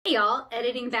Hey y'all,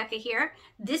 Editing Becca here.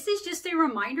 This is just a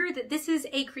reminder that this is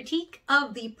a critique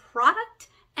of the product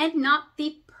and not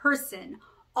the person.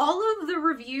 All of the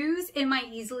reviews in my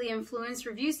Easily Influenced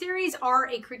review series are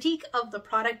a critique of the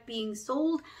product being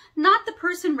sold, not the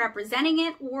person representing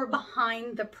it or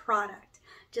behind the product.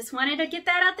 Just wanted to get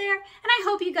that out there, and I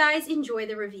hope you guys enjoy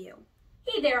the review.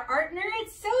 Hey there, art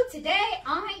nerds. So today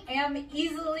I am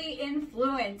easily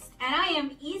influenced, and I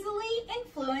am easily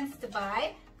influenced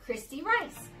by Kristy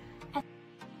Rice.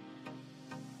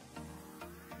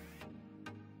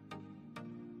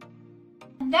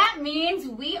 And that means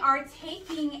we are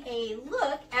taking a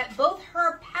look at both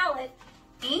her palette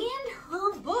and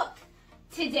her book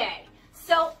today.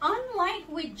 So unlike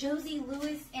with Josie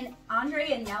Lewis and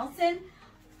Andrea Nelson,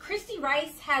 Kristy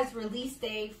Rice has released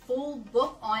a full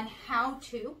book on how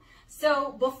to.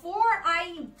 So before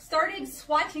I started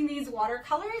swatching these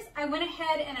watercolors, I went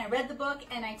ahead and I read the book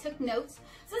and I took notes.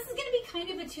 So this is going to be kind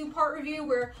of a two-part review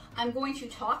where I'm going to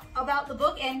talk about the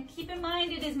book, and keep in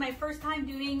mind it is my first time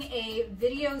doing a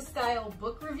video style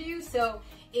book review, so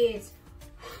it's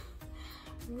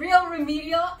real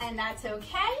remedial and that's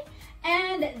okay.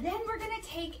 And then we're going to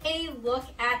take a look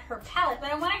at her palette,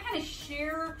 but I want to kind of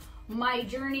share my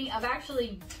journey of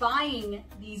actually buying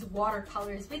these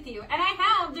watercolors with you, and I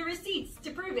have the receipts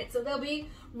to prove it, so they'll be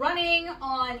running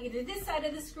on either this side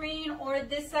of the screen or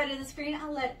this side of the screen.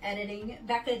 I'll let Editing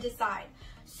Becca decide.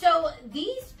 So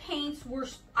these paints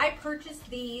I purchased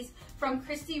these from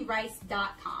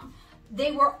KristyRice.com.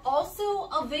 They were also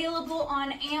available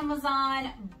on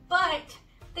Amazon, but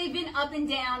they've been up and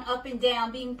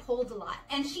down, being pulled a lot.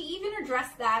 And she even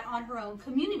addressed that on her own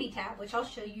community tab, which I'll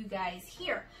show you guys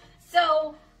here.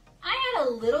 So I had a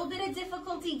little bit of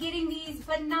difficulty getting these,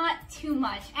 but not too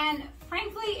much. And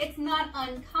frankly, it's not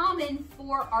uncommon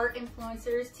for art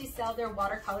influencers to sell their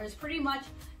watercolors pretty much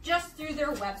just through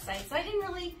their website. So I didn't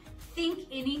really think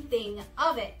anything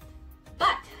of it.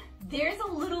 But there's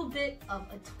a little bit of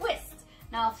a twist.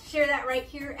 Now I'll share that right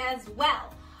here as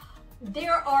well.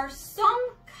 There are some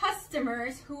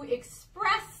customers who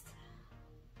expressed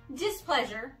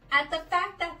displeasure at the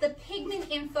fact that the pigment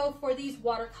info for these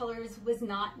watercolors was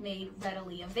not made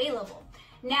readily available.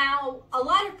 Now, a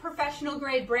lot of professional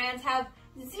grade brands have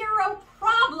zero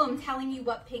problem telling you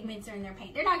what pigments are in their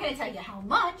paint. They're not going to tell you how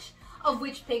much of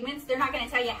which pigments. They're not going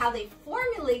to tell you how they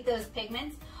formulate those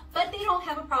pigments, but they don't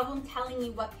have a problem telling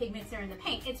you what pigments are in the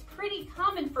paint. It's pretty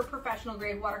common for professional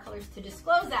grade watercolors to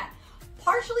disclose that.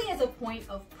 Partially as a point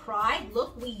of pride.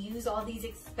 Look, we use all these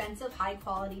expensive, high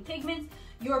quality pigments.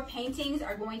 Your paintings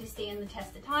are going to stand the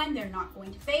test of time. They're not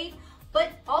going to fade.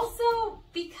 But also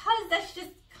because that's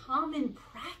just common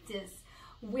practice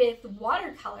with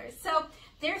watercolors. So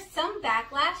there's some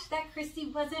backlash that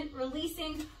Kristy wasn't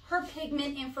releasing her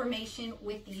pigment information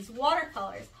with these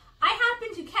watercolors. I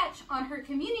happened to catch on her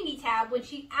community tab when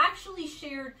she actually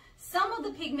shared some of the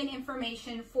pigment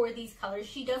information for these colors.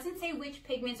 She doesn't say which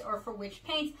pigments are for which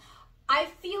paints. I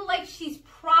feel like she's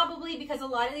probably, because a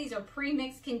lot of these are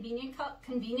pre-mixed convenience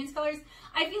colors,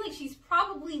 I feel like she's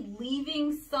probably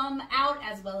leaving some out,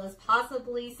 as well as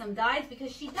possibly some dyes,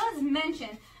 because she does mention,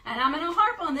 and I'm going to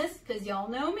harp on this because y'all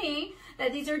know me,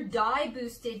 that these are dye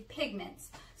boosted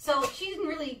pigments. So she didn't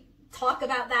really talk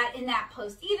about that in that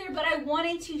post either, but I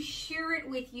wanted to share it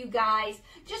with you guys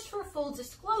just for full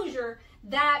disclosure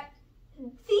that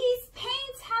these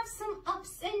paints have some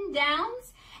ups and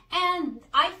downs, and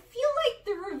I feel like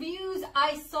the reviews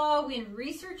I saw when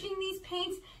researching these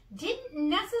paints didn't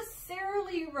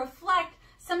necessarily reflect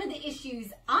some of the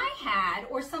issues I had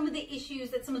or some of the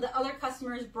issues that some of the other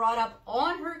customers brought up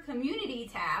on her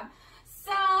community tab.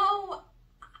 So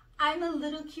I'm a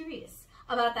little curious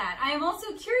about that. I am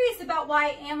also curious about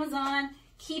why Amazon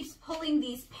keeps pulling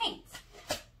these paints.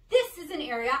 This is an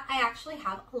area I actually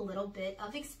have a little bit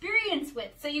of experience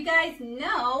with. So you guys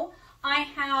know I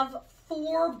have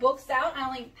 4 books out. I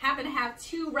only happen to have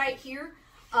 2 right here.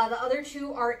 The other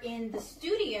 2 are in the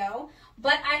studio,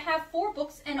 but I have 4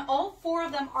 books, and all 4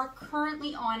 of them are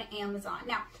currently on Amazon.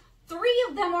 Now, 3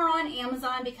 of them are on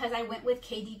Amazon because I went with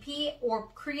KDP or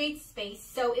Create Space,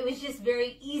 so it was just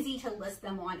very easy to list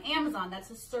them on Amazon.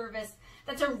 That's a service,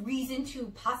 that's a reason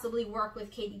to possibly work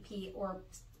with KDP or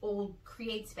old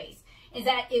Create Space, is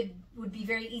that it would be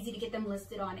very easy to get them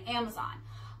listed on Amazon.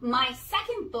 My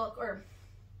second book,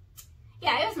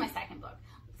 it was my second book,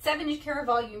 7-inch Cara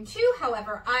Volume 2,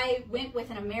 however, I went with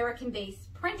an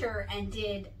American-based printer and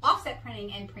did offset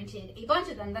printing and printed a bunch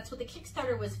of them. That's what the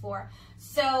Kickstarter was for.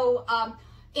 So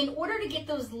in order to get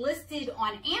those listed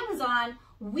on Amazon,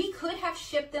 we could have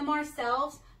shipped them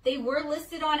ourselves. They were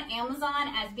listed on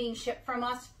Amazon as being shipped from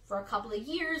us for a couple of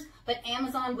years, but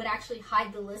Amazon would actually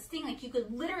hide the listing. Like you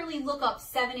could literally look up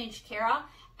 7-inch Cara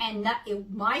and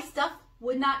my stuff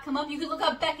would not come up. You could look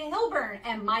up Becca Hilburn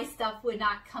and my stuff would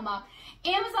not come up.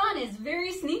 Amazon is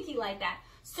very sneaky like that.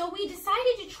 So we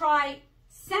decided to try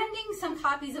sending some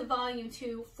copies of Volume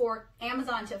 2 for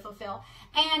Amazon to fulfill.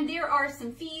 And there are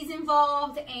some fees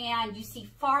involved, and you see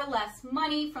far less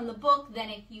money from the book than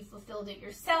if you fulfilled it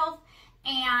yourself.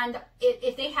 And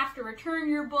if they have to return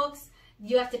your books,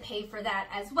 you have to pay for that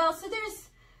as well. So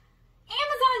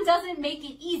Amazon doesn't make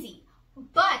it easy.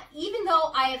 But even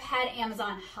though I have had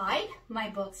Amazon hide my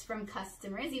books from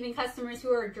customers, even customers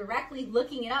who are directly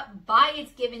looking it up by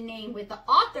its given name with the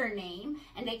author name,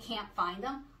 and they can't find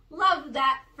them, love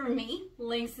that for me.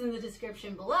 Links in the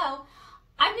description below.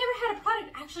 I've never had a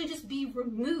product actually just be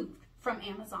removed from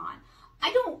Amazon.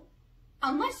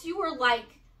 Unless you are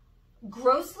like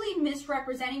grossly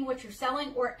misrepresenting what you're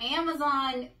selling or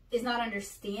Amazon is not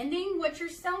understanding what you're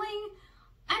selling,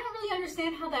 I don't really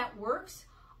understand how that works.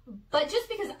 But just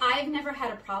because I've never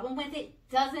had a problem with it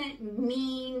doesn't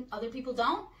mean other people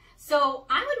don't. So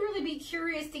I would really be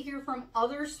curious to hear from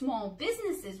other small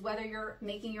businesses, whether you're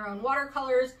making your own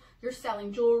watercolors, you're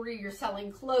selling jewelry, you're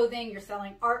selling clothing, you're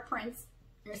selling art prints,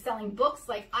 you're selling books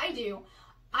like I do.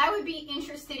 I would be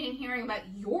interested in hearing about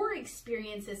your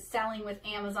experiences selling with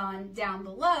Amazon down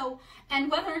below and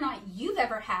whether or not you've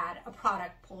ever had a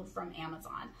product pulled from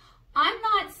Amazon. I'm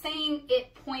not saying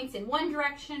it points in one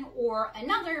direction or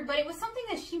another, but it was something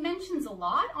that she mentions a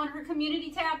lot on her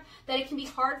community tab, that it can be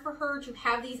hard for her to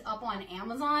have these up on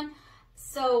Amazon.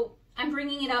 So I'm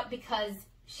bringing it up because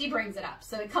she brings it up.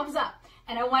 So it comes up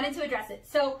and I wanted to address it.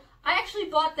 So I actually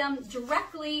bought them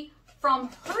directly from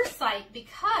her site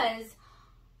because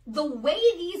the way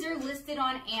these are listed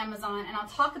on Amazon, and I'll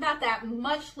talk about that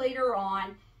much later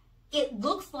on, it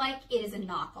looks like it is a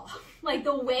knockoff. Like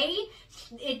the way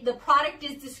the product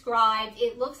is described,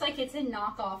 it looks like it's a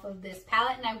knockoff of this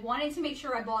palette, and I wanted to make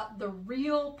sure I bought the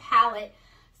real palette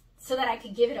so that I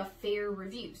could give it a fair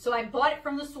review. So I bought it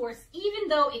from the source, even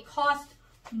though it cost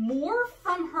more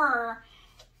from her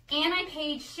and I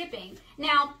paid shipping.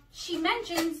 Now, she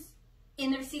mentions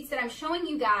in the receipts that I'm showing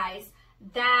you guys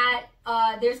that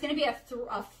there's going to be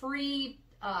a free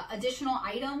additional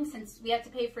item since we have to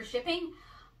pay for shipping.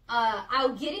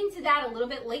 I'll get into that a little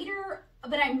bit later,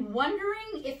 but I'm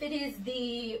wondering if it is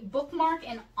the bookmark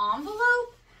and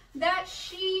envelope that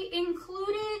she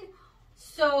included.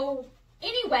 So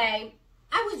anyway,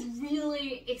 I was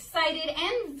really excited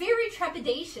and very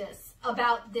trepidatious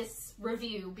about this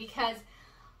review because,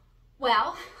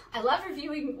 well, I love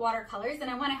reviewing watercolors and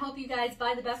I want to help you guys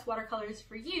buy the best watercolors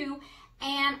for you,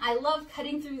 and I love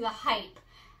cutting through the hype,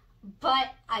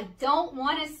 but I don't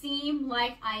want to seem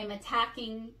like I am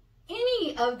attacking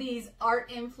any of these art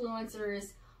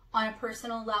influencers on a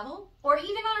personal level or even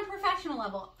on a professional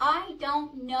level. I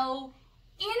don't know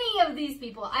any of these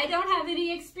people. I don't have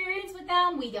any experience with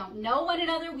them. We don't know one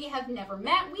another. We have never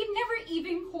met. We've never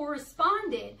even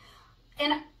corresponded.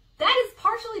 And that is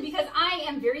partially because I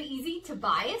am very easy to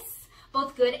bias,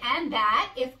 both good and bad.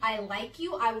 If I like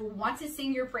you, I will want to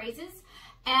sing your praises.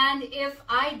 And if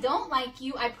I don't like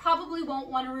you, I probably won't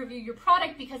want to review your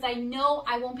product because I know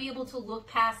I won't be able to look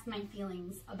past my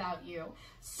feelings about you.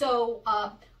 So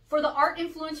for the art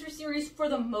influencer series, for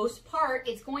the most part,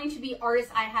 it's going to be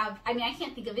artists I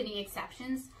can't think of any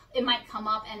exceptions. It might come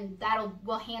up and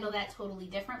we'll handle that totally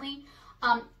differently.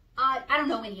 I don't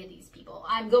know any of these people.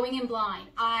 I'm going in blind.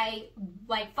 I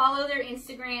follow their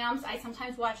Instagrams. I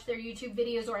sometimes watch their YouTube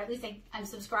videos, or at least I'm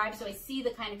subscribed, so I see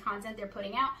the kind of content they're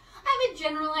putting out. I have a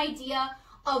general idea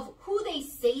of who they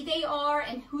say they are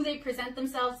and who they present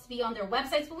themselves to be on their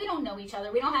websites, but we don't know each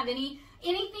other. We don't have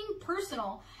anything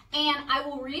personal. And I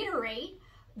will reiterate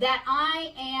that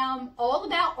I am all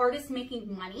about artists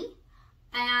making money,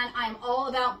 and I'm all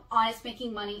about honest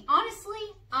making money. Honestly,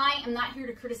 I am not here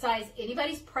to criticize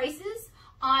anybody's prices.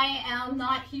 I am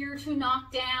not here to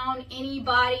knock down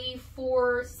anybody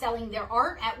for selling their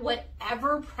art at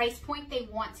whatever price point they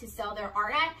want to sell their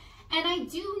art at. And I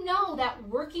do know that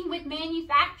working with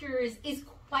manufacturers is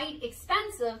quite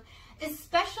expensive,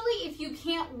 especially if you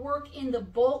can't work in the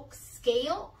bulk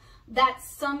scale that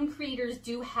some creators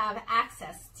do have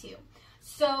access to.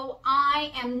 So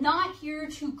I am not here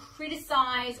to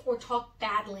criticize or talk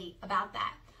badly about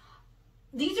that.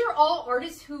 These are all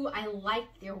artists who I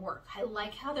like their work. I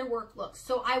like how their work looks.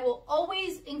 So I will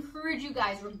always encourage you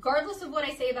guys, regardless of what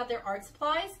I say about their art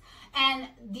supplies. And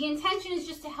the intention is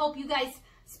just to help you guys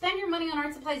spend your money on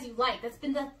art supplies you like. That's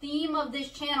been the theme of this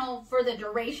channel for the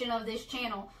duration of this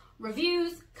channel.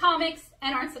 Reviews, comics,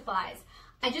 and art supplies.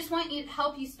 I just want you to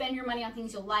help you spend your money on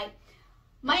things you'll like.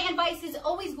 My advice is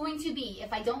always going to be,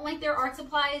 if I don't like their art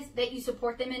supplies, that you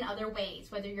support them in other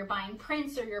ways, whether you're buying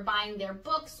prints or you're buying their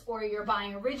books or you're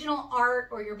buying original art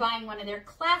or you're buying one of their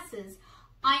classes.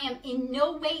 I am in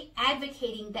no way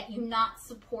advocating that you not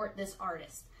support this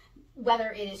artist,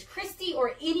 whether it is Kristy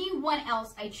or anyone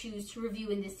else I choose to review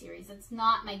in this series. That's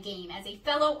not my game. As a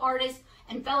fellow artist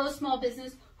and fellow small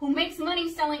business who makes money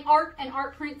selling art and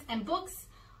art prints and books,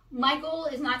 my goal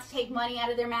is not to take money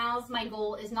out of their mouths. My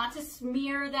goal is not to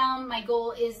smear them. My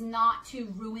goal is not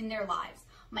to ruin their lives.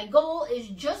 My goal is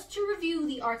just to review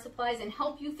the art supplies and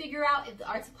help you figure out if the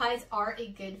art supplies are a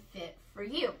good fit for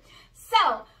you.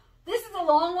 So, this is a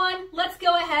long one. Let's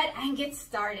go ahead and get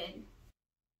started.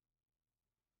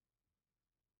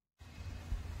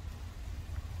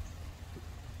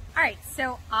 All right,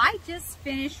 so I just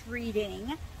finished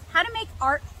reading How to Make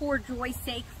Art for Joy's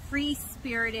Sake,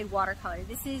 Free-Spirited Watercolor.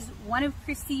 This is one of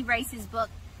Kristy Rice's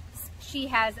books. She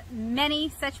has many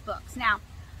such books. Now,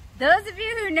 those of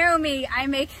you who know me, I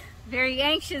make very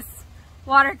anxious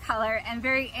watercolor and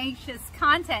very anxious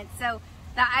content. So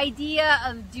the idea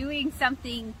of doing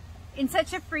something in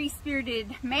such a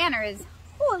free-spirited manner is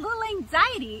a little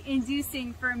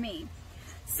anxiety-inducing for me.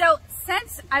 So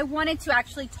since I wanted to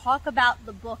actually talk about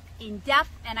the book in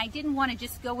depth and I didn't want to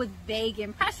just go with vague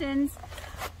impressions,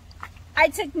 I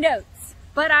took notes,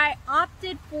 but I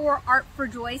opted for Art for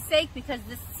Joy's Sake because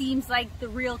this seems like the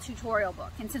real tutorial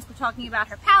book. And since we're talking about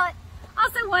her palette, I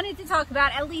also wanted to talk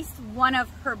about at least one of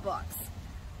her books.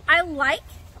 I like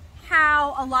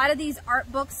how a lot of these art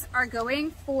books are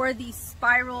going for the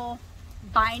spiral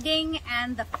binding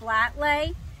and the flat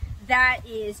lay. That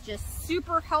is just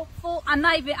super helpful.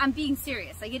 I'm being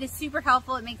serious. Like, it is super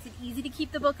helpful. It makes it easy to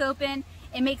keep the book open.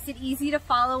 It makes it easy to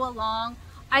follow along.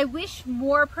 I wish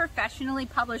more professionally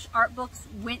published art books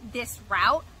went this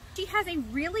route. She has a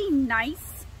really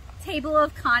nice table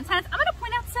of contents. I'm gonna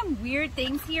point out some weird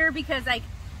things here because, like,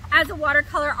 as a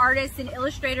watercolor artist and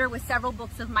illustrator with several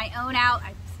books of my own out,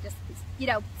 I just, you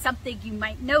know, something you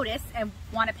might notice and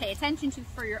want to pay attention to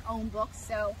for your own books.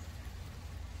 So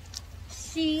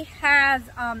she has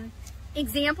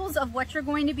examples of what you're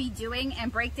going to be doing,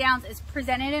 and breakdowns is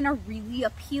presented in a really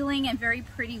appealing and very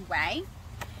pretty way.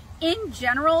 In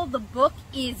general, the book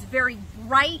is very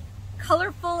bright,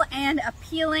 colorful, and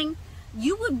appealing.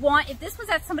 You would want, if this was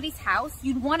at somebody's house,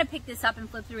 you'd want to pick this up and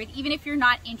flip through it, even if you're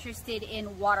not interested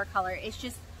in watercolor. It's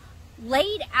just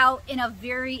laid out in a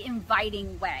very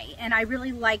inviting way, and I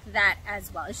really like that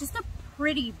as well. It's just a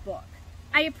pretty book.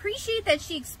 I appreciate that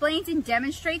she explains and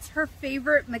demonstrates her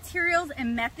favorite materials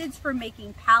and methods for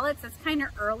making palettes. That's kind of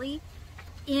early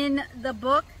in the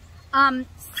book.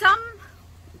 Some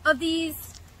of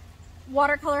these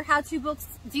watercolor how-to books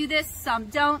do this, some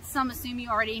don't. Some assume you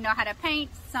already know how to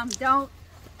paint, some don't.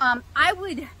 I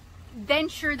would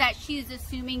venture that she is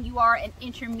assuming you are an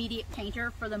intermediate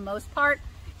painter for the most part,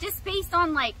 just based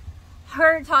on like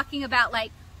her talking about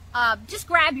like, just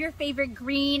grab your favorite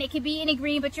green. It could be any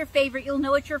green, but your favorite. You'll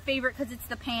know it's your favorite because it's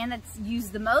the pan that's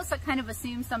used the most. I kind of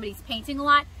assume somebody's painting a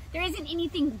lot. There isn't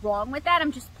anything wrong with that.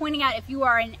 I'm just pointing out if you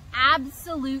are an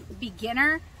absolute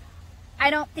beginner, I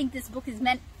don't think this book is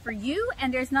meant for you,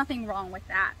 and there's nothing wrong with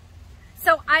that.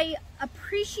 So I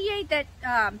appreciate that,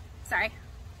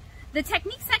 the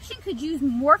technique section could use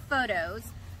more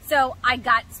photos. So I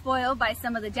got spoiled by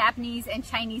some of the Japanese and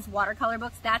Chinese watercolor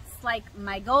books. That's like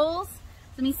my goals.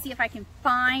 Let me see if I can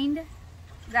find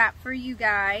that for you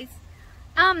guys.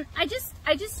 I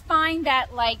just find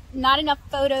that like not enough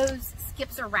photos,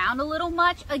 skips around a little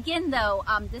much. Again though,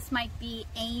 this might be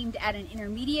aimed at an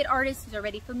intermediate artist who's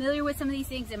already familiar with some of these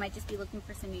things. They might just be looking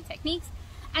for some new techniques.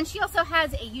 And she also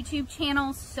has a YouTube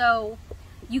channel, so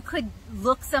you could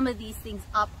look some of these things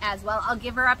up as well. I'll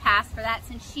give her a pass for that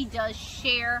since she does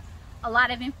share a lot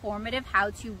of informative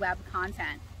how-to web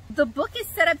content. The book is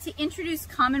set up to introduce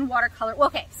common watercolor.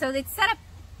 Okay, so it's set up,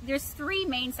 there's three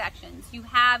main sections. You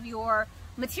have your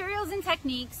materials and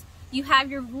techniques, you have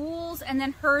your rules, and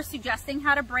then her suggesting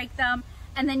how to break them,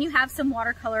 and then you have some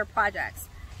watercolor projects.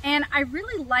 And I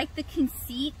really like the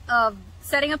conceit of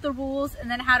setting up the rules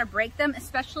and then how to break them,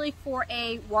 especially for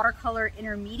a watercolor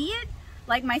intermediate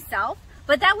like myself.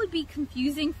 But that would be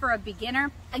confusing for a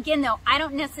beginner. Again though, I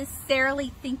don't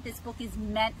necessarily think this book is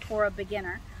meant for a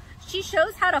beginner. She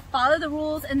shows how to follow the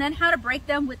rules and then how to break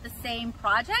them with the same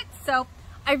project. So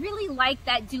I really like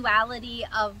that duality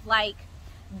of like,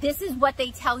 this is what they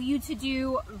tell you to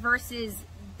do versus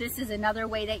this is another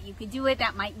way that you could do it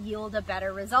that might yield a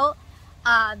better result.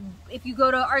 If you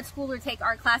go to art school or take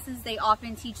art classes, they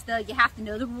often teach you have to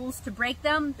know the rules to break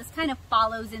them. This kind of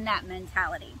follows in that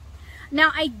mentality.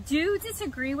 Now, I do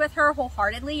disagree with her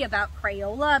wholeheartedly about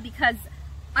Crayola because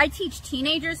I teach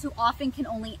teenagers who often can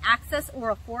only access or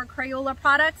afford Crayola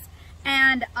products,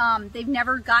 and they've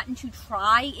never gotten to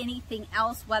try anything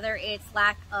else, whether it's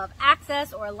lack of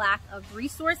access or lack of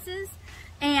resources.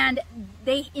 And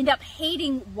they end up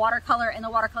hating watercolor and the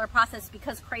watercolor process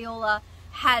because Crayola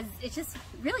it's just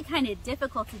really kind of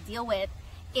difficult to deal with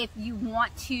if you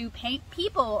want to paint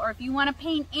people, or if you want to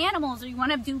paint animals, or you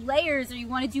want to do layers, or you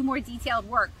want to do more detailed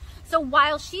work. So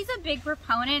while she's a big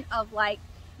proponent of like,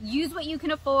 use what you can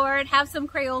afford, have some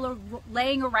Crayola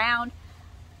laying around,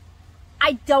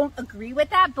 I don't agree with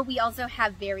that, but we also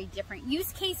have very different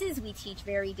use cases. We teach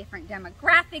very different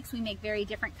demographics. We make very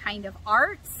different kind of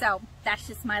art. So that's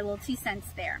just my little 2 cents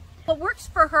there. What works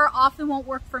for her often won't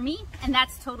work for me, and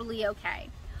that's totally okay.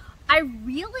 I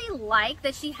really like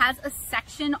that she has a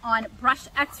section on brush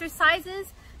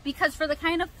exercises, because for the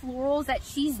kind of florals that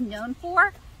she's known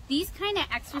for, these kind of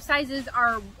exercises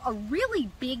are a really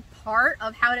big part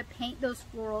of how to paint those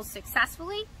florals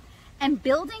successfully. And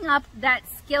building up that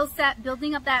skill set,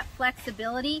 building up that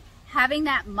flexibility, having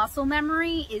that muscle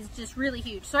memory is just really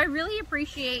huge. So I really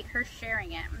appreciate her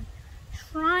sharing it. I'm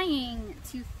trying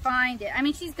to find it. I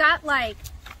mean, she's got like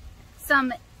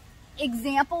some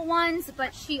example ones,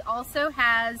 but she also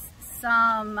has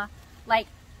some like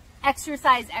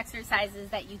exercises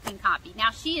that you can copy. Now,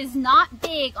 she is not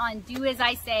big on do as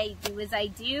I say, do as I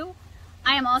do.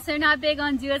 I am also not big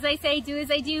on do as I say, do as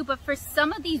I do, but for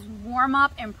some of these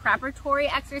warm-up and preparatory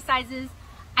exercises,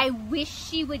 I wish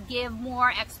she would give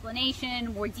more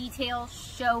explanation, more detail,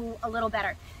 show a little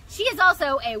better. She is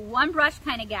also a one-brush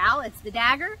kind of gal. It's the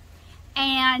dagger,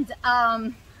 and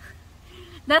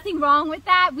nothing wrong with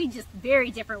that. We just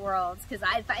very different worlds, because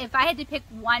if I had to pick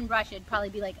one brush, it'd probably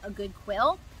be like a good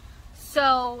quill.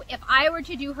 So if I were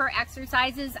to do her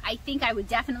exercises, I think I would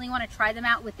definitely want to try them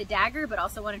out with the dagger, but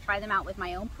also want to try them out with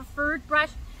my own preferred brush.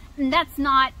 And that's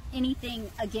not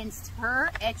anything against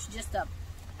her. It's just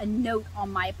a note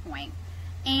on my point.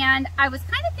 And I was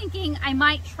kind of thinking I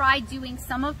might try doing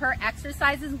some of her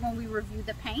exercises when we review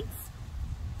the paints.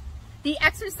 The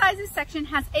exercises section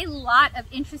has a lot of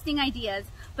interesting ideas,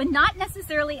 but not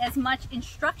necessarily as much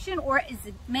instruction or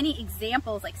as many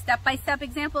examples, like step-by-step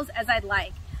examples, as I'd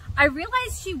like. I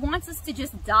realize she wants us to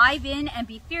just dive in and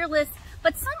be fearless,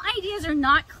 but some ideas are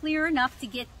not clear enough to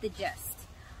get the gist.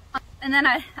 And then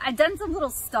I've done some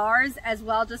little stars as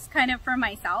well, just kind of for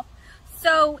myself.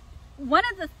 So one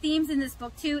of the themes in this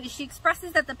book too is she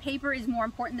expresses that the paper is more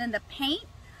important than the paint.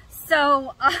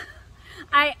 So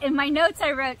in my notes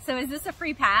I wrote, so is this a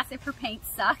free pass if her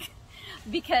paints suck?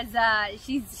 Because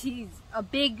she's a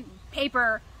big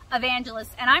paper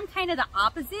evangelist, and I'm kind of the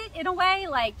opposite in a way.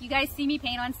 Like, you guys see me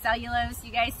paint on cellulose, you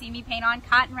guys see me paint on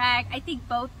cotton rag. I think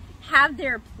both have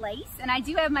their place, and I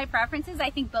do have my preferences. I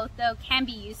think both, though, can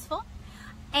be useful.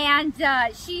 And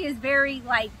she is very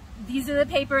like, these are the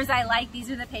papers I like,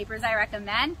 these are the papers I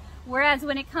recommend. Whereas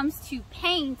when it comes to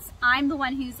paints, I'm the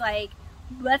one who's like,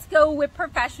 let's go with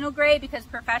professional grade, because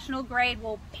professional grade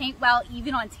will paint well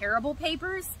even on terrible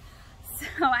papers.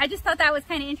 So I just thought that was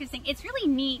kind of interesting. It's really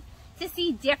neat to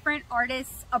see different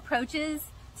artists' approaches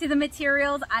to the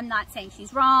materials. I'm not saying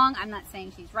she's wrong, I'm not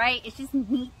saying she's right. It's just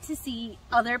neat to see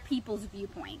other people's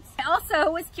viewpoints. I also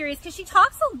was curious because she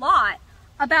talks a lot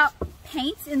about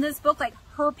paints in this book, like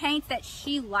her paints that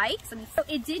she likes. And so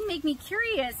it did make me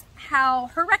curious how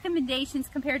her recommendations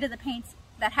compare to the paints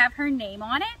that have her name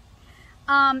on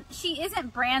it. She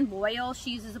isn't brand loyal. She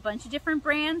uses a bunch of different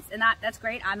brands, and that's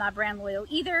great. I'm not brand loyal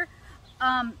either.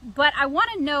 But I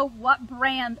want to know what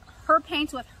brand her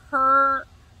paints with her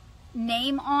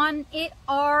name on it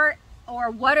are, or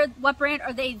what brand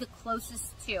are they the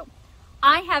closest to.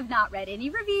 I have not read any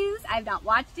reviews. I have not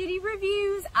watched any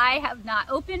reviews. I have not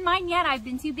opened mine yet. I've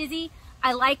been too busy.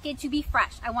 I like it to be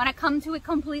fresh. I want to come to it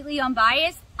completely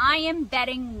unbiased. I am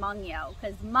betting Mungyo,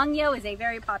 because Mungyo is a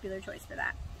very popular choice for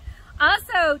that. I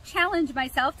also challenged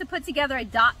myself to put together a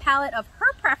dot palette of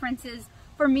her preferences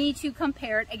for me to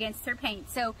compare it against her paint.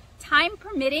 So time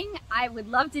permitting, I would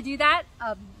love to do that.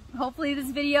 Hopefully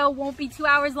this video won't be 2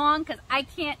 hours long, because I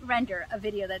can't render a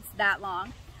video that's that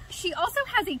long. She also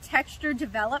has a texture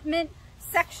development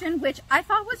section, which I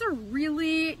thought was a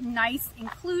really nice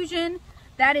inclusion.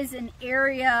 That is an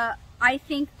area, I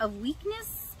think, of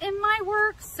weakness in my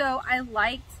work, so I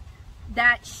liked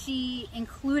that she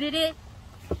included it.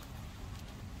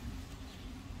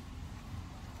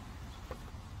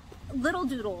 Little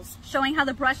doodles showing how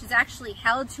the brush is actually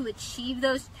held to achieve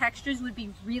those textures would be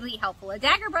really helpful. A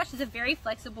dagger brush is a very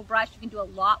flexible brush. You can do a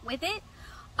lot with it.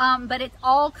 but it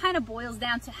all kind of boils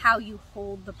down to how you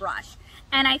hold the brush.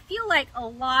 And I feel like a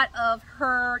lot of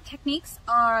her techniques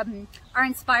are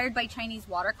inspired by Chinese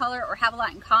watercolor, or have a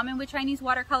lot in common with Chinese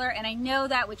watercolor. And I know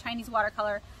that with Chinese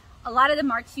watercolor, a lot of the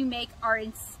marks you make are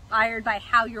inspired by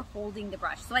how you're holding the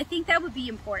brush. So I think that would be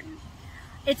important.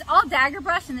 It's all dagger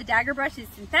brush, and the dagger brush is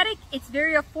synthetic. It's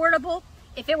very affordable.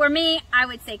 If it were me, I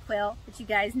would say quill, but you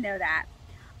guys know that.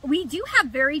 We do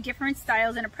have very different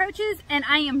styles and approaches, and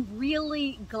I am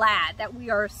really glad that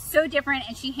we are so different,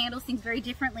 and she handles things very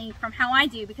differently from how I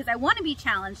do, because I want to be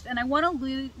challenged and I want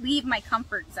to leave my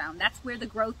comfort zone. That's where the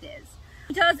growth is.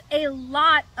 She does a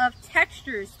lot of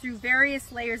textures through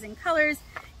various layers and colors,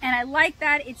 and I like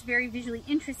that. It's very visually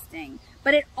interesting,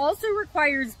 but it also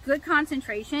requires good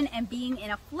concentration and being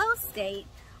in a flow state,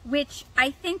 which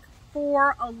I think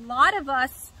for a lot of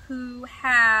us who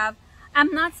have,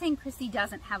 I'm not saying Kristy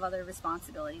doesn't have other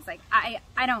responsibilities. Like,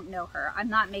 I don't know her. I'm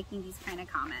not making these kind of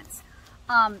comments.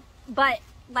 But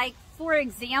like, for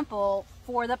example,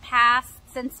 for the past,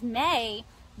 since May,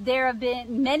 there have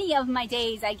been many of my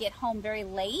days I get home very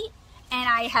late, and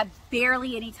I have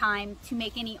barely any time to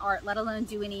make any art, let alone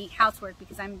do any housework,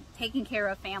 because I'm taking care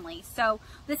of family. So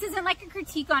this isn't like a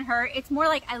critique on her. It's more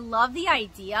like I love the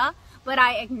idea, but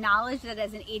I acknowledge that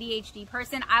as an ADHD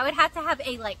person, I would have to have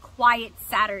a like quiet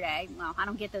Saturday. Well, I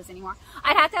don't get those anymore.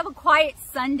 I'd have to have a quiet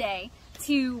Sunday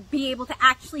to be able to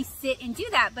actually sit and do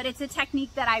that. But it's a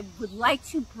technique that I would like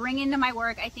to bring into my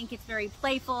work. I think it's very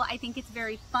playful. I think it's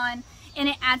very fun, and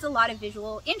it adds a lot of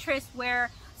visual interest,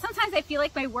 where sometimes I feel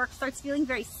like my work starts feeling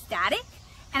very static,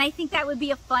 and I think that would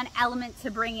be a fun element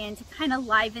to bring in to kind of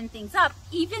liven things up,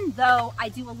 even though I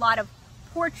do a lot of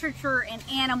portraiture and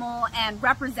animal and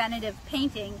representative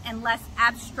painting and less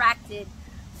abstracted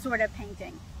sort of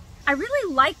painting. I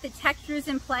really like the textures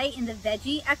in play in the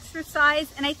veggie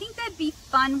exercise, and I think that'd be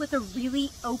fun with a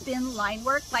really open line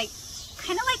work, like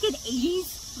kind of like an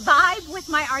 80s vibe with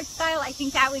my art style. I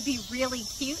think that would be really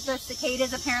cute. The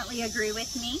cicadas apparently agree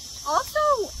with me. Also,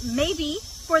 maybe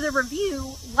for the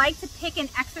review, like to pick an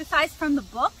exercise from the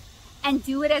book and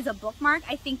do it as a bookmark.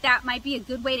 I think that might be a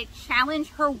good way to challenge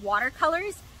her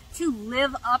watercolors to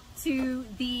live up to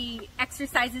the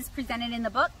exercises presented in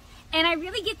the book. And I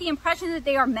really get the impression that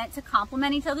they are meant to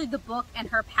complement each other, the book and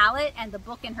her palette, and the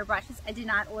book and her brushes. I did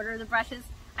not order the brushes.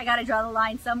 I got to draw the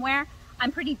line somewhere.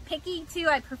 I'm pretty picky too.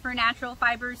 I prefer natural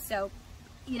fibers, so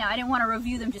you know, I didn't want to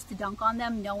review them just to dunk on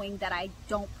them, knowing that I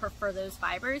don't prefer those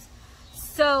fibers.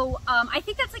 So I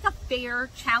think that's like a fair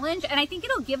challenge, and I think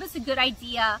it'll give us a good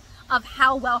idea of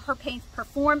how well her paints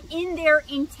perform in their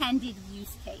intended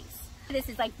use case. This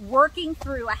is like working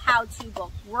through a how-to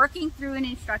book, working through an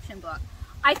instruction book.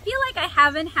 I feel like I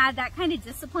haven't had that kind of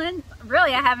discipline,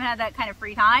 really I haven't had that kind of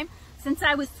free time since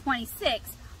I was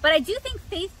 26, but I do think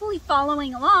faithfully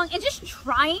following along and just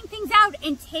trying things out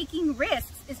and taking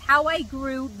risks is how I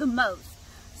grew the most.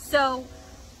 So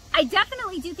I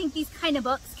definitely do think these kind of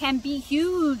books can be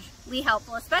hugely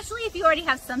helpful, especially if you already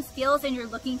have some skills and you're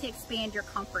looking to expand your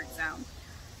comfort zone.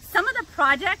 Some of the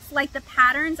projects, like the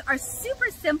patterns, are super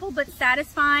simple but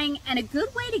satisfying and a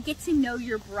good way to get to know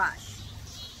your brush.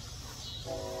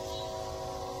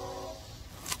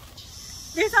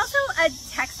 There's also a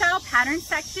textile pattern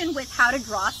section with how to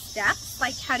draw steps,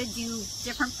 like how to do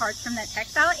different parts from that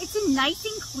textile. It's a nice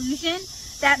inclusion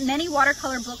that many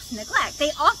watercolor books neglect.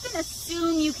 They often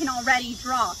assume you can already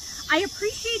draw. I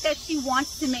appreciate that she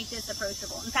wants to make this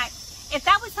approachable. In fact, if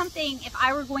that was something, if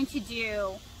I were going to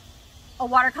do a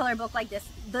watercolor book like this,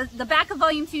 the back of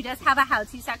volume 2 does have a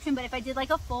how-to section, but if I did like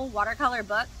a full watercolor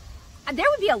book, there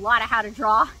would be a lot of how to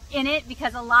draw in it,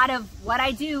 because a lot of what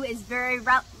I do is very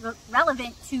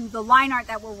relevant to the line art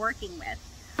that we're working with.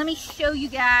 Let me show you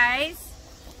guys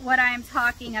what I'm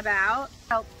talking about.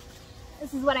 Oh,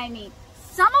 this is what I mean.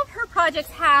 Some of her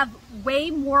projects have way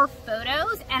more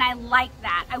photos, and I like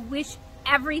that. I wish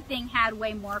everything had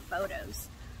way more photos.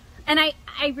 And I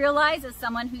realize, as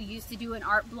someone who used to do an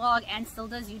art blog and still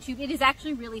does YouTube, it is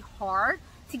actually really hard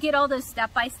to get all those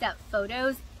step-by-step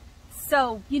photos.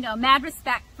 So, you know, mad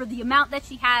respect for the amount that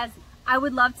she has. I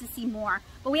would love to see more.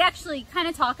 But we actually kind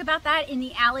of talk about that in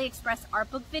the AliExpress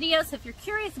art book video. So if you're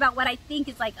curious about what I think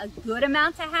is like a good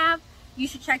amount to have, you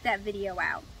should check that video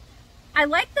out. I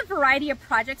like the variety of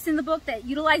projects in the book that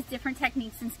utilize different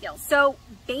techniques and skills. So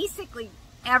basically,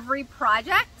 every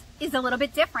project is a little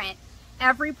bit different.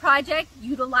 Every project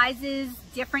utilizes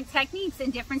different techniques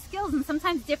and different skills, and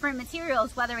sometimes different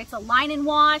materials, whether it's a line and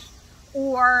wash,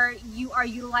 or you are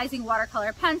utilizing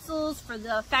watercolor pencils for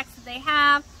the effects that they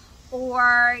have,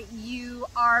 or you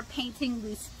are painting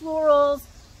loose florals,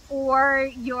 or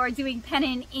you're doing pen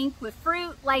and ink with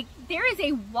fruit. Like, there is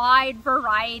a wide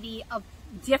variety of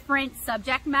different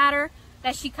subject matter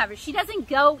that she covers. She doesn't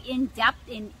go in depth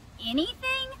in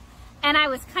anything, and I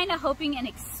was kind of hoping and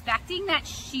expecting that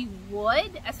she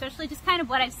would, especially just kind of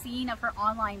what I've seen of her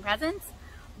online presence.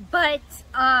 But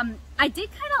I did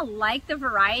kind of like the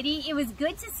variety. It was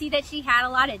good to see that she had a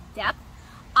lot of depth.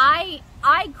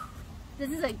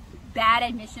 This is a bad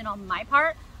admission on my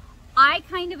part. I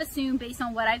kind of assumed, based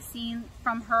on what I've seen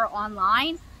from her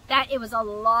online, that it was a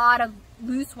lot of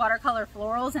loose watercolor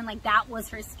florals and like that was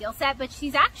her skill set. But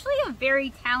she's actually a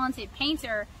very talented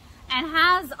painter and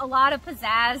has a lot of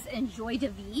pizzazz and joie de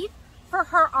vivre for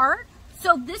her art.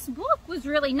 So this book was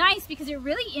really nice because it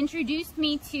really introduced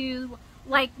me to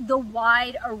like the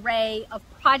wide array of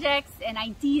projects and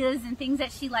ideas and things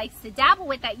that she likes to dabble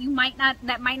with that might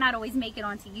not always make it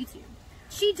onto YouTube.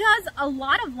 She does a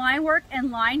lot of line work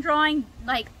and line drawing.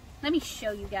 Like, let me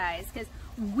show you guys, because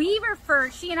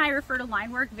she and I refer to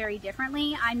line work very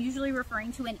differently. I'm usually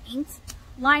referring to an inked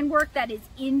line work that is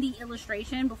in the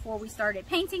illustration before we started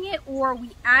painting it, or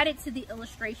we add it to the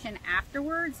illustration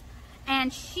afterwards.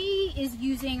 And she is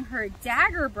using her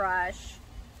dagger brush.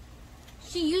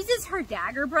 She uses her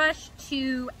dagger brush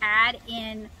to add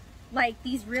in like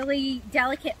these really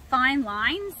delicate fine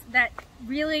lines that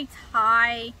really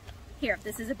tie, here,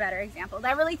 this is a better example,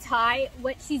 that really tie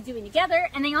what she's doing together,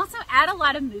 and they also add a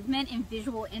lot of movement and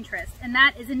visual interest. And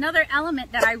that is another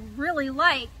element that I really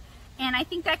like, and I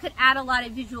think that could add a lot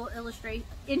of visual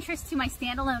interest to my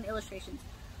standalone illustrations.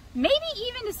 Maybe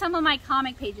even to some of my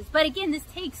comic pages. But again, this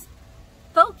takes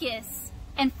focus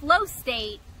and flow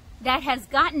state that has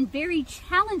gotten very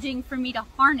challenging for me to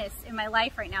harness in my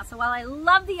life right now. So while I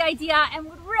love the idea and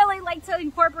would really like to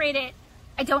incorporate it,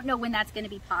 I don't know when that's going to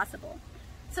be possible.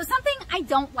 So something I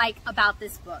don't like about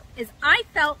this book is I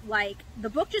felt like the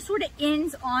book just sort of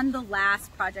ends on the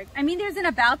last project. I mean, there's an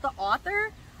about the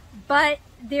author, but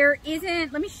there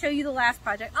isn't. Let me show you the last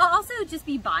project. I'll also just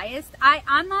be biased.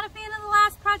 I'm not a fan of the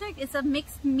last project. It's a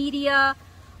mixed media,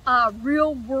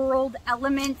 real world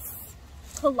elements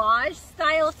collage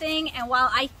style thing, and while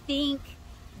I think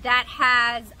that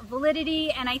has validity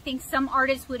and I think some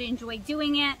artists would enjoy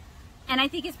doing it, and I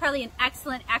think it's probably an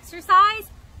excellent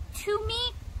exercise, to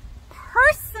me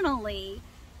personally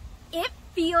it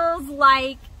feels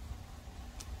like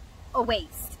a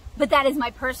waste. But that is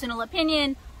my personal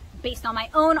opinion based on my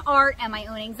own art and my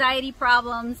own anxiety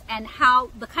problems and how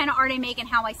the kind of art I make and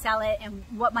how I sell it and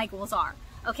what my goals are.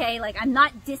 Okay, like, I'm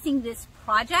not dissing this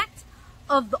project.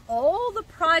 Of all the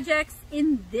projects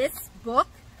in this book,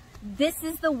 this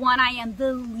is the one I am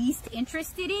the least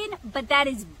interested in, but that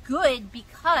is good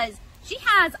because she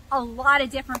has a lot of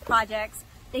different projects.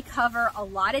 They cover a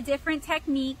lot of different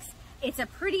techniques. It's a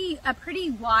pretty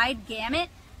wide gamut,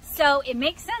 so it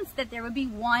makes sense that there would be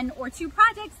one or two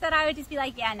projects that I would just be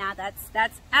like, yeah, nah,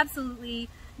 that's absolutely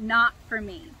not for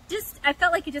me. I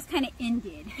felt like it just kind of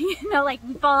ended, you know, like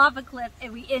we fall off a cliff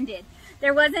and we ended.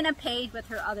 There wasn't a page with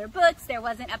her other books. There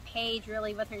wasn't a page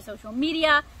really with her social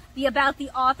media. The about the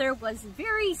author was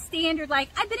very standard, like,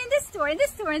 I've been in this store, and this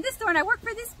store, and this store, and I work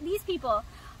for these people.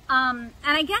 And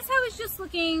I guess I was just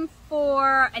looking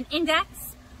for an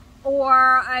index, or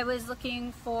I was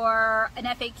looking for an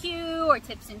FAQ, or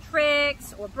tips and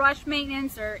tricks, or brush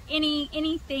maintenance, or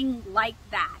anything like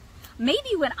that.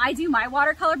 Maybe when I do my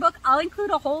watercolor book, I'll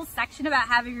include a whole section about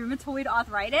having rheumatoid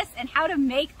arthritis and how to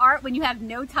make art when you have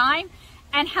no time,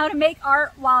 and how to make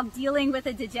art while dealing with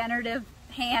a degenerative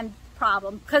hand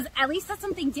problem. Because at least that's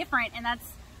something different, and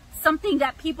that's something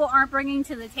that people aren't bringing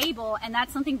to the table, and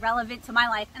that's something relevant to my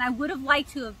life. And I would have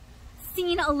liked to have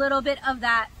seen a little bit of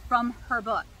that from her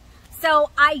book.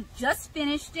 So I just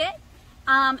finished it,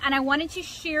 and I wanted to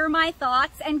share my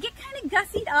thoughts and get kind of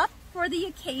gussied up for the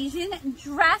occasion,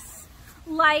 dress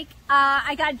like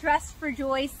I got dressed for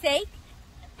joy's sake.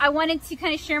 I wanted to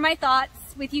kind of share my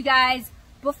thoughts with you guys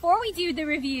before we do the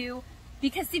review,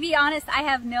 because to be honest, I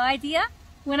have no idea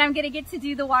when I'm going to get to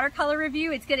do the watercolor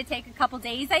review. It's going to take a couple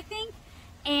days, I think,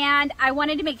 and I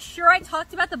wanted to make sure I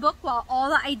talked about the book while all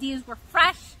the ideas were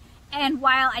fresh and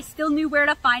while I still knew where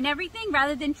to find everything,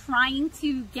 rather than trying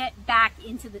to get back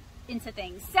into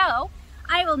things. So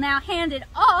I will now hand it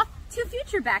off to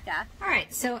future Becca. All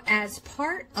right, so as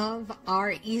part of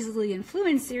our Easily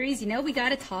Influenced series, you know, we got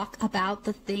to talk about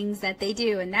the things that they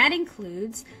do, and that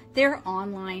includes their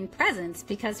online presence,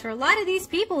 because for a lot of these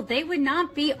people, they would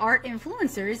not be art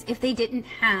influencers if they didn't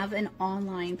have an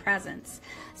online presence.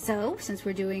 So since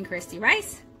we're doing Kristy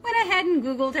Rice, went ahead and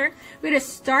Googled her. We're going to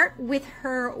start with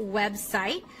her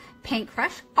website, Paint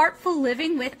Crush, Artful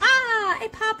Living with, a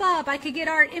pop-up, I could get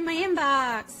art in my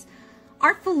inbox.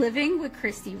 Artful Living with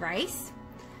Kristy Rice.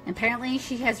 Apparently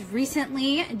she has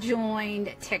recently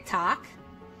joined TikTok.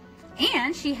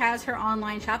 And she has her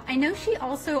online shop. I know she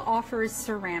also offers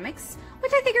ceramics,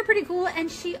 which I think are pretty cool, and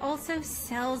she also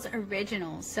sells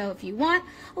originals. So if you want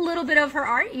a little bit of her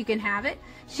art, you can have it.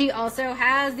 She also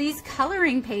has these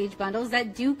coloring page bundles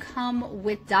that do come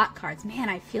with dot cards. Man,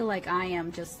 I feel like I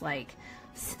am just like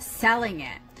selling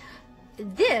it.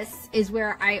 This is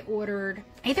where I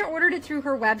either ordered it through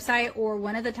her website, or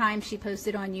one of the times she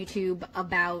posted on YouTube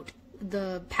about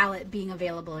the palette being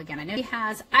available again. I know she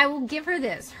has. I will give her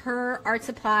this. Her art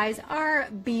supplies are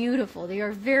beautiful. They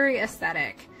are very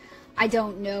aesthetic. I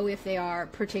don't know if they are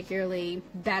particularly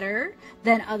better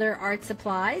than other art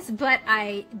supplies, but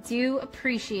I do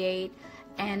appreciate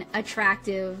an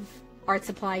attractive art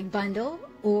supply bundle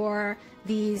or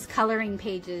these coloring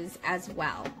pages as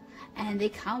well. And they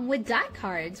come with dot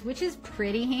cards, which is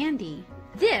pretty handy.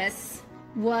 This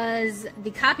was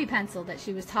the copy pencil that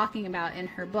she was talking about in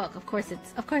her book. Of course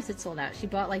it's sold out. She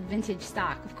bought like vintage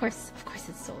stock. Of course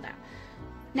it's sold out.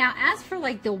 Now, as for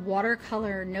like the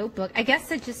watercolor notebook, I guess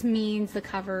that just means the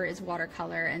cover is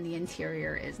watercolor and the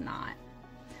interior is not.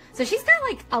 So she's got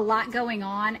like a lot going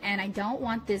on, and I don't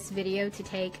want this video to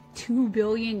take 2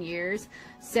 billion years.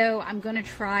 So I'm going to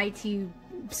try to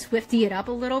swifty it up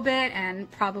a little bit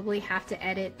and probably have to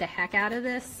edit the heck out of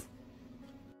this.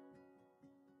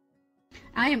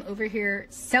 I am over here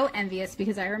so envious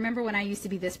because I remember when I used to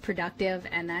be this productive,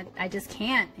 and that I just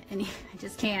can't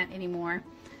anymore.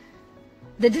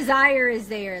 The desire is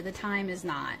there, the time is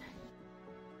not.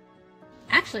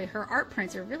 Actually, her art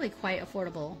prints are really quite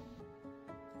affordable.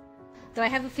 Though I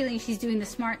have a feeling she's doing the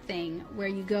smart thing where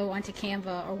you go onto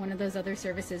Canva or one of those other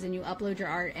services and you upload your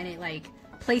art and it like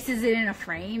places it in a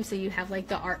frame, so you have like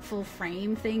the artful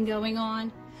frame thing going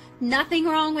on. Nothing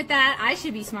wrong with that. I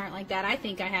should be smart like that. I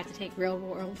think I have to take real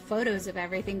world photos of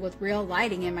everything with real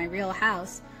lighting in my real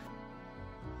house.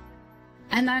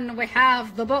 And then we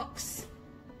have the books,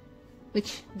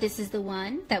 which this is the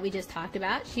one that we just talked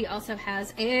about. She also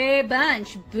has a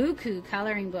bunch, buku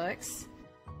coloring books,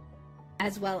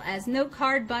 as well as note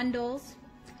card bundles,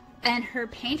 and her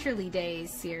Painterly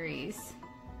Days series.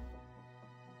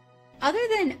 Other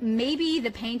than maybe the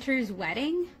Painter's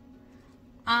Wedding,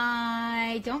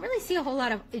 I don't really see a whole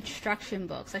lot of instruction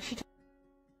books. Like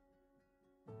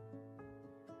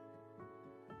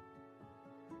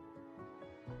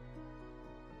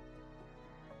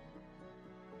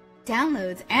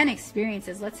downloads and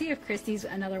experiences. Let's see if Kristy's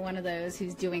another one of those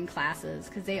who's doing classes,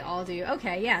 because they all do.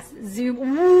 Okay, yes.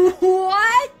 Zoom.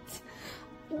 What?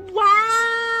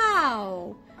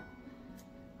 Wow.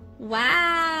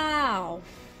 Wow.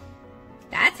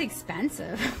 That's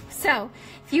expensive. So,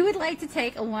 if you would like to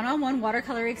take a one-on-one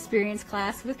watercolor experience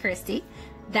class with Kristy,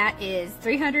 that is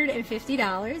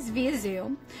 $350 via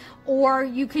Zoom. Or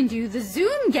you can do the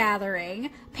Zoom gathering,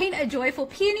 paint a joyful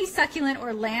peony, succulent,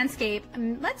 or landscape.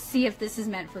 Let's see if this is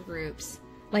meant for groups.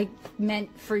 Like, meant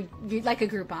for, like a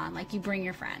Groupon, like you bring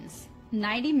your friends.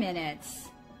 90 minutes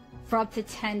for up to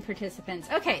 10 participants.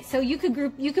 Okay, so you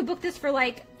could book this for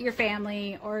like your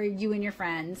family or you and your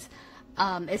friends.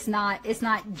 It's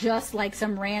not just like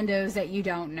some randos that you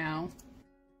don't know.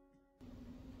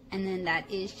 And then that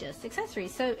is just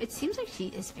accessories. So it seems like she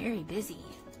is very busy.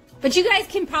 But you guys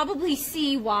can probably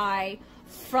see why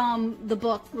from the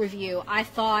book review I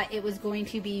thought it was going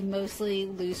to be mostly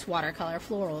loose watercolor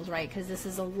florals, right? Because this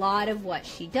is a lot of what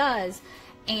she does.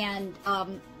 And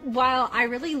while I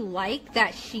really like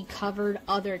that she covered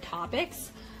other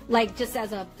topics, like just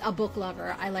as a book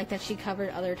lover, I like that she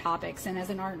covered other topics. And as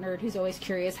an art nerd who's always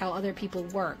curious how other people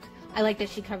work, I like that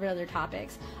she covered other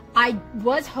topics. I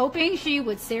was hoping she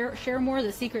would share more of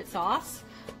the secret sauce,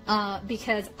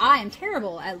 because I am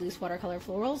terrible at loose watercolor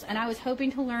florals, and I was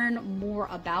hoping to learn more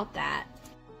about that.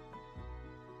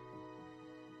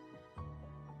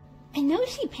 I know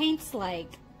she paints like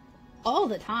all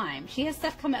the time. She has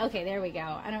stuff coming. Okay, there we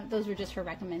go. Those were just her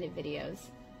recommended videos.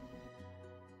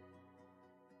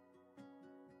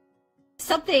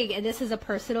 Something, and this is a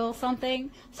personal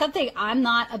something I'm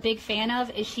not a big fan of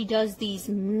is she does these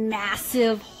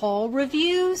massive haul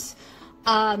reviews.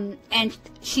 And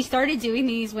she started doing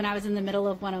these when I was in the middle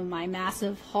of one of my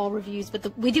massive haul reviews,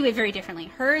 but we do it very differently.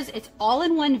 Hers, it's all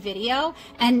in one video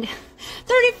and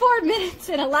 34 minutes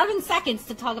and 11 seconds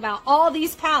to talk about all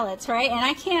these palettes, right? And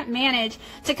I can't manage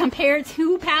to compare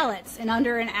 2 palettes in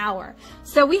under an hour.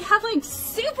 So we have like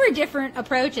super different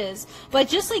approaches, but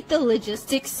just like the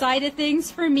logistics side of things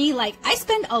for me, like I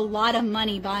spend a lot of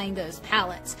money buying those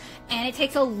palettes. And it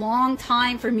takes a long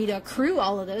time for me to accrue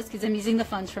all of those because I'm using the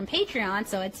funds from Patreon.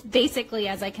 So it's basically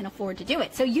as I can afford to do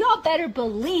it. So you all better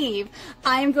believe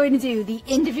I am going to do the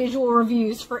individual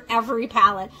reviews for every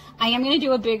palette. I am going to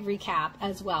do a big recap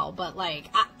as well. But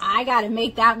like, I got to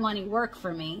make that money work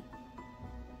for me.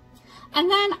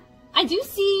 And then I do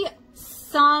see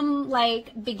some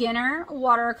like beginner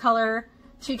watercolor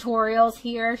tutorials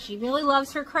here. She really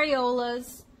loves her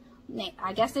Crayolas.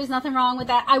 I guess there's nothing wrong with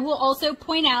that. I will also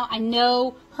point out, I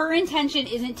know her intention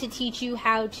isn't to teach you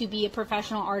how to be a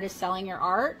professional artist selling your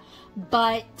art,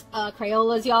 but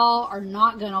Crayolas, y'all, are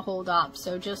not going to hold up.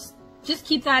 So just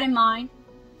keep that in mind.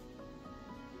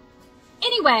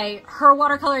 Anyway, her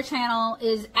watercolor channel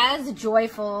is as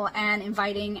joyful and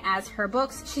inviting as her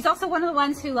books. She's also one of the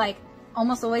ones who like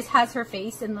almost always has her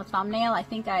face in the thumbnail. I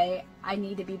think I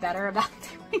need to be better about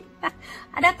doing that.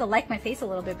 I'd have to like my face a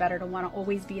little bit better to want to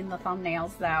always be in the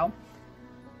thumbnails though.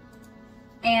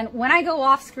 And when I go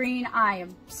off screen, I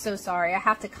am so sorry. I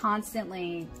have to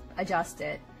constantly adjust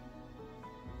it.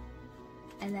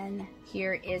 And then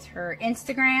here is her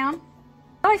Instagram.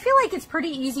 I feel like it's pretty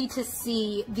easy to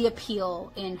see the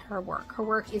appeal in her work. Her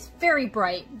work is very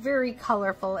bright, very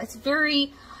colorful. It's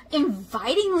very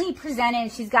invitingly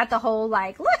presented. She's got the whole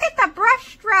like, look at the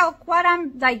brush stroke, what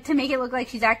I'm like, to make it look like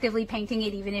she's actively painting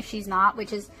it even if she's not,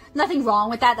 which is nothing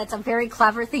wrong with that. That's a very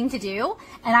clever thing to do,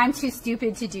 and I'm too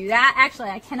stupid to do that.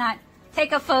 Actually, I cannot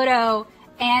take a photo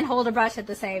and hold a brush at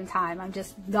the same time. I'm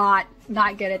just not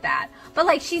good at that. But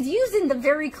like, she's using the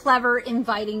very clever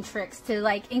inviting tricks to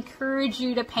like encourage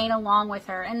you to paint along with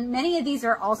her, and many of these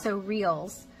are also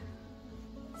reels.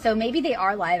 So maybe they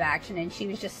are live action and she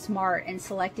was just smart and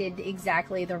selected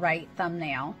exactly the right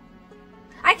thumbnail.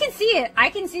 I can see it.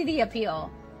 I can see the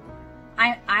appeal.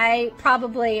 I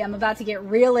probably am about to get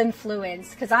real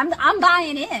influenced because I'm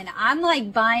buying in. I'm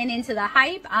like buying into the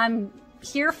hype. I'm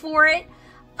here for it.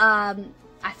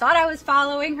 I thought I was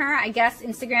following her. I guess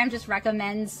Instagram just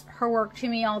recommends her work to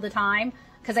me all the time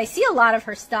because I see a lot of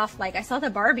her stuff. Like I saw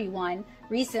the Barbie one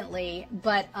recently,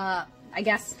 but I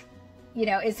guess, you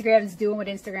know, Instagram's doing what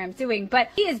Instagram's doing. But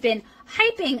she has been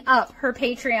hyping up her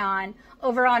Patreon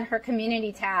over on her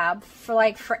community tab for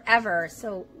like forever.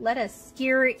 So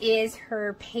here is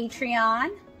her Patreon.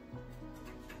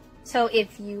 So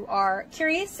if you are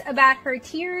curious about her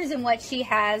tiers and what she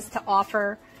has to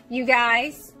offer you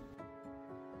guys,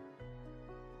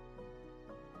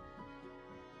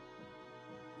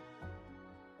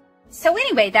 so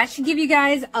anyway, that should give you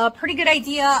guys a pretty good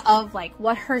idea of like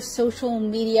what her social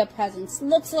media presence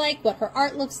looks like, what her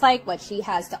art looks like, what she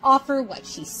has to offer, what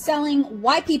she's selling,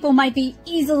 why people might be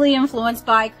easily influenced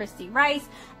by Kristy Rice,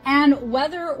 and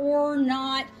whether or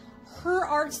not her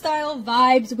art style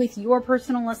vibes with your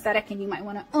personal aesthetic and you might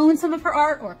want to own some of her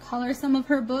art or color some of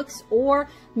her books or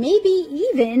maybe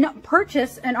even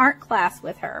purchase an art class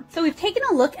with her. So we've taken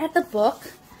a look at the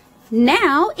book.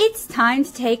 Now it's time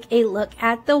to take a look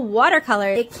at the watercolor.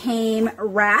 It came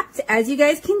wrapped, as you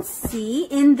guys can see,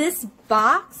 in this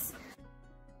box.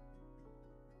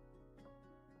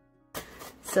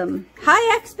 Some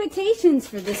high expectations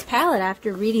for this palette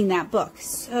after reading that book.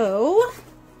 So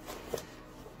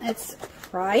let's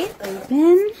pry it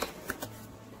open.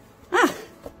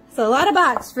 It's a lot of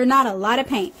box for not a lot of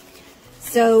paint.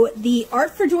 So the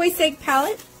Art for Joy's Sake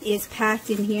palette is packed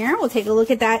in here. We'll take a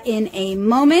look at that in a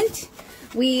moment.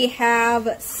 We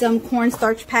have some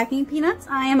cornstarch packing peanuts.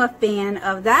 I am a fan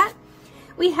of that.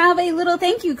 We have a little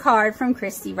thank you card from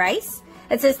Kristy Rice.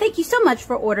 It says, thank you so much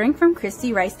for ordering from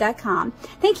KristyRice.com.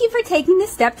 Thank you for taking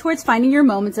this step towards finding your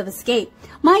moments of escape.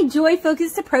 My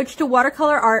joy-focused approach to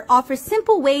watercolor art offers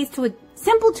simple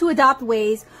to adopt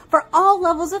ways for all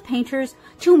levels of painters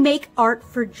to make art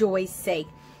for joy's sake.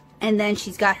 And then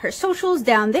she's got her socials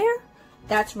down there.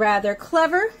 That's rather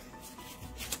clever.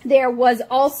 There was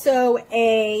also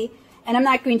and I'm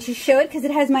not going to show it because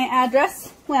it has my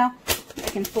address. Well, I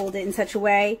can fold it in such a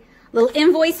way. Little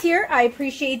invoice here. I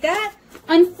appreciate that.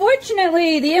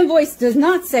 Unfortunately, the invoice does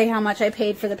not say how much I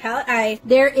paid for the palette.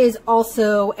 There is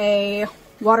also a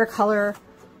watercolor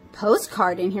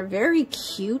postcard in here. Very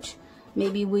cute.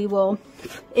 Maybe we will...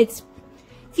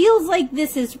 feels like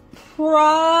this is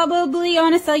probably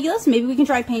on a cellulose. Maybe we can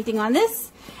try painting on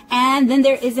this. And then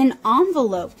there is an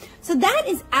envelope. So that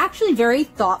is actually very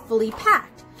thoughtfully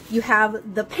packed. You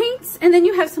have the paints, and then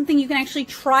you have something you can actually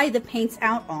try the paints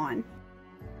out on.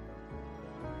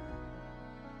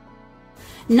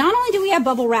 Not only do we have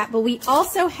bubble wrap, but we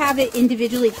also have it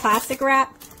individually plastic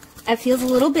wrapped. It feels a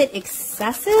little bit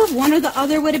excessive. One or the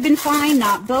other would have been fine,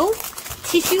 not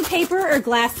both. Tissue paper or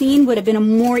glassine would have been a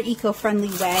more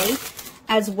eco-friendly way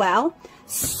as well.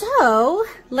 So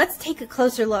let's take a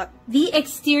closer look. The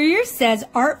exterior says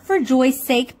Art for Joy's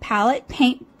Sake Palette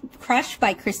Paint Crush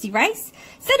by Kristy Rice.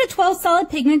 Set of 12 solid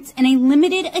pigments in a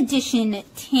limited edition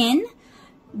tin.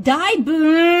 Dye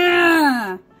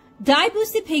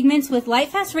boosted pigments with light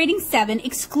fast rating 7,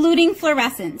 excluding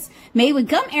fluorescence. Made with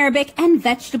gum arabic and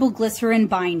vegetable glycerin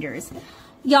binders.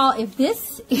 Y'all, if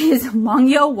this is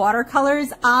Mungyo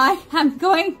watercolors, I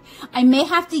may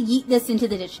have to yeet this into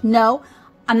the ditch. No,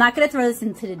 I'm not going to throw this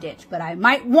into the ditch, but I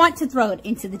might want to throw it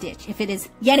into the ditch if it is,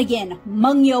 yet again,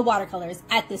 Mungyo watercolors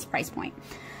at this price point.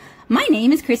 My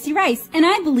name is Kristy Rice, and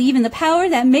I believe in the power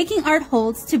that making art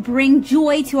holds to bring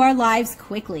joy to our lives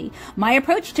quickly. My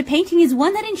approach to painting is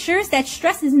one that ensures that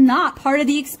stress is not part of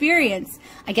the experience.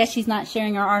 I guess she's not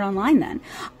sharing her art online then.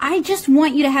 I just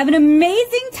want you to have an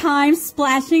amazing time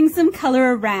splashing some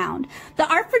color around. The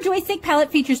Art for Joy's Sake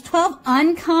palette features 12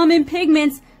 uncommon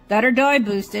pigments that are dye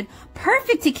boosted,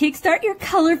 perfect to kickstart your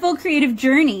colorful creative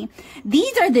journey.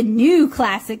 These are the new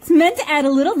classics meant to add a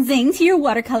little zing to your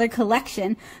watercolor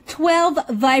collection. 12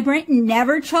 vibrant,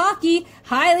 never chalky,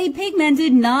 highly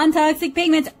pigmented, non-toxic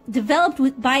pigments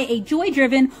developed by a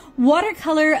joy-driven,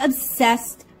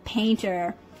 watercolor-obsessed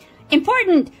painter.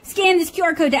 Important! Scan this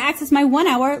QR code to access my 1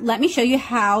 hour "Let me show you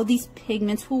how these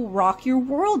pigments will rock your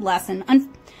world" lesson.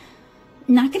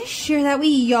 Not going to share that with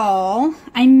y'all.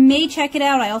 I may check it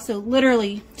out. I also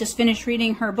literally just finished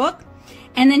reading her book.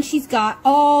 And then she's got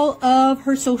all of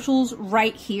her socials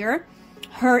right here.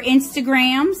 Her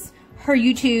Instagrams, her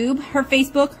YouTube, her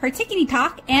Facebook, her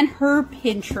TikTok, and her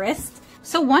Pinterest.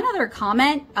 So one other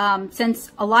comment,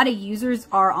 since a lot of users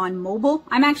are on mobile,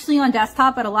 I'm actually on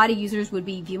desktop, but a lot of users would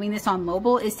be viewing this on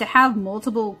mobile, is to have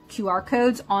multiple QR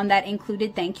codes on that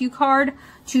included thank you card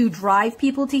to drive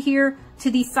people to here,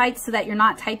 to these sites, so that you're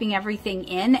not typing everything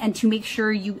in, and to make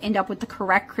sure you end up with the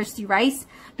correct Kristy Rice,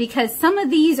 because some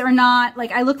of these are not,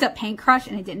 like I looked up Paint Crush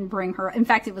and it didn't bring her. In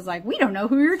fact, it was like, we don't know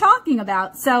who you're talking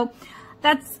about. So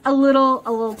that's a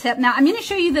little tip. Now I'm going to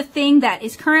show you the thing that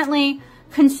is currently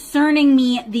concerning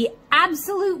me the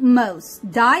absolute most.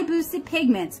 Dye boosted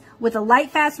pigments with a light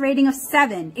fast rating of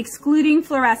 7, excluding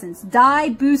fluorescence. Dye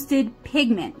boosted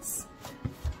pigments.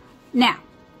 Now,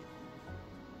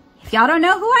 if y'all don't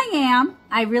know who I am,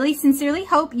 I really sincerely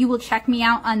hope you will check me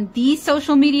out on these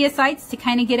social media sites to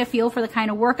kind of get a feel for the kind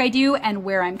of work I do and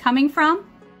where I'm coming from.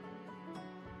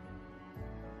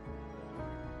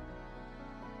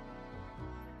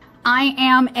 I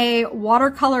am a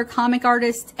watercolor comic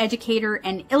artist, educator,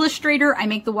 and illustrator. I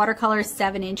make the watercolor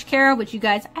 7-inch Cara, which you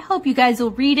guys, I hope you guys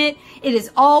will read it. It is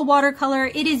all watercolor.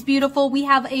 It is beautiful. We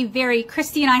have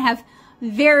Kristy and I have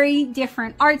very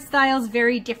different art styles,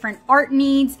 very different art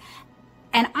needs.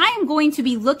 And I am going to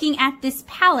be looking at this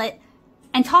palette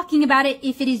and talking about it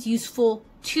if it is useful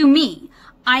to me.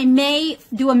 I may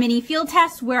do a mini field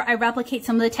test where I replicate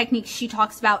some of the techniques she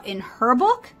talks about in her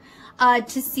book.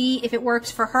 To see if it works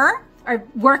for her or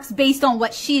works based on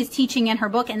what she is teaching in her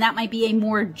book, and that might be a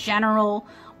more general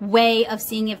way of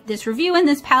seeing if this review and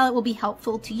this palette will be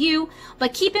helpful to you.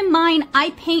 But keep in mind, I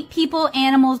paint people,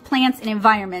 animals, plants, and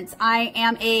environments. I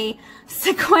am a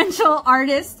sequential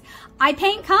artist. I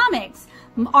paint comics.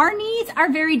 Our needs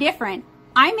are very different.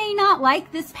 I may not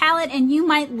like this palette and you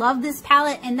might love this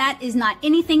palette, and that is not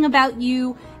anything about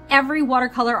you. Every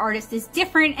watercolor artist is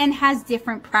different and has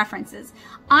different preferences.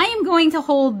 I am going to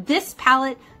hold this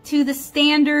palette to the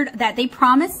standard that they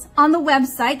promise on the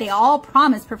website. They all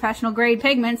promise professional grade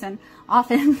pigments, and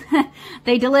often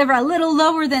they deliver a little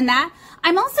lower than that.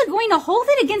 I'm also going to hold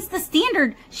it against the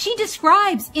standard she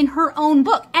describes in her own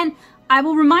book. And I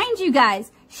will remind you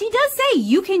guys, she does say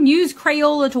you can use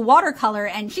Crayola to watercolor,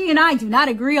 and she and I do not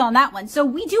agree on that one. So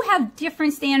we do have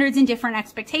different standards and different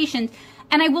expectations.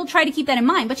 And I will try to keep that in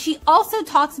mind. But she also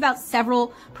talks about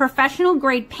several professional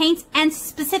grade paints and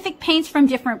specific paints from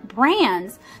different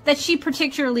brands that she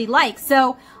particularly likes.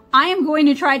 So I am going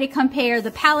to try to compare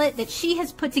the palette that she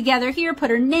has put together here, put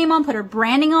her name on, put her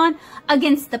branding on,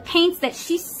 against the paints that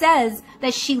she says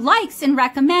that she likes and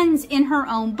recommends in her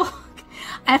own book.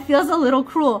 It feels a little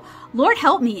cruel. Lord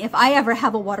help me if I ever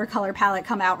have a watercolor palette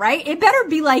come out, right? It better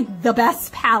be like the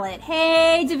best palette.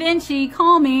 Hey, Da Vinci,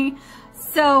 call me.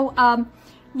 So,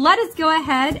 let us go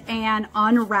ahead and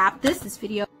unwrap this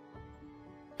video.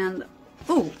 And,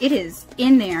 oh, it is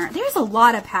in there. There's a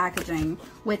lot of packaging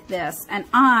with this, and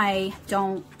I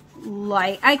don't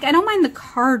like, I don't mind the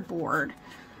cardboard.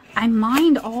 I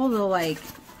mind all the, like,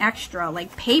 extra,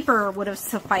 like, paper would have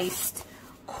sufficed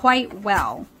quite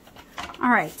well.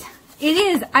 All right. It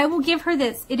is, I will give her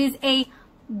this. It is a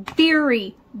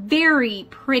very, very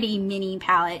pretty mini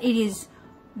palette. It is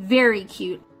very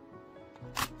cute.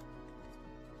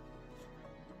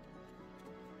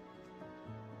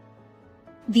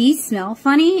 These smell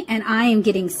funny, and I am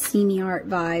getting steamy art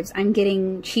vibes. I'm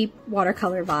getting cheap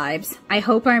watercolor vibes. I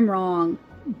hope I'm wrong,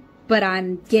 but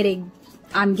I'm getting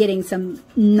some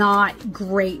not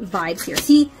great vibes here.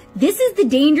 See, this is the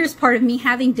dangerous part of me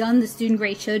having done the Student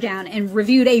Grade Showdown and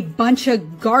reviewed a bunch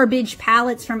of garbage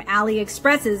palettes from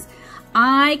AliExpress.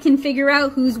 I can figure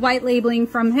out who's white labeling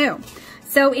from who.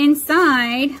 So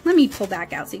inside, let me pull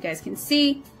back out so you guys can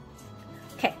see.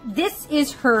 Okay, this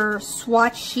is her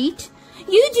swatch sheet.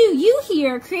 You do you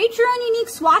here. Create your own unique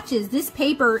swatches. This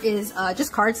paper is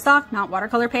just cardstock, not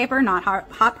watercolor paper, not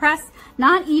hot press,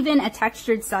 not even a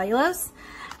textured cellulose.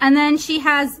 And then she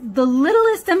has the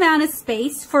littlest amount of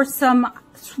space for some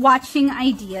swatching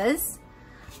ideas.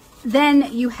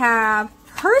 Then you have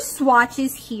her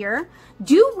swatches here.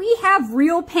 Do we have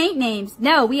real paint names?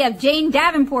 No, we have Jane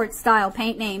Davenport style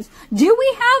paint names. Do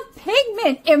we have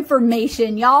pigment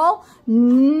information, y'all?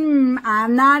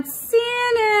 I'm not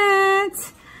seeing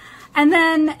it. And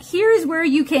then here's where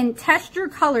you can test your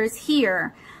colors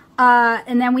here.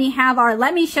 And then we have our,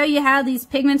 let me show you how these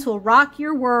pigments will rock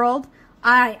your world.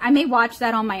 I may watch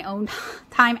that on my own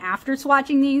time after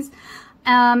swatching these.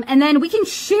 And then we can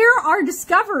share our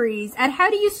discoveries at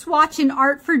how do you swatch in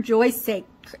art for joy's sake.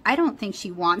 I don't think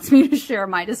she wants me to share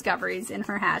my discoveries in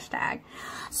her hashtag.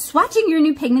 Swatching your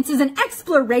new pigments is an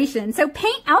exploration, so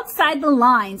paint outside the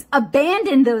lines,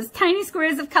 abandon those tiny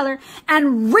squares of color,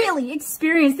 and really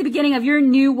experience the beginning of your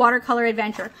new watercolor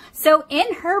adventure. So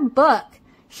in her book,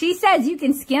 she says you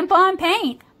can skimp on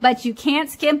paint, but you can't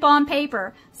skimp on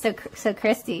paper. So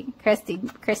Kristy,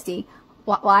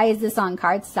 why is this on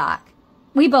cardstock?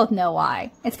 We both know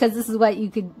why. It's because this is what you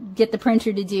could get the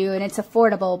printer to do, and it's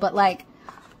affordable, but like,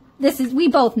 we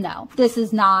both know this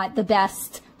is not the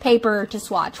best paper to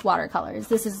swatch watercolors.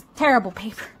 This is terrible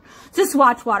paper to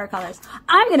swatch watercolors.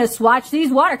 I'm going to swatch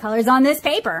these watercolors on this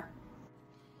paper.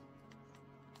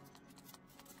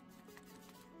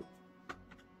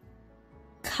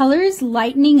 Colors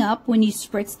lightening up when you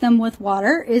spritz them with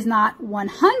water is not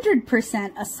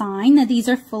 100% a sign that these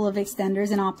are full of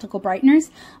extenders and optical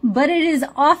brighteners, but it is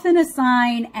often a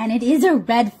sign, and it is a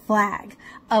red flag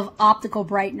of optical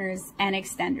brighteners and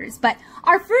extenders. But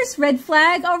our first red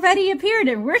flag already appeared,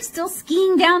 and we're still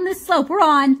skiing down this slope. We're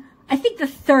on, I think, the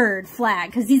third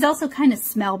flag, because these also kind of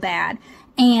smell bad.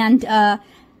 And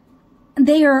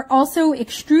they are also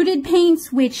extruded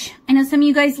paints, which I know some of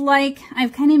you guys like. I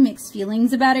have kind of mixed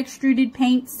feelings about extruded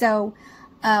paint, so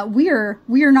we're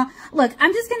not. Look,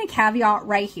 I'm just going to caveat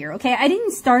right here, okay? I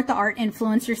didn't start the art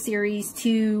influencer series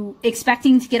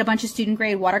expecting to get a bunch of student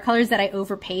grade watercolors that I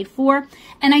overpaid for,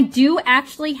 and I do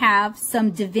actually have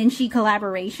some Da Vinci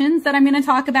collaborations that I'm going to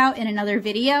talk about in another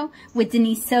video with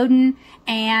Denise Soden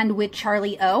and with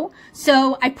Charlie O.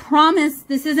 So I promise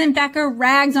this isn't Becca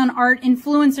rags on art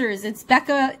influencers. It's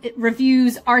Becca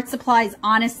reviews art supplies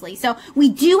honestly. So we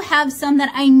do have some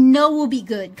that I know will be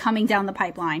good coming down the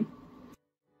pipeline.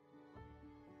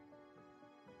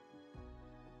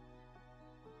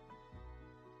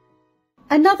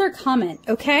 Another comment,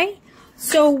 okay?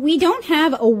 So we don't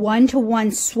have a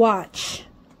one-to-one swatch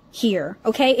here,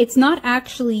 okay? It's not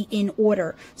actually in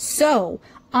order. So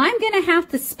I'm going to have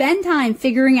to spend time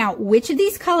figuring out which of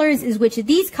these colors is which of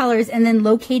these colors and then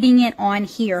locating it on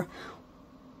here.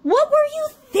 What were you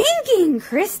thinking,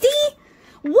 Kristy?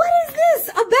 What is this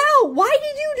about? Why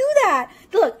did you do that?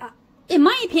 Look, in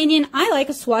my opinion, I like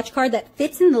a swatch card that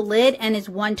fits in the lid and is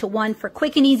one-to-one for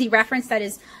quick and easy reference. That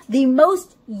is the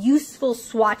most useful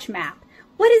swatch map.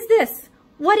 What is this?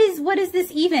 What is this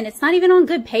even? It's not even on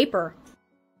good paper.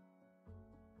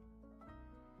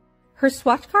 Her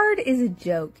swatch card is a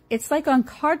joke. It's like on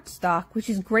cardstock, which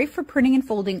is great for printing and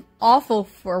folding, awful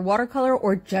for watercolor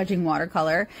or judging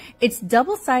watercolor. It's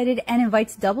double-sided and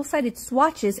invites double-sided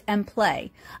swatches and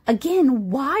play.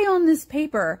 Again, why on this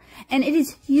paper? And it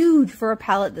is huge for a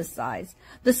palette this size.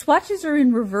 The swatches are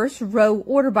in reverse row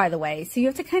order, by the way, so you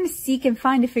have to kind of seek and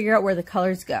find to figure out where the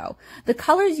colors go. The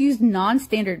colors use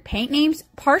non-standard paint names,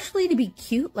 partially to be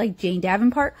cute, like Jane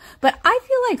Davenport, but I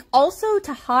feel like also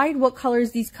to hide what colors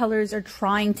these colors are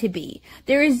trying to be.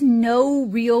 There is no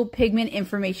real pigment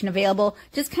information available,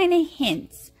 just kind of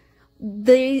hints.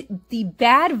 The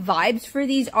bad vibes for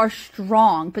these are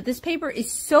strong, but this paper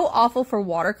is so awful for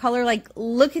watercolor, like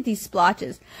look at these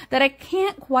splotches, that I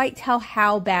can't quite tell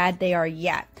how bad they are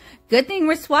yet. Good thing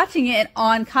we're swatching it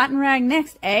on cotton rag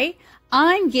next, eh?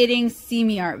 I'm getting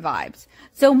steamy art vibes.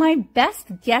 So my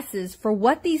best guesses for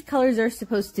what these colors are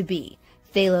supposed to be: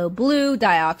 phthalo blue,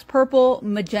 diox purple,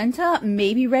 magenta,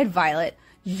 maybe red violet,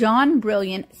 jaune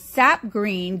brilliant, sap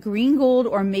green, green gold,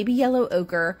 or maybe yellow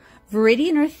ochre,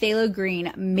 viridian or phthalo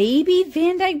green, maybe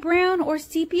Van Dyke brown or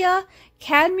sepia,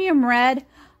 cadmium red,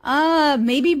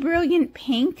 Maybe Brilliant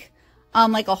Pink,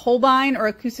 like a Holbein or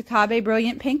a Kusakabe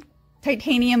Brilliant Pink,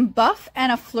 Titanium Buff,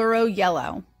 and a Fluoro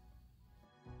Yellow.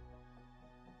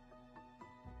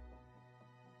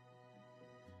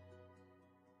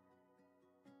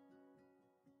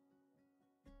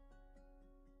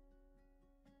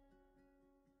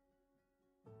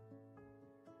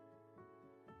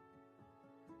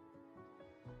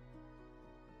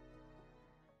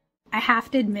 I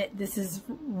have to admit, this is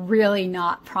really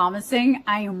not promising.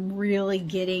 I am really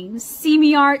getting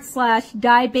semi-art /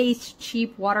 dye-based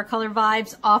cheap watercolor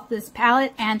vibes off this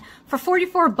palette. And for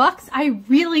 44 bucks, I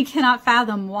really cannot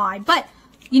fathom why. But,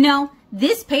 you know,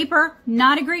 this paper,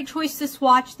 not a great choice to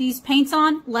swatch these paints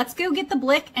on. Let's go get the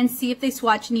Blick and see if they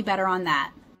swatch any better on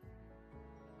that.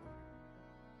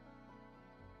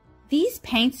 These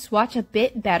paints swatch a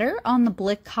bit better on the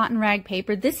Blick cotton rag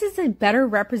paper. This is a better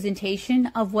representation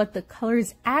of what the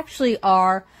colors actually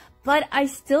are, but I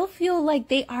still feel like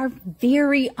they are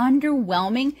very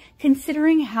underwhelming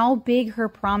considering how big her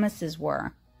promises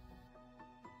were.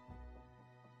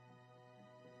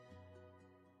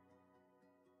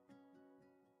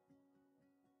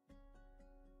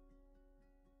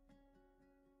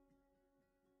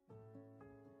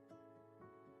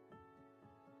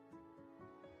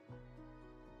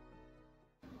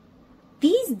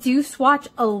 These do swatch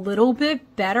a little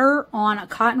bit better on a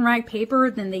cotton rag paper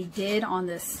than they did on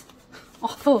this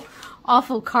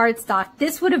awful cardstock.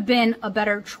 This would have been a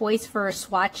better choice for a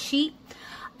swatch sheet,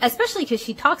 especially because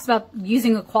she talks about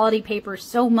using a quality paper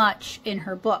so much in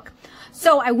her book.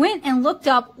 So I went and looked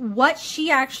up what she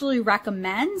actually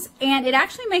recommends, and it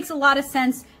actually makes a lot of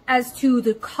sense as to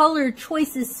the color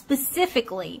choices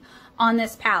specifically on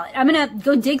this palette. I'm gonna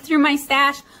go dig through my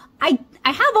stash.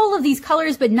 I have all of these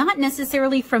colors, but not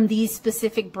necessarily from these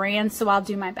specific brands, so I'll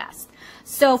do my best.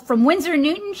 So from Winsor &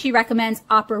 Newton, she recommends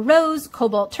Opera Rose,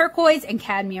 Cobalt Turquoise, and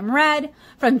Cadmium Red.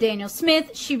 From Daniel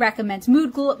Smith, she recommends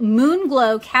Moon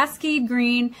Glow, Cascade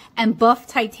Green, and Buff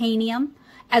Titanium,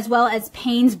 as well as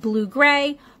Payne's Blue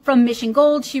Gray. From Mission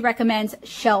Gold, she recommends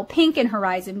Shell Pink and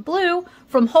Horizon Blue.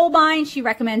 From Holbein, she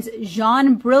recommends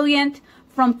Jaune Brilliant.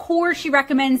 From Core, she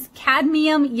recommends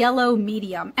Cadmium Yellow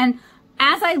Medium. And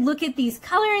as I look at these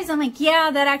colors, I'm like, yeah,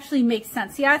 that actually makes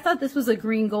sense. Yeah, I thought this was a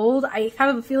green gold. I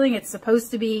have a feeling it's supposed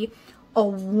to be a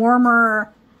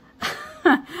warmer,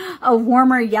 a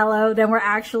warmer yellow than we're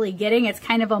actually getting. It's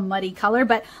kind of a muddy color,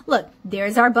 but look,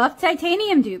 there's our Buff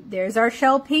Titanium dupe. There's our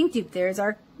Shell Pink dupe. There's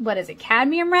our, what is it,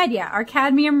 Cadmium Red? Yeah, our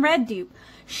Cadmium Red dupe.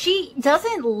 She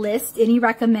doesn't list any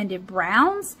recommended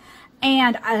browns.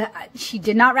 And she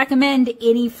did not recommend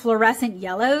any fluorescent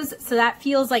yellows. So that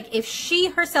feels like if she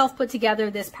herself put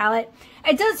together this palette,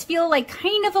 it does feel like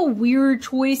kind of a weird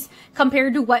choice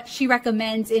compared to what she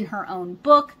recommends in her own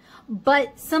book.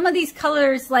 But some of these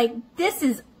colors, like this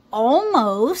is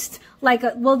almost like,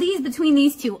 well, between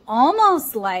these two,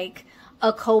 almost like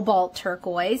a Cobalt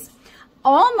Turquoise.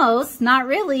 Almost, not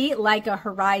really, like a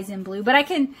Horizon Blue, but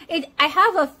I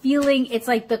have a feeling it's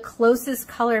like the closest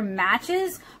color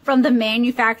matches from the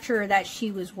manufacturer that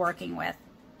she was working with.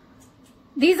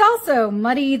 These also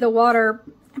muddy the water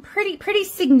pretty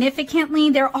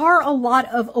significantly. There are a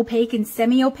lot of opaque and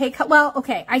semi-opaque. Well,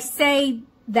 okay, I say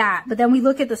that, but then we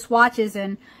look at the swatches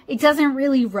and it doesn't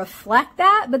really reflect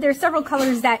that, but there are several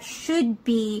colors that should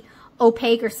be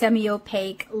opaque or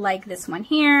semi-opaque, like this one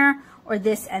here, or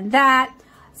this and that,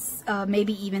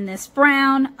 maybe even this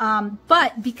brown.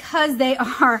 But because they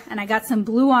are, and I got some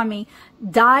blue on me,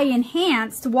 dye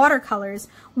enhanced watercolors,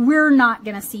 we're not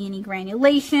going to see any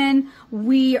granulation.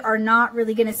 We are not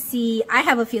really going to see, I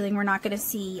have a feeling we're not going to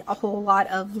see a whole lot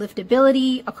of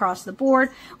liftability across the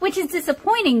board, which is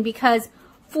disappointing because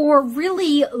for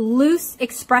really loose,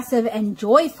 expressive, and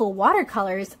joyful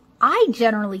watercolors, I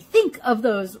generally think of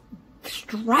those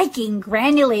striking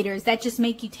granulators that just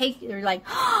make you they're like,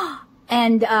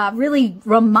 and really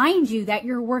remind you that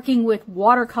you're working with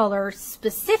watercolor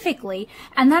specifically.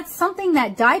 And that's something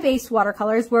that dye-based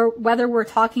watercolors, whether we're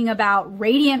talking about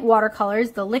radiant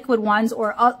watercolors, the liquid ones,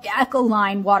 or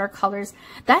Ecoline watercolors,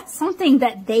 that's something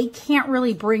that they can't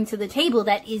really bring to the table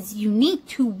that is unique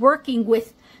to working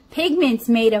with pigments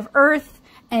made of earth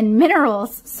and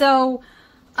minerals. So,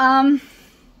 let's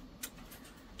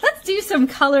do some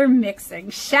color mixing,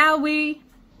 shall we?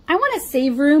 I want to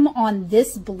save room on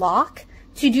this block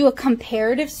to do a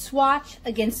comparative swatch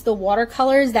against the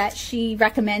watercolors that she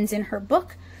recommends in her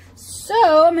book.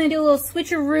 So I'm going to do a little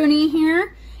switcheroony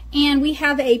here. And we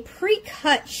have a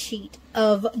pre-cut sheet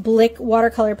of Blick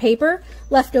watercolor paper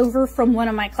left over from one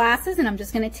of my classes. And I'm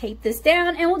just going to tape this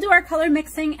down and we'll do our color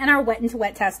mixing and our wet into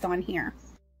wet test on here.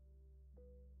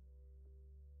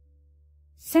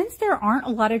 Since there aren't a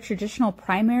lot of traditional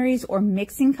primaries or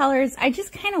mixing colors, I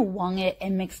just kind of wung it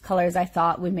and mixed colors I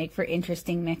thought would make for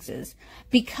interesting mixes.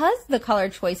 Because the color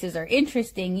choices are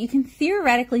interesting, you can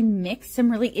theoretically mix some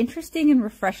really interesting and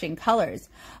refreshing colors.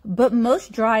 But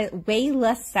most dry way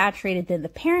less saturated than the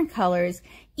parent colors,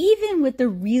 even with the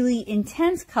really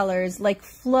intense colors like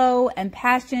Flow and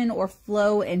Passion or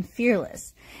Flow and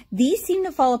Fearless. These seem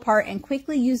to fall apart and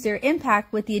quickly lose their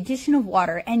impact with the addition of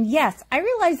water. And yes, I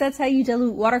realize that's how you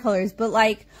dilute watercolors, but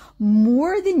like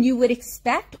more than you would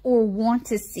expect or want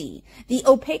to see. The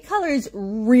opaque colors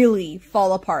really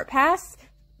fall apart fast,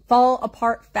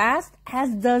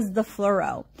 as does the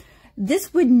fluoro.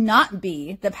 This would not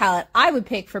be the palette I would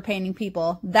pick for painting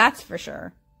people, that's for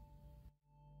sure.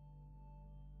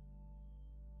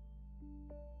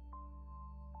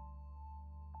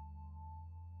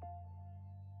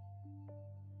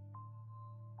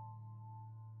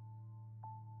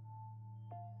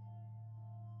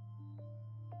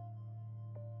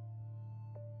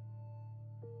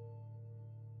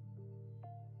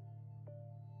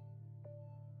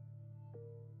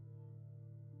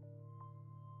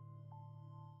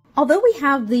 Although we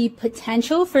have the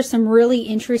potential for some really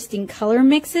interesting color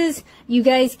mixes, you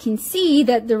guys can see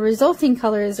that the resulting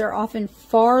colors are often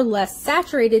far less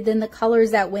saturated than the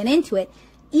colors that went into it.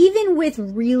 Even with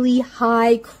really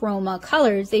high chroma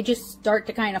colors, they just start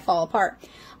to kind of fall apart.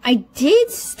 I did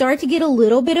start to get a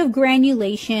little bit of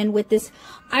granulation with this.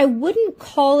 I wouldn't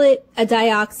call it a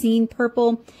dioxine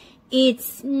purple.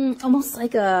 It's almost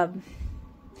like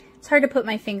it's hard to put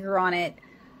my finger on it.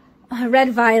 A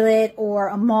red violet or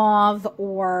a mauve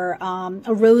or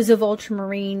a rose of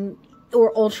ultramarine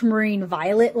or ultramarine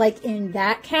violet, like in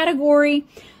that category.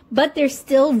 But there's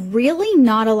still really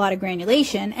not a lot of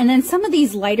granulation. And then some of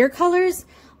these lighter colors,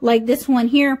 like this one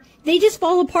here, they just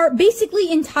fall apart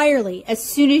basically entirely as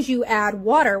soon as you add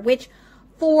water, which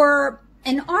for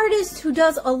an artist who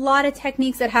does a lot of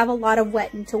techniques that have a lot of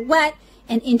wet into wet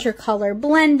and intercolor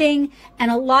blending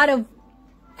and a lot of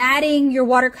adding your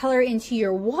watercolor into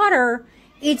your water,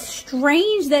 it's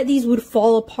strange that these would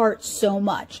fall apart so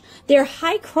much. They're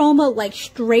high chroma, like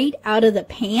straight out of the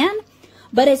pan,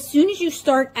 but as soon as you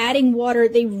start adding water,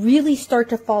 they really start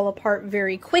to fall apart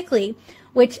very quickly,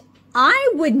 which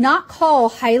I would not call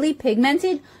highly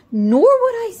pigmented, nor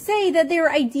would I say that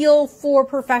they're ideal for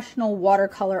professional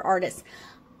watercolor artists.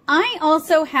 I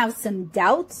also have some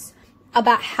doubts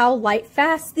about how light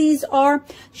fast these are.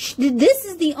 This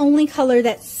is the only color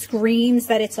that screams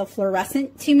that it's a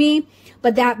fluorescent to me,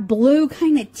 but that blue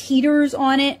kind of teeters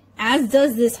on it, as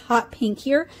does this hot pink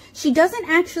here. She doesn't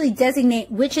actually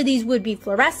designate which of these would be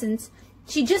fluorescents.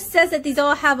 She just says that these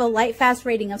all have a light fast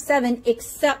rating of 7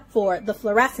 except for the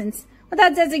fluorescents,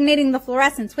 without designating the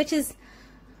fluorescents, which is,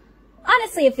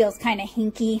 honestly, it feels kind of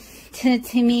hinky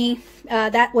to me.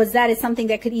 That is something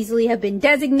that could easily have been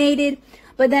designated.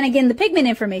 But then again, the pigment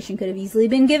information could have easily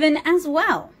been given as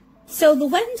well. So the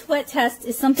wet and wet test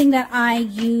is something that I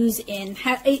use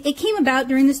it came about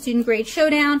during the student grade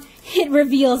showdown. It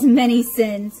reveals many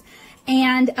sins.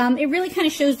 And it really kind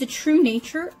of shows the true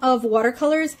nature of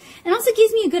watercolors and also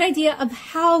gives me a good idea of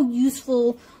how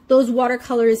useful those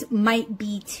watercolors might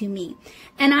be to me.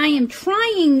 And I am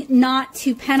trying not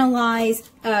to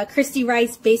penalize Kristy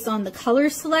Rice based on the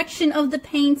color selection of the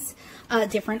paints.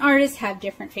 Different artists have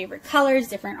different favorite colors.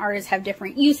 Different artists have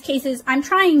different use cases. I'm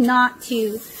trying not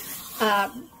to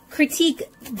critique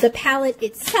the palette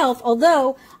itself,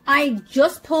 although I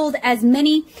just pulled as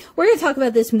many. We're going to talk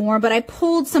about this more, but I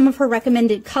pulled some of her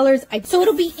recommended colors. So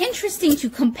it'll be interesting to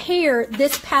compare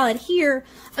this palette here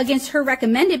against her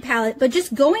recommended palette. But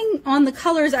just going on the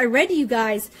colors I read to you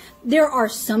guys, there are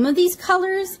some of these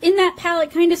colors in that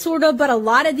palette, kind of, sort of, but a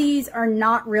lot of these are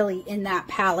not really in that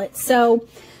palette. So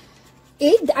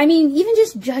I mean, even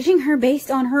just judging her based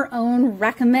on her own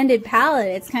recommended palette,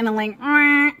 it's kind of like,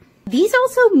 These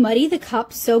also muddy the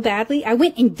cup so badly. I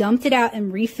went and dumped it out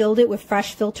and refilled it with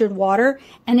fresh filtered water,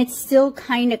 and it's still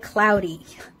kind of cloudy.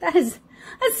 That's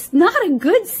not a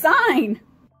good sign.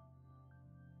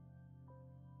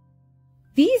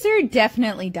 These are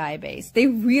definitely dye-based. They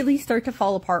really start to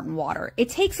fall apart in water. It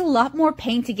takes a lot more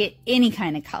paint to get any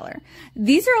kind of color.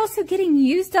 These are also getting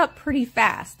used up pretty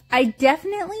fast. I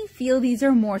definitely feel these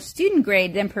are more student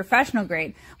grade than professional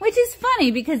grade, which is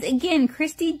funny because, again,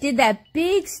 Kristy did that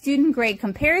big student grade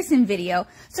comparison video,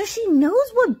 so she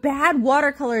knows what bad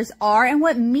watercolors are and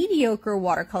what mediocre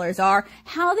watercolors are,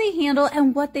 how they handle,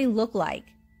 and what they look like.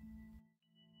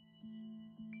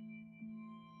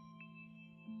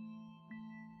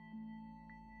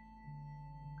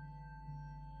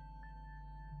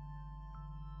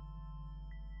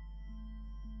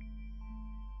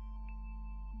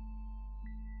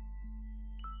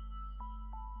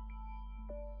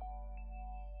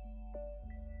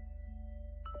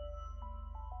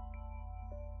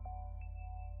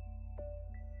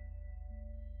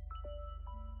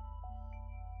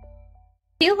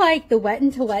 I feel like the wet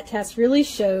into wet test really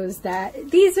shows that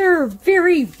these are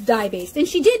very dye based, and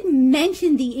she did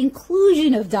mention the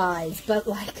inclusion of dyes, but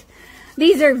like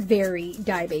these are very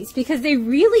dye based because they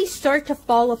really start to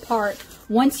fall apart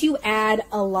once you add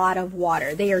a lot of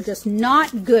water. They are just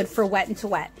not good for wet into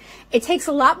wet. It takes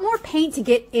a lot more paint to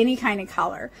get any kind of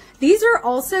color. These are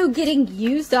also getting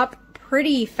used up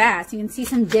pretty fast. You can see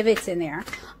some divots in there.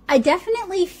 I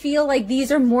definitely feel like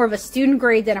these are more of a student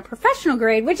grade than a professional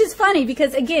grade, which is funny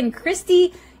because, again,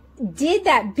 Kristy did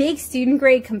that big student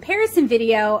grade comparison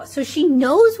video, so she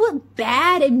knows what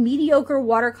bad and mediocre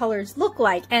watercolors look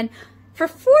like. And for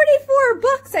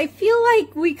 $44, I feel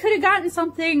like we could have gotten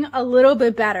something a little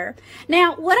bit better.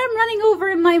 Now, what I'm running over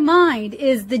in my mind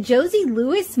is the Josie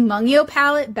Lewis Mungyo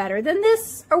palette better than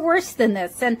this or worse than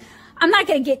this? And I'm not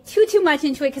going to get too much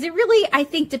into it because it really, I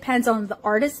think, depends on the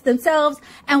artists themselves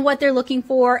and what they're looking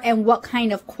for and what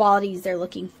kind of qualities they're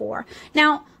looking for.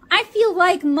 Now, I feel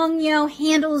like Mungyo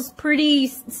handles pretty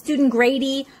student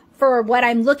grade-y for what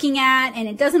I'm looking at, and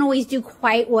it doesn't always do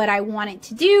quite what I want it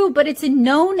to do, but it's a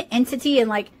known entity, and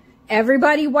like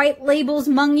everybody white labels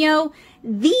Mungyo.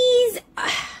 These,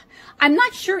 I'm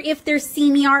not sure if they're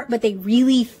semi-art, but they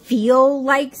really feel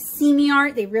like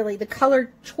semi-art. The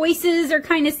color choices are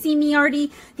kind of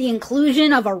semi-arty. The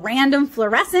inclusion of a random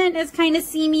fluorescent is kind of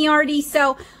semi-arty.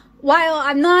 So while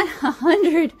I'm not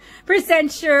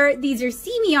 100% sure these are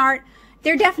semi-art,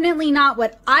 they're definitely not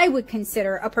what I would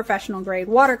consider a professional grade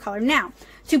watercolor. Now,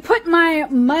 to put my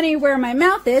money where my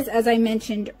mouth is, as I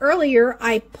mentioned earlier,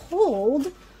 I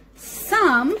pulled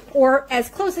some, or as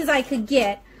close as I could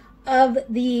get, of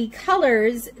the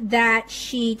colors that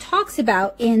she talks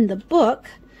about in the book,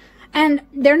 and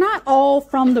they're not all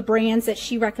from the brands that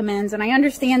she recommends, and I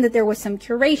understand that there was some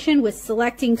curation with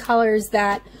selecting colors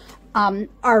that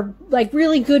are like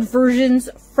really good versions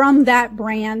from that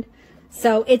brand.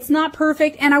 So it's not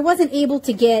perfect, and I wasn't able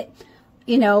to get,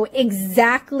 you know,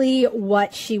 exactly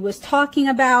what she was talking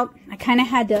about. I kind of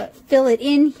had to fill it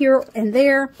in here and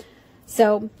there.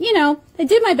 So, you know, I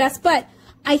did my best, but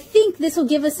I think this will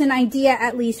give us an idea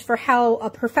at least for how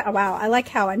a wow, I like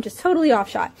how I'm just totally off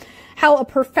shot. How a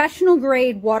professional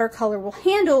grade watercolor will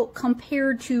handle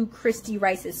compared to Kristy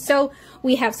Rice's. So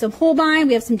we have some Holbein,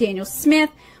 we have some Daniel Smith,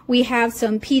 we have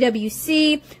some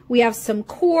PWC, we have some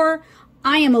Core.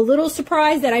 I am a little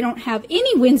surprised that I don't have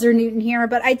any Winsor Newton here,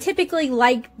 but I typically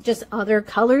like just other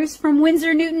colors from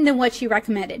Winsor Newton than what she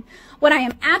recommended. What I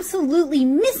am absolutely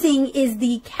missing is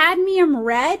the cadmium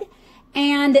red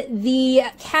and the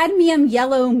cadmium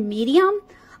yellow medium.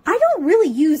 I don't really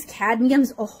use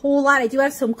cadmiums a whole lot. I do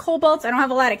have some cobalts. I don't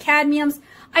have a lot of cadmiums.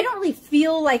 I don't really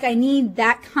feel like I need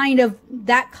that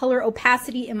color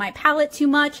opacity in my palette too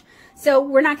much. So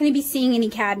we're not going to be seeing any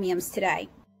cadmiums today.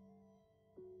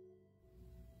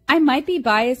 I might be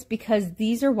biased because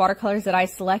these are watercolors that I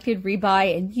selected,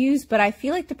 rebuy, and use, but I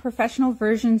feel like the professional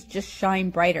versions just shine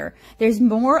brighter. There's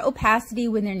more opacity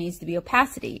when there needs to be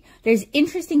opacity. There's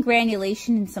interesting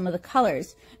granulation in some of the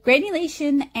colors.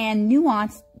 Granulation and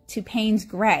nuance to Payne's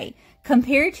Gray.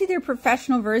 Compared to their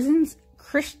professional versions,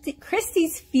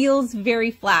 Kristy's feels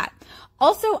very flat.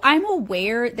 Also, I'm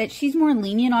aware that she's more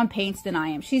lenient on paints than I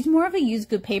am. She's more of a use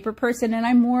good paper person, and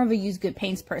I'm more of a use good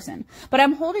paints person. But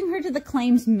I'm holding her to the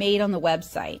claims made on the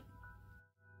website.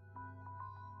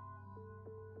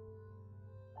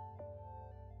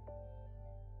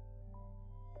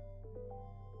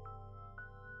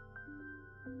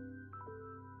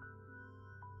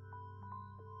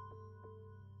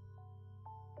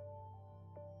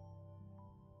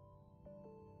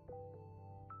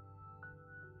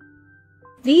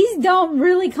 These don't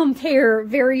really compare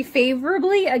very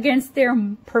favorably against their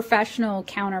professional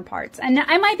counterparts. And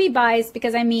I might be biased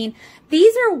because, I mean,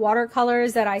 these are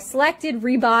watercolors that I selected,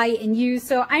 rebuy, and use,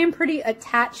 so I am pretty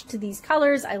attached to these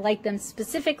colors. I like them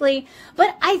specifically,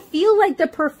 but I feel like the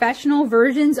professional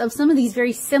versions of some of these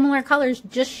very similar colors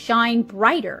just shine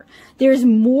brighter. There's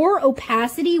more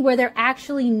opacity where there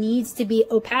actually needs to be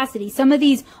opacity. Some of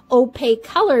these opaque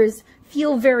colors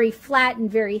feel very flat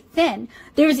and very thin.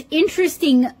 There's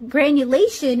interesting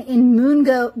granulation in Moon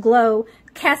Glow,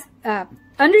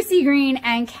 Undersea Green,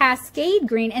 and Cascade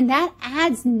Green, and that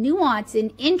adds nuance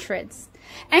and interest.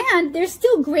 And there's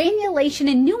still granulation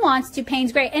and nuance to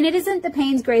Payne's Gray, and it isn't the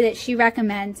Payne's Gray that she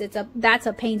recommends. That's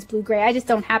a Payne's Blue Gray. I just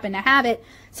don't happen to have it,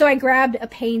 so I grabbed a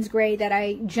Payne's Gray that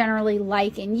I generally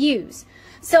like and use.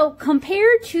 So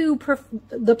compared to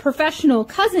the professional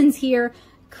cousins here,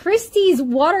 Kristy's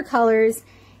watercolors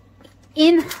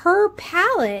in her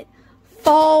palette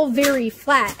fall very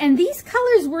flat, and these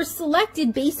colors were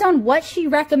selected based on what she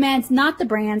recommends, not the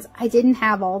brands. I didn't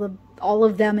have all all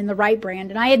of them in the right brand,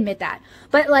 and I admit that.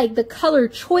 But like the color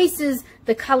choices,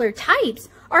 the color types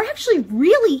are actually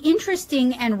really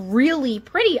interesting and really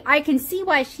pretty. I can see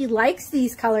why she likes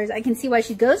these colors. I can see why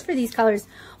she goes for these colors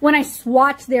when I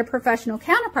swatch their professional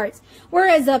counterparts.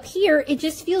 Whereas up here, it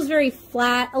just feels very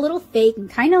flat, a little fake, and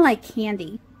kind of like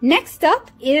candy. Next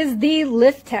up is the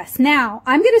lift test. Now,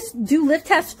 I'm going to do lift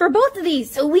tests for both of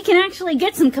these so we can actually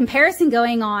get some comparison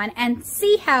going on and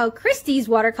see how Kristy's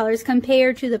watercolors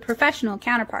compare to the professional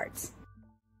counterparts.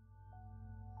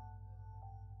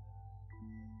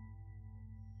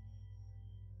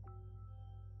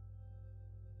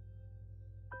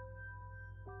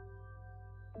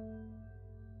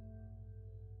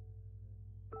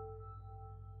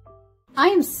 I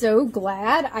am so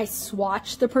glad I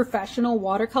swatched the professional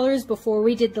watercolors before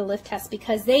we did the lift test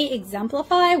because they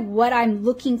exemplify what I'm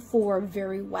looking for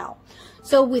very well.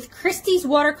 So with Kristy's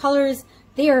watercolors,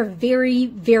 they are very,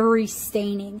 very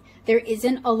staining. There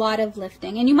isn't a lot of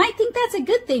lifting. And you might think that's a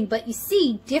good thing, but you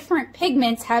see, different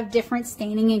pigments have different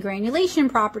staining and granulation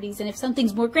properties. And if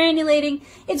something's more granulating,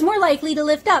 it's more likely to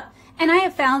lift up. And I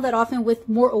have found that often with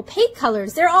more opaque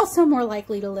colors, they're also more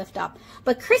likely to lift up.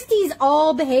 But Kristy's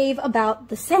all behave about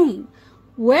the same.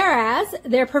 Whereas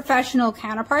their professional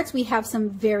counterparts, we have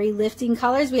some very lifting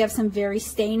colors, we have some very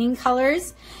staining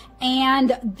colors,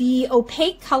 and the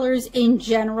opaque colors in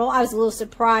general, I was a little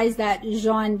surprised that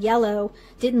jaune yellow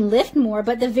didn't lift more,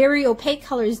 but the very opaque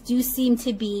colors do seem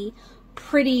to be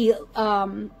pretty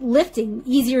lifting,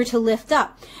 easier to lift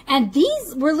up. And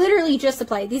these were literally just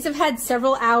applied. These have had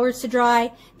several hours to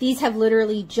dry. These have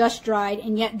literally just dried,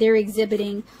 and yet they're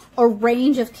exhibiting a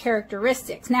range of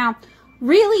characteristics. Now,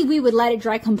 really, we would let it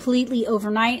dry completely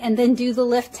overnight and then do the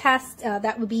lift test.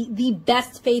 That would be the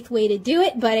best faith way to do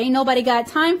it, but ain't nobody got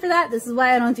time for that. This is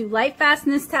why I don't do light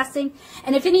fastness testing.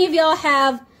 And if any of y'all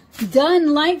have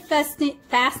done light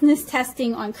fastness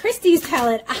testing on Kristy's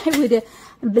palette, I would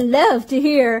love to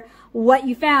hear what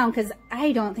you found, because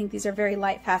I don't think these are very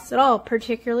light fast at all,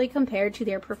 particularly compared to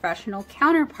their professional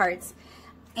counterparts.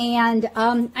 And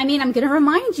I mean, I'm going to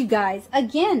remind you guys,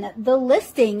 again, the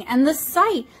listing and the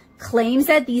site claims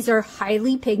that these are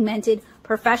highly pigmented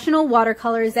professional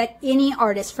watercolors that any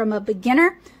artist from a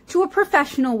beginner to a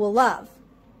professional will love.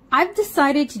 I've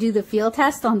decided to do the field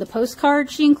test on the postcard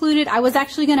she included. I was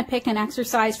actually going to pick an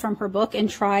exercise from her book and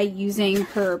try using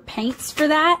her paints for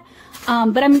that.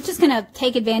 But I'm just going to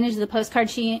take advantage of the postcard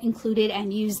she included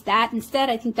and use that instead.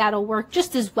 I think that'll work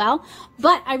just as well.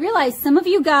 But I realize some of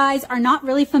you guys are not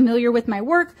really familiar with my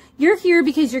work. You're here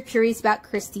because you're curious about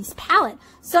Kristy's palette.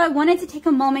 So I wanted to take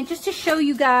a moment just to show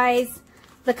you guys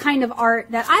the kind of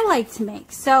art that I like to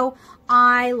make. So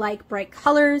I like bright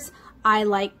colors. I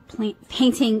like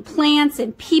painting plants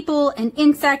and people and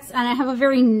insects, and I have a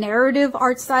very narrative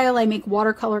art style. I make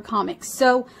watercolor comics.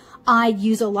 So I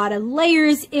use a lot of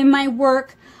layers in my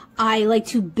work. I like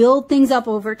to build things up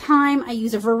over time. I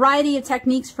use a variety of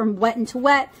techniques from wet into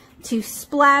wet to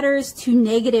splatters to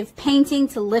negative painting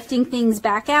to lifting things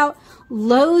back out.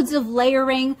 Loads of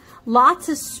layering, lots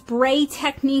of spray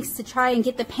techniques to try and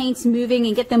get the paints moving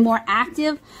and get them more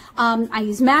active. I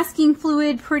use masking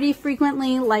fluid pretty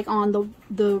frequently, like on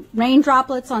the rain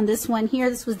droplets on this one here.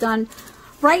 This was done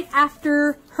right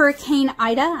after Hurricane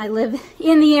Ida. I live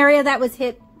in the area that was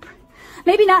hit,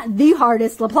 maybe not the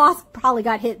hardest. Laplace probably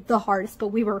got hit the hardest, but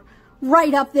we were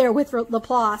right up there with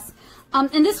Laplace.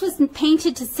 And this was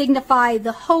painted to signify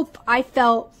the hope I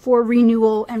felt for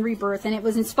renewal and rebirth, and it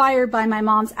was inspired by my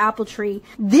mom's apple tree.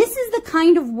 This is the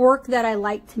kind of work that I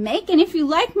like to make, and if you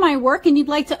like my work and you'd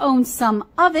like to own some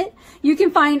of it, you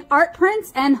can find art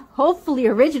prints and hopefully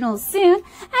originals soon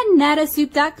at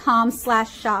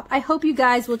nattasoup.com/shop. I hope you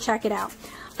guys will check it out.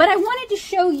 But I wanted to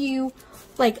show you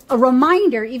like a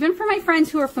reminder, even for my friends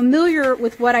who are familiar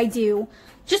with what I do,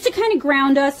 just to kind of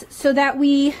ground us so that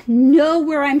we know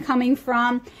where I'm coming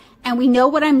from and we know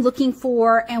what I'm looking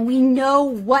for and we know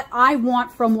what I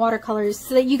want from watercolors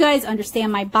so that you guys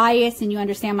understand my bias and you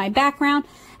understand my background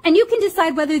and you can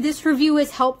decide whether this review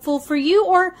is helpful for you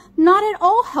or not at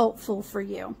all helpful for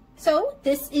you. So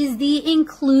this is the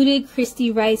included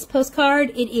Kristy Rice postcard.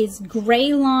 It is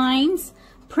gray lines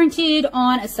printed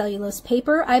on a cellulose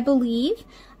paper, I believe.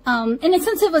 And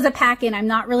since it was a pack-in, I'm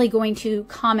not really going to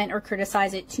comment or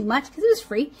criticize it too much because it was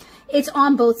free. It's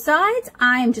on both sides.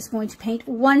 I'm just going to paint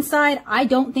one side. I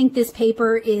don't think this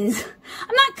paper is,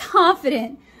 I'm not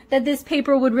confident that this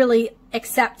paper would really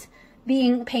accept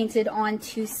being painted on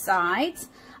two sides.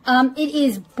 It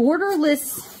is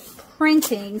borderless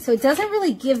printing, so it doesn't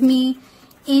really give me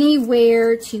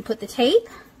anywhere to put the tape.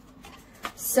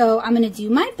 So I'm going to do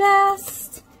my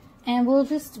best And we'll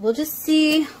just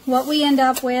see what we end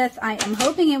up with. I am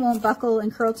hoping it won't buckle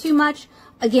and curl too much.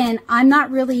 Again, I'm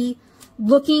not really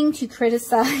looking to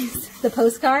criticize the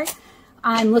postcard.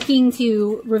 I'm looking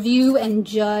to review and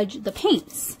judge the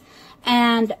paints.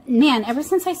 And man, ever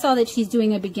since I saw that she's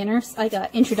doing a beginner's, like a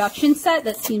introduction set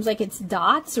that seems like it's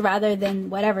dots rather than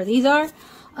whatever these are.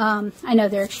 I know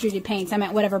they're extruded paints. I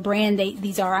meant whatever brand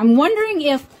these are. I'm wondering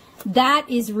if that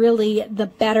is really the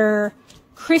better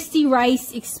Kristy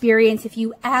Rice experience if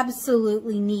you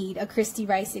absolutely need a Kristy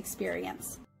Rice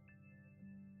experience.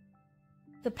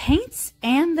 The paints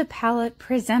and the palette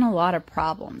present a lot of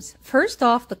problems. First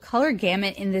off, the color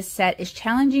gamut in this set is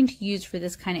challenging to use for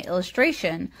this kind of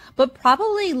illustration, but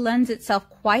probably lends itself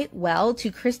quite well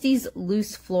to Kristy's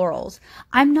loose florals.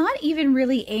 I'm not even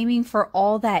really aiming for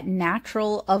all that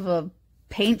natural of a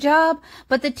paint job,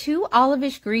 but the two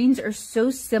olivish greens are so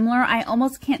similar I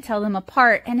almost can't tell them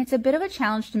apart, and it's a bit of a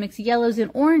challenge to mix yellows and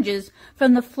oranges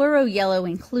from the fluoro yellow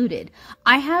included.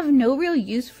 I have no real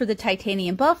use for the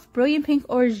titanium buff, brilliant pink,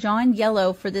 or jaune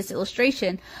yellow for this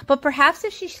illustration, but perhaps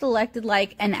if she selected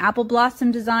like an apple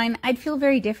blossom design, I'd feel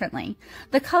very differently.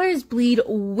 The colors bleed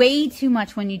way too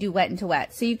much when you do wet into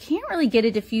wet, so you can't really get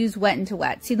a diffuse wet into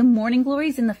wet. See the morning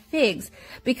glories and the figs,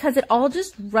 because it all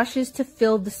just rushes to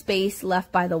fill the space left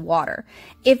by the water.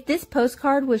 If this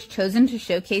postcard was chosen to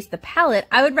showcase the palette,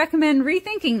 I would recommend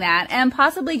rethinking that and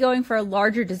possibly going for a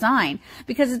larger design,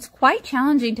 because it's quite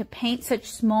challenging to paint such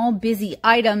small, busy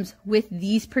items with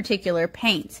these particular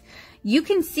paints. You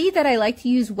can see that I like to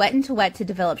use wet into wet to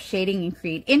develop shading and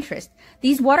create interest.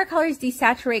 These watercolors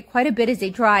desaturate quite a bit as they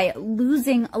dry,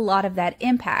 losing a lot of that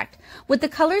impact. With the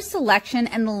color selection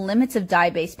and the limits of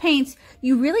dye-based paints,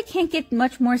 you really can't get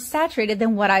much more saturated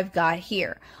than what I've got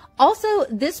here. Also,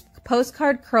 this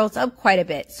postcard curls up quite a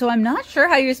bit, so I'm not sure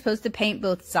how you're supposed to paint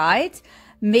both sides.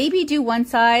 Maybe do one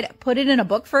side, put it in a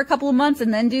book for a couple of months,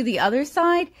 and then do the other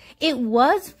side. It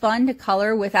was fun to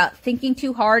color without thinking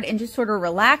too hard and just sort of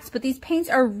relax, but these paints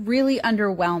are really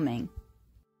underwhelming.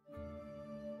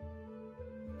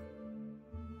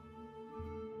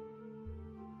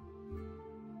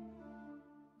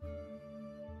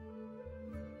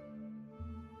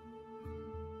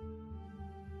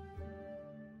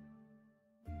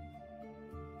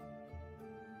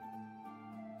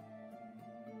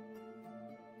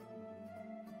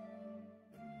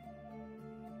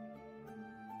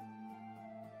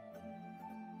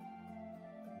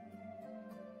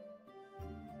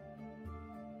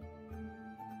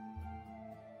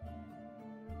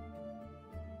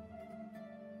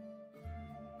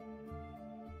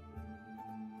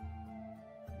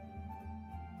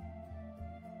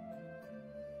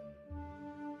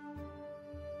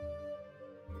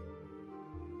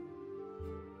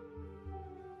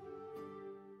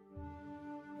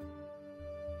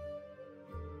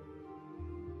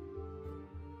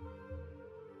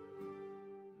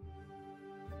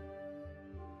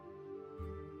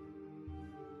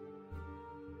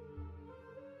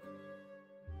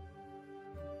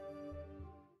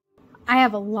 I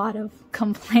have a lot of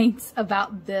complaints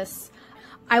about this.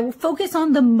 I will focus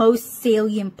on the most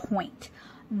salient point.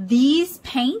 These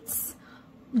paints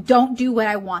don't do what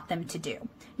I want them to do.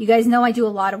 You guys know I do a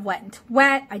lot of wet into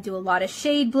wet. I do a lot of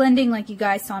shade blending like you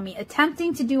guys saw me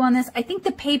attempting to do on this. I think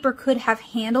the paper could have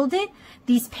handled it.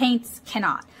 These paints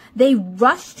cannot. They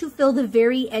rush to fill the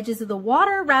very edges of the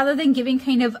water rather than giving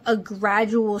kind of a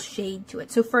gradual shade to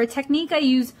it. So for a technique I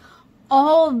use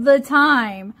all the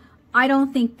time, I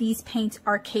don't think these paints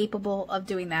are capable of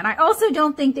doing that. I also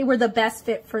don't think they were the best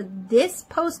fit for this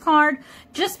postcard,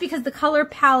 just because the color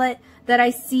palette that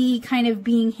I see kind of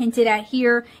being hinted at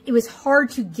here, it was hard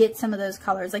to get some of those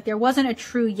colors. Like there wasn't a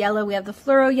true yellow. We have the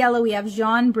fluoro yellow, we have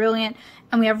jaune brilliant,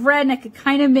 and we have red, and I could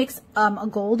kind of mix a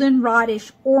golden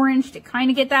rodish orange to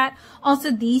kind of get that. Also,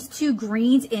 these two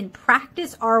greens in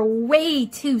practice are way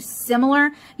too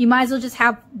similar. You might as well just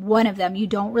have one of them. You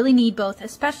don't really need both,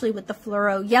 especially with the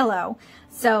fluoro yellow.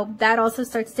 So that also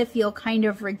starts to feel kind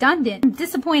of redundant. I'm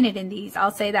disappointed in these,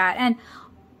 I'll say that. And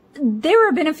there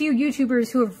have been a few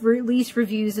YouTubers who have released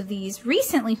reviews of these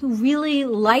recently who really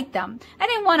like them. I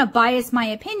didn't want to bias my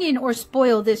opinion or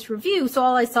spoil this review, so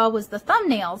all I saw was the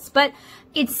thumbnails, but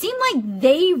it seemed like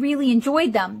they really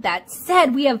enjoyed them. That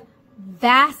said, we have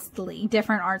vastly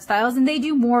different art styles, and they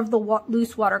do more of the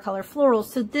loose watercolor florals,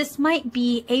 so this might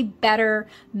be a better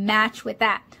match with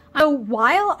that. So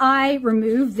while I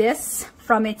removed this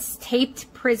from its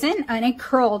taped prison, and it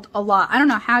curled a lot. I don't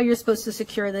know how you're supposed to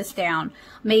secure this down.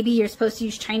 Maybe you're supposed to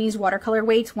use Chinese watercolor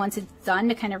weights once it's done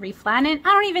to kind of reflatten it. I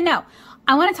don't even know.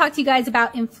 I want to talk to you guys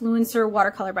about influencer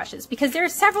watercolor brushes because there are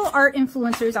several art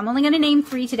influencers. I'm only going to name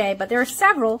 3 today, but there are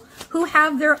several who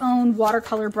have their own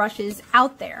watercolor brushes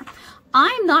out there.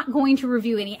 I'm not going to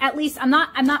review any, at least I'm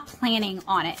not planning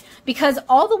on it, because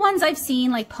all the ones I've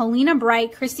seen, like Paulina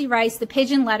Bright, Kristy Rice, the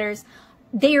Pigeon Letters,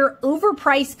 they're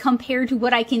overpriced compared to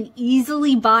what I can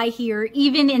easily buy here,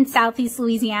 even in Southeast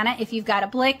Louisiana. If you've got a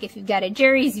Blick, if you've got a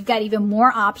Jerry's, you've got even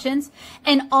more options.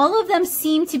 And all of them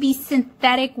seem to be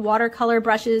synthetic watercolor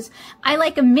brushes. I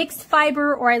like a mixed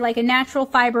fiber, or I like a natural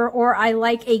fiber, or I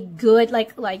like a good,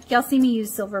 like y'all see me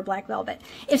use Silver Black Velvet.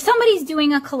 If somebody's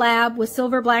doing a collab with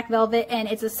Silver Black Velvet and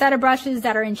it's a set of brushes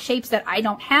that are in shapes that I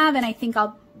don't have and I think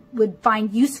would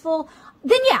find useful,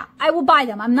 then yeah, I will buy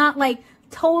them. I'm not like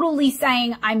totally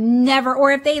saying I'm never,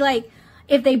 or if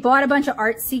they bought a bunch of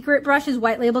Art Secret brushes,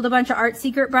 white labeled a bunch of Art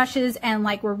Secret brushes, and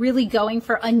like we're really going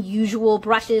for unusual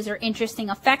brushes or interesting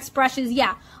effects brushes,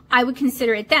 yeah, I would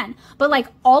consider it then. But like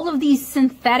all of these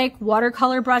synthetic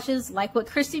watercolor brushes, like what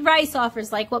Kristy Rice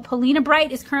offers, like what Paulina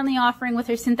Bright is currently offering with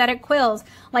her synthetic quills,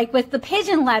 like with the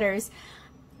Pigeon Letters,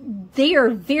 they are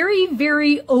very,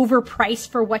 very overpriced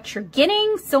for what you're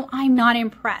getting, so I'm not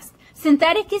impressed.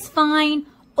 Synthetic is fine.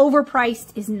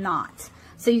 Overpriced is not.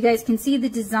 So you guys can see the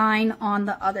design on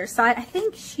the other side. I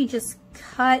think she just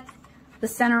cut the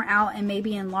center out and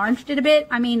maybe enlarged it a bit.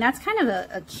 I mean, that's kind of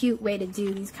a cute way to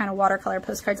do these kind of watercolor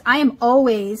postcards. I am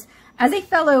always, as a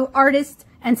fellow artist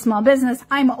and small business,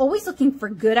 I'm always looking for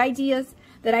good ideas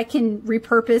that I can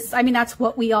repurpose. I mean, that's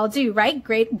what we all do, right?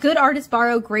 Good artists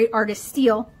borrow, great artists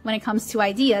steal when it comes to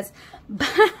ideas.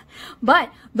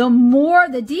 But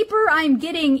the deeper I'm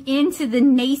getting into the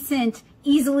nascent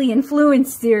easily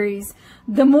influenced series,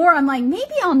 the more I'm like,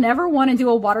 maybe I'll never want to do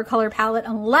a watercolor palette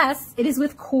unless it is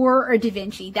with Core or Da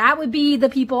Vinci. That would be the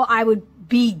people I would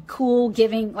be cool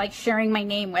giving, like sharing my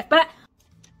name with. But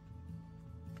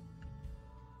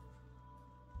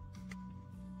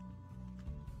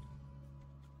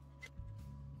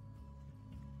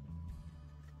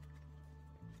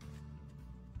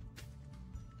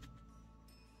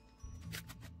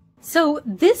so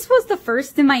this was the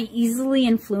first in my Easily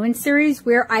Influenced series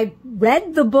where I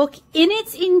read the book in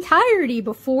its entirety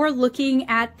before looking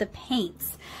at the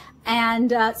paints.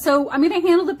 And so I'm going to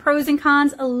handle the pros and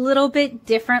cons a little bit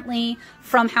differently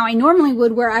from how I normally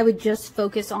would, where I would just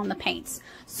focus on the paints.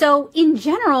 So in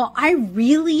general, I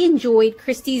really enjoyed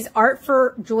Kristy's Art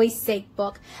for Joy's Sake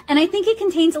book, and I think it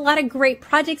contains a lot of great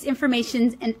projects,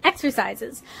 information, and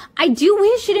exercises. I do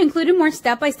wish it included more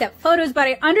step-by-step photos, but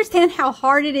I understand how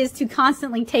hard it is to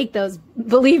constantly take those.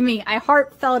 Believe me, I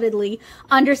heartfeltedly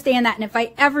understand that, and if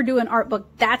I ever do an art book,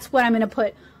 that's what I'm going to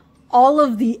put all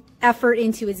of the effort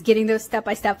into, is getting those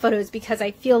step-by-step photos, because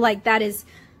I feel like that is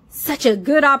such a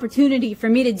good opportunity for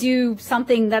me to do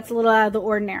something that's a little out of the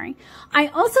ordinary. I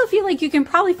also feel like you can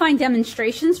probably find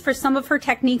demonstrations for some of her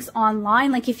techniques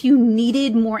online, like if you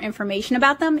needed more information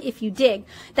about them, if you dig.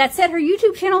 That said, her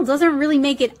YouTube channel doesn't really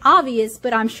make it obvious,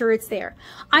 but I'm sure it's there.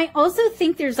 I also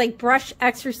think there's like brush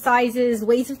exercises,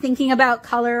 ways of thinking about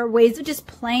color, ways of just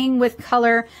playing with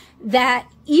color, that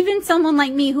even someone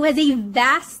like me who has a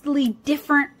vastly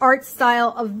different art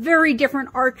style, a very different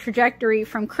art trajectory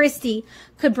from Kristy,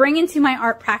 could bring into my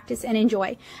art practice and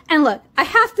enjoy. And look, I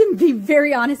have to be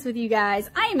very honest with you guys.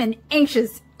 I am an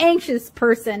anxious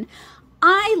person.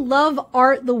 I love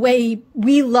art the way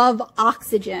we love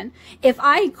oxygen. If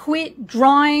I quit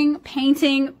drawing,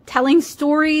 painting, telling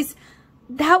stories,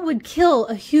 that would kill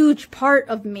a huge part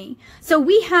of me. So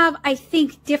we have, I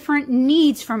think, different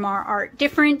needs from our art,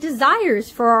 different desires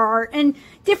for our art, and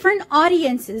different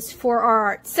audiences for our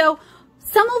art. So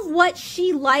some of what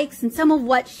she likes and some of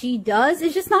what she does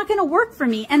is just not going to work for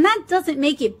me. And that doesn't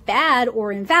make it bad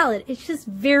or invalid. It's just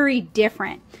very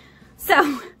different. So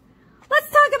let's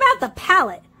talk about the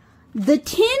palette. The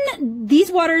tin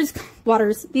these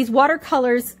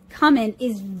watercolors come in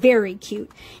is very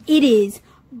cute. It is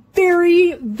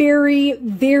very, very,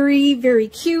 very, very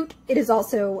cute. It is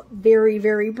also very,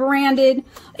 very branded.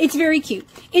 It's very cute.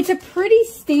 It's a pretty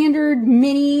standard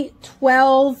mini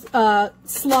 12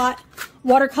 slot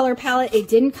watercolor palette. It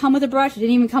didn't come with a brush. It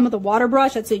didn't even come with a water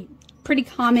brush. That's a pretty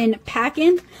common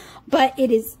pack-in, but it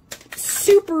is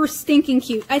super stinking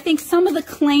cute. I think some of the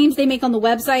claims they make on the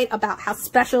website about how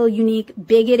special, unique,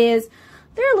 big it is,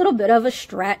 they're a little bit of a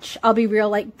stretch. I'll be real,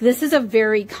 like this is a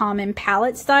very common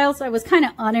palette style, so I was kind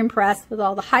of unimpressed with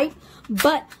all the hype,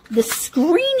 but the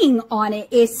screening on it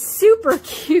is super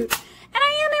cute, and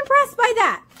I am impressed by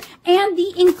that. And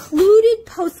the included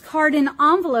postcard and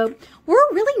envelope were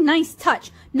a really nice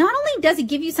touch. Not only does it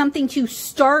give you something to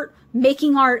start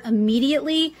making art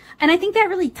immediately, and I think that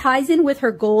really ties in with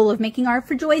her goal of making art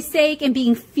for joy's sake and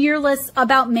being fearless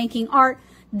about making art.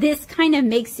 This kind of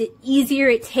makes it easier.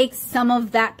 It takes some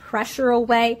of that pressure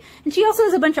away. And she also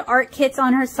has a bunch of art kits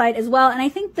on her site as well. And I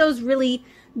think those really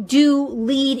do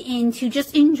lead into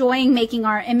just enjoying making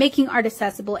art and making art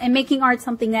accessible and making art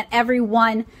something that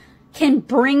everyone can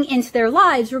bring into their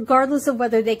lives, regardless of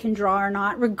whether they can draw or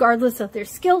not, regardless of their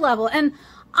skill level. And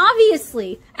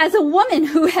obviously, as a woman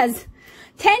who has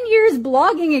 10 years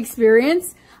blogging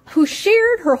experience, who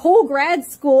shared her whole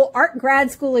art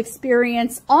grad school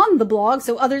experience on the blog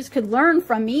so others could learn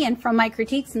from me and from my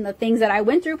critiques and the things that I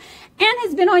went through, and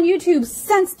has been on YouTube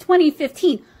since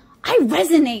 2015. I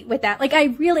resonate with that. Like,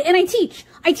 and I teach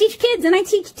kids and I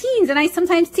teach teens and I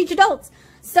sometimes teach adults.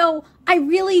 So I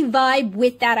really vibe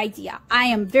with that idea. I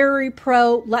am very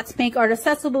pro let's make art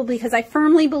accessible, because I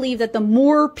firmly believe that the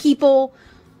more people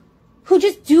who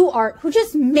just do art, who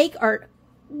just make art,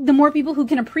 the more people who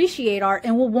can appreciate art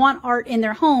and will want art in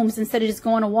their homes instead of just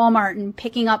going to Walmart and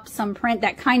picking up some print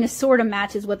that kind of sort of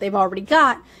matches what they've already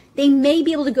got. They may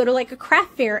be able to go to like a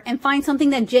craft fair and find something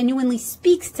that genuinely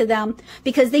speaks to them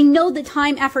because they know the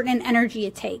time, effort, and energy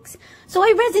it takes. So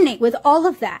I resonate with all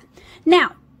of that.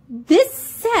 Now, this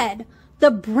said,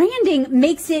 the branding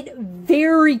makes it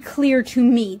very clear to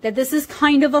me that this is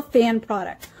kind of a fan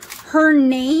product. Her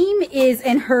name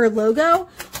and her logo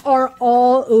are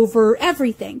all over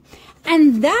everything.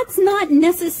 And that's not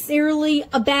necessarily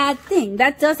a bad thing.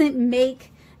 That doesn't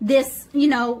make this, you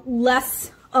know,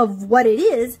 less of what it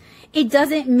is. It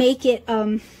doesn't make it,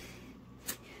 now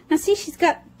see, she's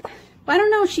got, I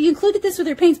don't know, she included this with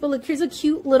her paints, but look, here's a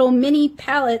cute little mini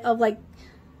palette of like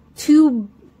 2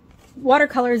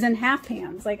 watercolors and half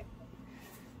pans. Like,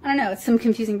 I don't know, it's some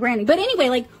confusing branding. But anyway,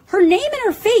 like, her name and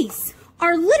her face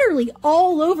are literally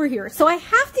all over here. So I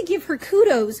have to give her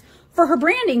kudos for her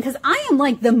branding, because I am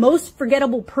like the most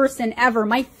forgettable person ever.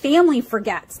 My family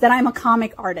forgets that I'm a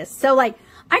comic artist. So like,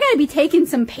 I gotta be taking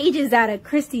some pages out of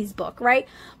Kristy's book, right?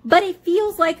 But it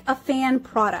feels like a fan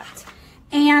product.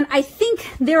 And I think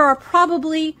there are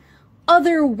probably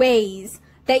other ways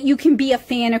that you can be a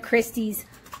fan of Kristy's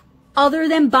other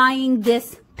than buying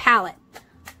this palette.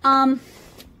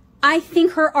 I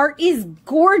think her art is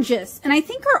gorgeous, and I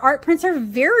think her art prints are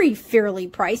very fairly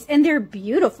priced, and they're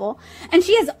beautiful. And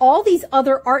she has all these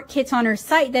other art kits on her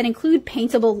site that include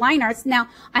paintable line arts. Now,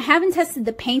 I haven't tested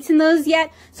the paints in those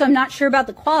yet, so I'm not sure about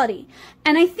the quality.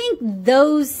 And I think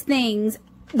those things,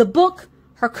 the book,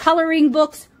 her coloring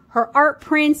books, her art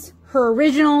prints, her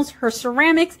originals, her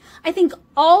ceramics, I think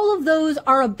all of those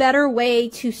are a better way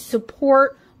to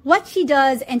support what she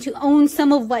does and to own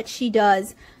some of what she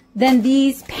does than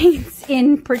these paints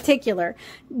in particular.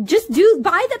 Just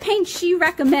buy the paints she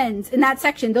recommends in that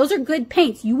section. Those are good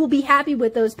paints. You will be happy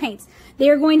with those paints. They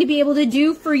are going to be able to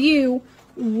do for you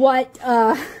what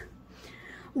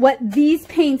these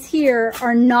paints here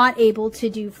are not able to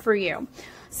do for you.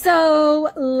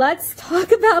 So let's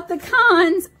talk about the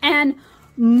cons, and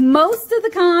most of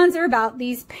the cons are about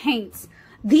these paints.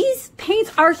 These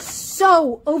paints are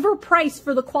so overpriced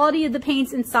for the quality of the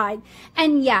paints inside.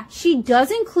 And yeah, she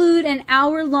does include an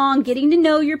hour-long getting to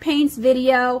know your paints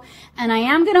video, and I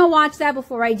am going to watch that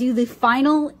before I do the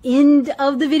final end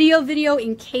of the video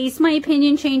in case my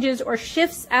opinion changes or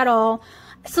shifts at all.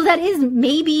 So that is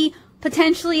maybe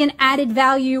potentially an added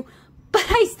value, but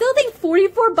I still think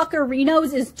 44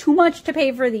 buccarinos is too much to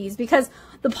pay for these, because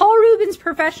the Paul Rubens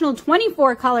Professional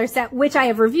 24 color set, which I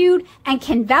have reviewed and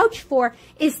can vouch for,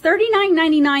 is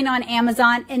 $39.99 on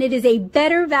Amazon, and it is a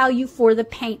better value for the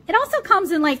paint. It also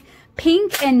comes in like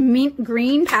pink and mint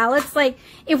green palettes. Like,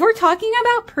 if we're talking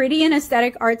about pretty and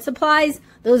aesthetic art supplies,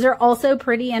 those are also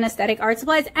pretty and aesthetic art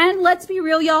supplies. And let's be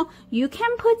real, y'all, you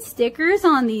can put stickers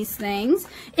on these things.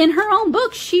 In her own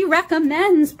book, she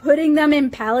recommends putting them in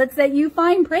palettes that you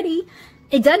find pretty.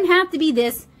 It doesn't have to be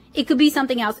this. It could be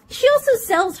something else. She also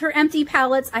sells her empty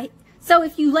palettes. So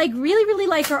if you like really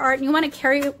like her art and you want to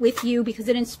carry it with you because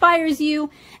it inspires you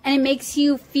and it makes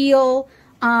you feel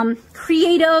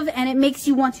creative and it makes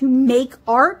you want to make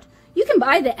art, you can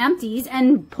buy the empties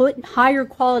and put higher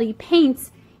quality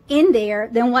paints in there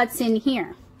than what's in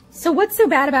here. So what's so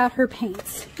bad about her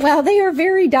paints? Well, they are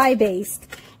very dye-based,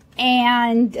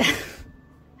 and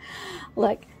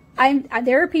look,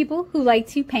 there are people who like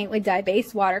to paint with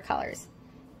dye-based watercolors.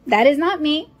 That is not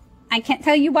me. I can't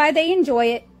tell you why they enjoy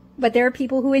it, but there are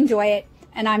people who enjoy it,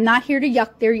 and I'm not here to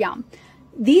yuck their yum.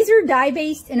 These are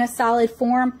dye-based in a solid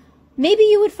form. Maybe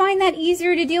you would find that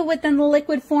easier to deal with than the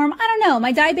liquid form. I don't know.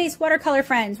 My dye-based watercolor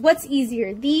friends, what's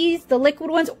easier? These, the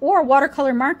liquid ones, or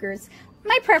watercolor markers?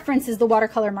 My preference is the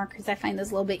watercolor markers. I find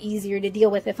those a little bit easier to deal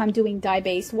with if I'm doing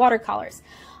dye-based watercolors.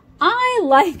 I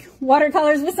like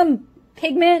watercolors with some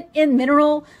pigment in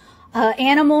mineral,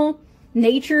 animal,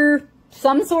 nature,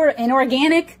 some sort of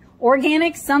inorganic,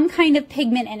 organic, some kind of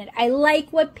pigment in it. I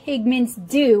like what pigments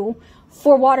do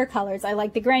for watercolors. I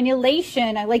like the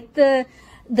granulation. I like the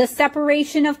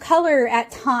separation of color at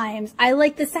times. I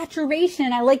like the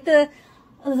saturation. I like the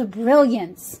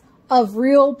brilliance of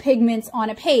real pigments on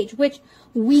a page, which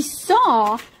we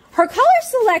saw. Her color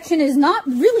selection is not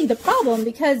really the problem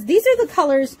because these are the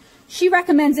colors she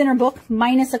recommends in her book,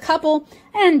 minus a couple,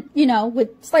 and, you know,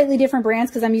 with slightly different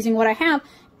brands because I'm using what I have.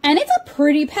 And it's a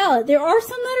pretty palette. There are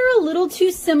some that are a little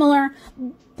too similar,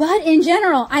 but in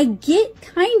general, I get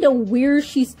kind of where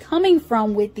she's coming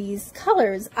from with these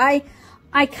colors. I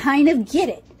kind of get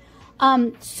it.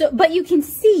 But you can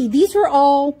see these are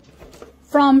all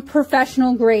from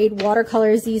professional grade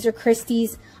watercolors. These are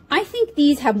Kristy's. I think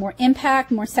these have more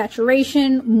impact, more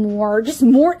saturation, just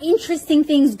more interesting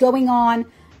things going on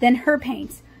than her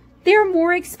paints. They're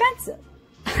more expensive.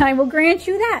 I will grant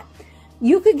you that.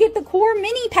 You could get the Core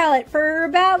Mini palette for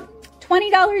about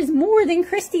 $20 more than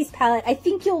Kristy's palette. I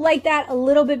think you'll like that a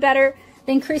little bit better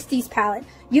than Kristy's palette.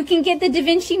 You can get the Da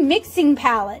Vinci Mixing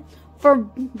palette for a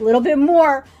little bit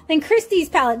more than Kristy's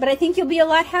palette, but I think you'll be a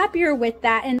lot happier with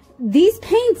that. And these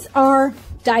paints are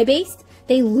dye-based.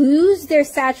 They lose their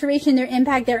saturation, their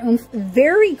impact, their oomph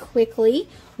very quickly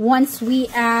once we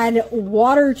add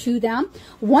water to them.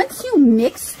 Once you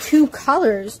mix two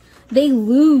colors, they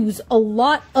lose a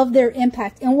lot of their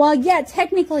impact. And while, yeah,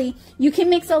 technically you can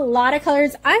mix a lot of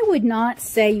colors, I would not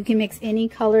say you can mix any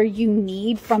color you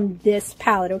need from this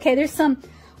palette, okay? There's some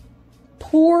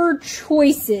poor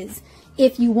choices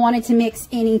if you wanted to mix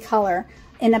any color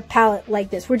in a palette like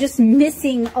this. We're just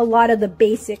missing a lot of the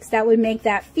basics that would make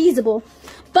that feasible.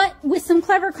 But with some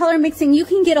clever color mixing, you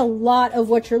can get a lot of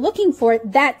what you're looking for.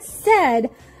 That said,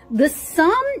 the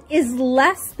sum is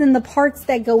less than the parts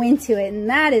that go into it, and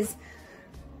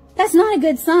that's not a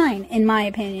good sign, in my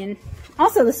opinion.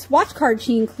 Also, the swatch card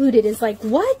she included is like,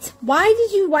 what? Why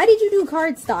did you do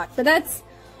cardstock? But that's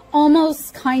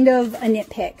almost kind of a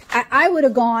nitpick. I would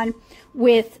have gone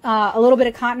with a little bit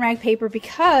of cotton rag paper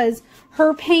because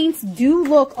her paints do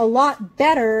look a lot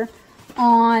better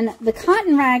on the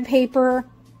cotton rag paper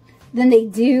than they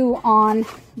do on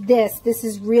this. This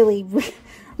is really,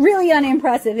 really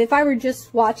unimpressive. If I were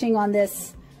just swatching on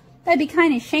this, that'd be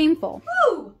kind of shameful.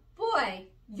 Ooh, boy,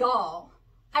 y'all.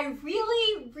 I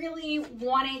really, really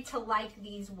wanted to like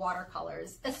these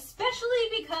watercolors, especially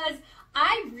because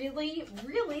I really,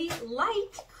 really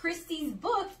liked Kristy's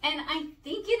book, and I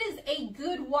think it is a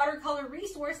good watercolor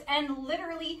resource, and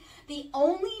literally the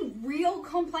only real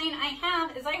complaint I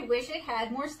have is I wish it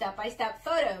had more step-by-step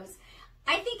photos.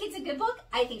 I think it's a good book.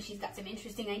 I think she's got some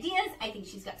interesting ideas. I think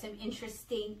she's got some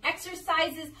interesting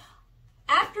exercises.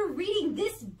 After reading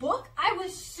this book, I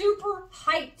was super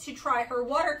hyped to try her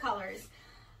watercolors.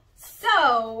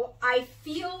 So I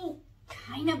feel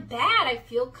kind of bad. I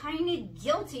feel kind of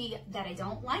guilty that I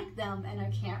don't like them and I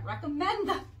can't recommend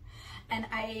them. And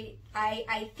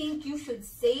I think you should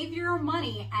save your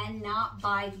money and not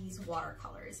buy these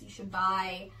watercolors. You should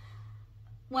buy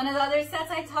one of the other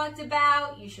sets I talked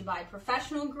about. You should buy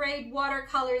professional grade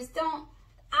watercolors.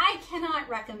 I cannot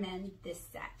recommend this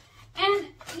set. And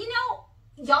you know,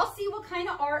 y'all see what kind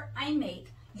of art I make.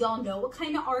 Y'all know what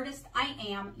kind of artist I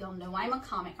am. Y'all know I'm a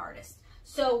comic artist.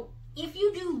 So if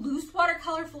you do loose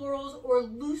watercolor florals or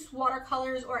loose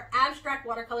watercolors or abstract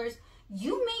watercolors,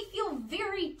 you may feel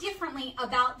very differently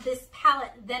about this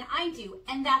palette than I do,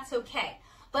 and that's okay.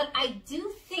 But I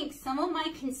do think some of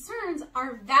my concerns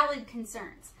are valid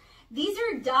concerns. These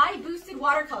are dye-boosted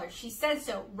watercolors. She says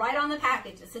so right on the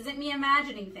package. This isn't me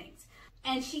imagining things.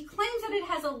 And she claims that it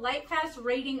has a light fast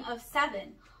rating of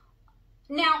 7.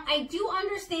 Now, I do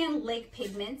understand lake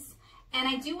pigments, and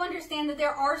I do understand that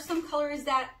there are some colors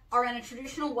that are in a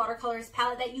traditional watercolors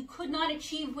palette that you could not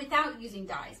achieve without using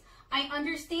dyes. I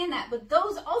understand that, but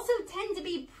those also tend to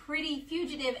be pretty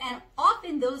fugitive, and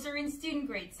often those are in student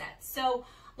grade sets. So,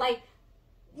 like,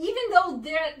 even though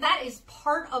that is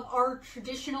part of our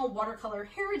traditional watercolor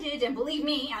heritage, and believe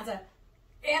me, as an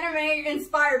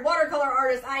anime-inspired watercolor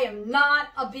artist, I am not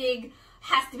a big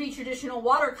has to be traditional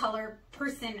watercolor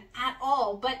person at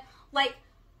all, but like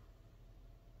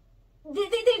the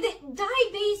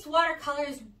dye-based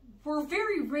watercolors were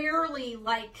very rarely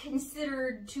like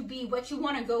considered to be what you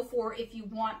want to go for if you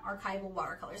want archival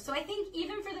watercolors. So I think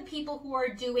even for the people who are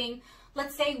doing,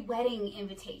 let's say, wedding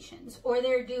invitations, or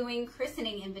they're doing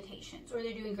christening invitations, or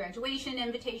they're doing graduation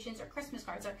invitations or Christmas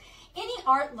cards, or any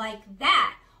art like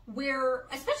that, where,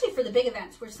 especially for the big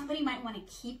events, where somebody might want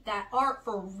to keep that art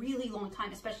for a really long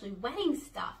time, especially wedding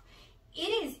stuff,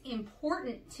 it is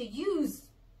important to use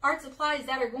art supplies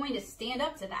that are going to stand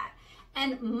up to that.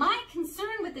 And my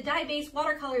concern with the dye-based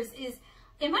watercolors is,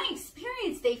 in my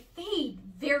experience, they fade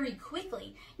very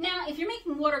quickly. Now, if you're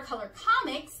making watercolor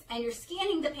comics and you're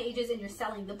scanning the pages and you're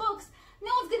selling the books,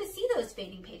 no one's going to see those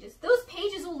fading pages. Those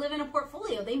pages will live in a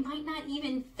portfolio. They might not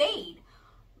even fade.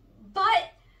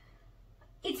 But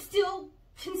it still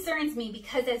concerns me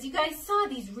because, as you guys saw,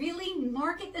 these really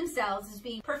market themselves as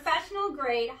being professional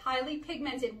grade, highly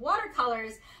pigmented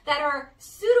watercolors that are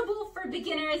suitable for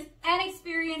beginners and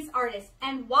experienced artists.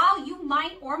 And while you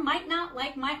might or might not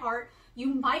like my art,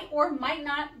 you might or might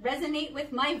not resonate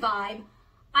with my vibe,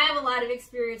 I have a lot of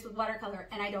experience with watercolor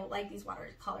and I don't like these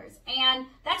watercolors. And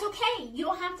that's okay. You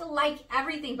don't have to like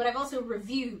everything, but I've also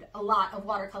reviewed a lot of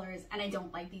watercolors and I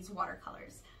don't like these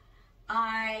watercolors.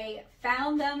 I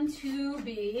found them to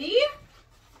be,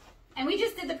 and we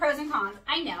just did the pros and cons,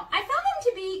 I know. I found them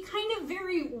to be kind of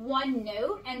very one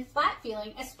note and flat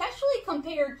feeling, especially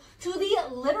compared to the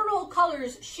literal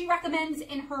colors she recommends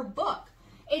in her book.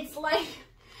 It's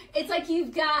like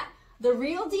you've got the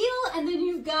real deal and then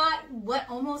you've got what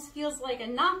almost feels like a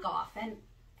knockoff. And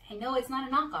I know it's not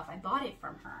a knockoff, I bought it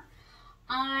from her.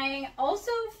 I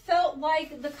also felt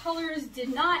like the colors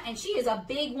did not, and she is a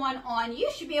big one on, you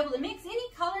should be able to mix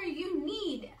any color you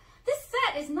need. This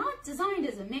set is not designed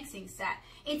as a mixing set.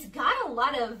 It's got a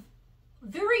lot of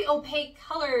very opaque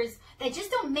colors that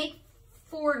just don't make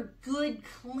for good,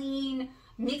 clean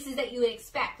mixes that you would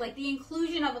expect. Like the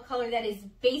inclusion of a color that is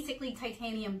basically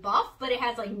titanium buff, but it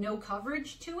has like no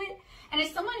coverage to it. And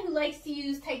as someone who likes to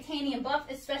use titanium buff,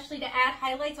 especially to add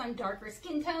highlights on darker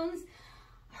skin tones,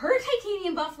 her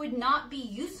titanium buff would not be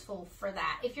useful for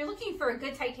that. If you're looking for a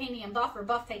good titanium buff or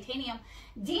buff titanium,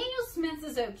 Daniel Smith's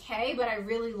is okay, but I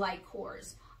really like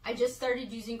Coors. I just started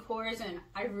using Coors and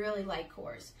I really like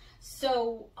Coors.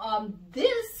 So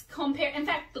this in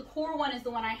fact, the core one is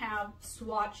the one I have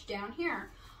swatched down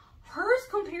here. Hers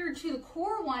compared to the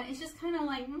core one is just kind of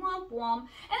like womp womp. And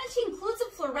then she includes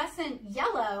a fluorescent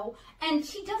yellow, and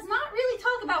she does not really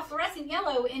talk about fluorescent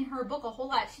yellow in her book a whole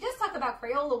lot. She does talk about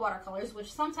Crayola watercolors,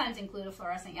 which sometimes include a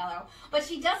fluorescent yellow, but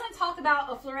she doesn't talk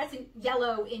about a fluorescent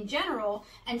yellow in general,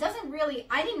 and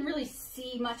I didn't really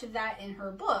see much of that in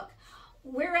her book.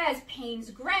 Whereas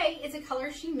Payne's Gray is a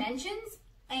color she mentions,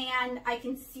 and I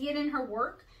can see it in her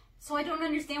work, so I don't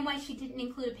understand why she didn't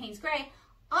include a Payne's Gray.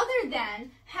 Other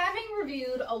than having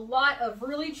reviewed a lot of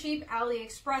really cheap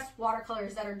AliExpress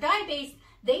watercolors that are dye-based,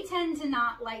 they tend to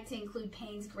not like to include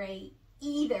Payne's Gray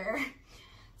either.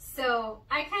 So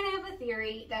I kind of have a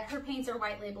theory that her paints are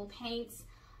white label paints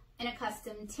in a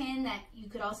custom tin that you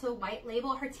could also white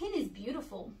label. Her tin is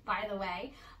beautiful, by the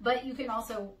way, but you can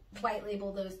also white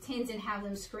label those tins and have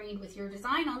them screened with your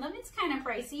design on them. It's kind of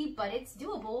pricey, but it's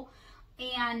doable,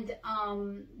 and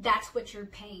that's what you're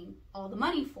paying all the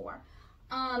money for.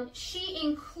 She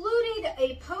included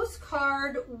a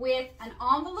postcard with an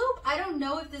envelope. I don't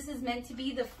know if this is meant to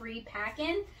be the free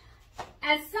pack-in.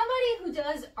 As somebody who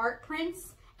does art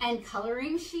prints and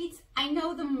coloring sheets, I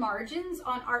know the margins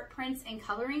on art prints and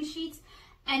coloring sheets,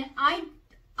 and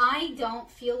I don't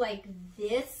feel like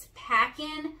this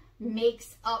pack-in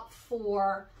makes up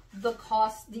for the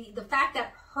cost, the fact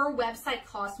that her website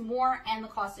costs more and the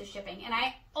cost of shipping. And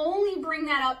I only bring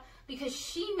that up because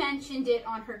she mentioned it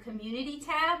on her community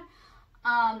tab.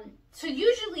 So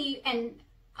usually, and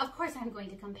of course I'm going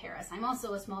to compare us. I'm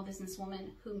also a small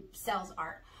businesswoman who sells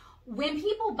art. When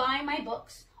people buy my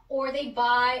books, or they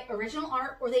buy original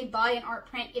art, or they buy an art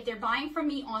print, if they're buying from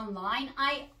me online,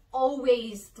 I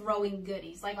always throw in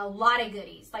goodies, like a lot of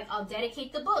goodies. Like I'll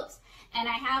dedicate the books, and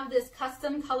I have this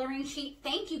custom coloring sheet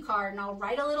thank you card, and I'll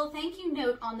write a little thank you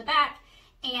note on the back,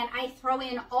 and I throw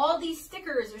in all these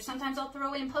stickers, or sometimes I'll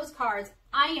throw in postcards.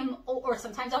 Or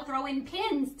sometimes I'll throw in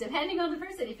pins, depending on the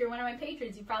person. If you're one of my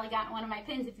patrons, you've probably gotten one of my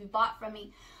pins if you bought from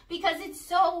me, because it's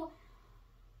so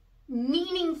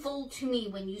meaningful to me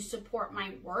when you support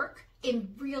my work. It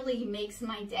really makes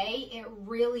my day. It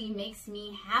really makes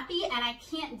me happy, and I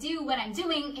can't do what I'm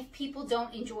doing if people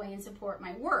don't enjoy and support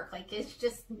my work. Like, it's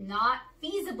just not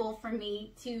feasible for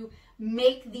me to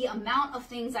make the amount of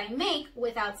things I make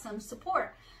without some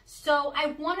support. So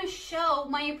I want to show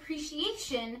my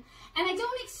appreciation, and I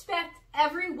don't expect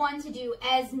everyone to do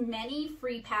as many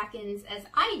free pack-ins as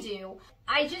I do.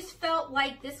 I just felt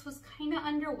like this was kind of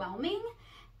underwhelming,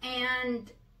 and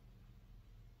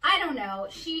I don't know,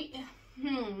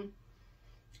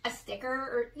 a sticker,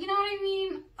 or you know what I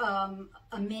mean?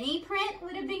 A mini print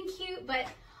would have been cute, but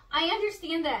I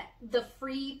understand that the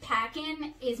free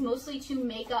pack-in is mostly to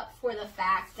make up for the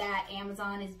fact that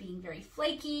Amazon is being very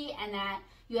flaky and that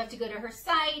you have to go to her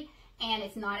site and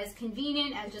it's not as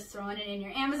convenient as just throwing it in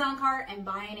your Amazon cart and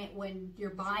buying it when you're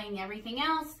buying everything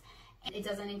else. And it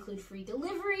doesn't include free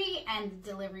delivery, and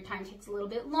the delivery time takes a little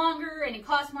bit longer and it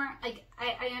costs more. Like,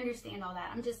 I understand all that.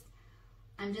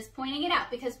 I'm just pointing it out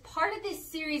because part of this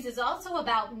series is also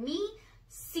about me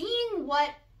seeing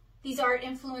what these art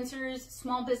influencers,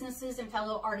 small businesses, and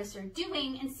fellow artists are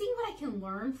doing and seeing what I can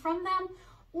learn from them,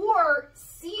 or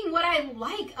seeing what I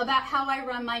like about how I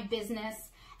run my business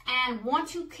and want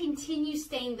to continue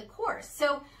staying the course.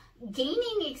 So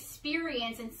gaining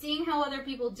experience and seeing how other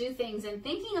people do things and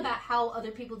thinking about how other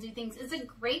people do things is a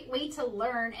great way to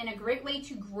learn and a great way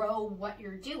to grow what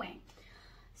you're doing.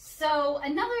 So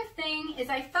another thing is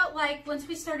I felt like once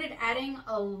we started adding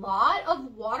a lot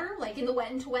of water, like in the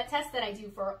wet into wet test that I do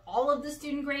for all of the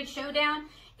student grade showdown,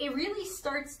 it really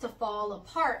starts to fall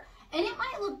apart. And it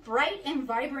might look bright and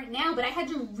vibrant now, but I had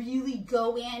to really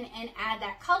go in and add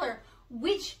that color,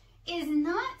 which is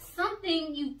not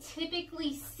something you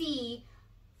typically see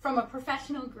from a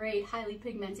professional grade highly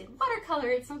pigmented watercolor.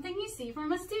 It's something you see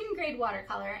from a student grade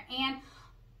watercolor. And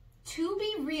to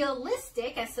be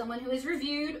realistic, as someone who has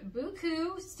reviewed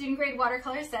buku student grade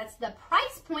watercolor sets, the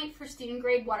price point for student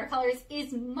grade watercolors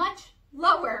is much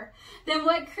lower than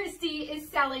what Kristy is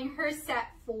selling her set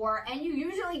for, and you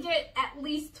usually get at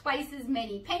least twice as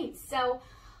many paints. So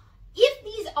if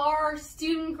these are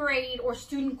student grade or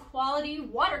student quality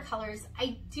watercolors,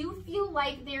 I do feel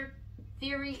like they're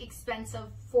very expensive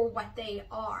for what they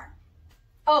are.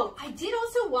 Oh, I did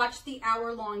also watch the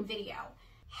hour-long video.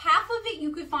 Half of it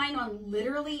you could find on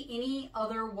literally any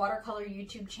other watercolor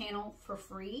YouTube channel for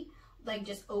free, like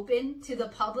just open to the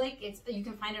public. You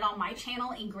can find it on my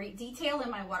channel in great detail in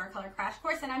my watercolor crash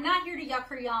course, and I'm not here to yuck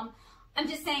or yum. I'm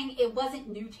just saying it wasn't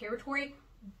new territory,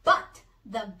 but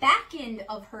the back end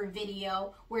of her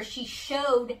video where she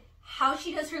showed how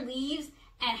she does her leaves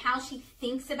and how she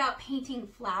thinks about painting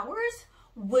flowers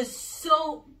was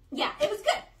so, yeah, it was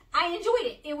good. I enjoyed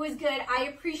it. It was good.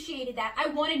 I appreciated that. I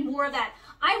wanted more of that.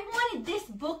 I wanted this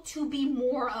book to be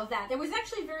more of that. There was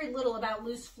actually very little about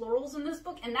loose florals in this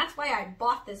book, and that's why I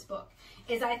bought this book,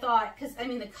 is I thought, because, I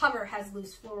mean, the cover has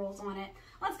loose florals on it.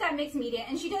 Well, it's got mixed media,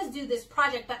 and she does do this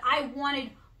project, but I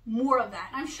wanted more of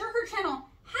that. I'm sure her channel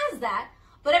has that,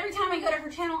 but every time I go to her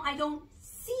channel, I don't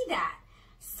see that.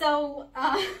 So,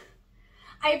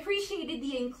 I appreciated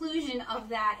the inclusion of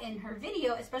that in her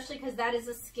video, especially because that is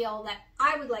a skill that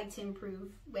I would like to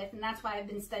improve with, and that's why I've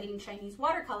been studying Chinese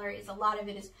watercolor, is a lot of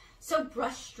it is so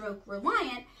brushstroke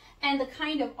reliant, and the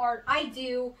kind of art I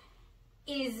do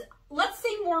is, let's say,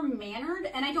 more mannered,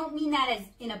 and I don't mean that as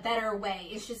in a better way,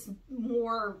 it's just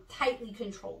more tightly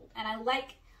controlled, and I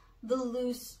like the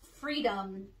loose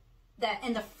freedom that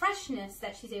and the freshness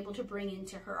that she's able to bring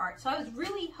into her art. So I was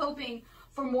really hoping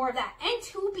for more of that. And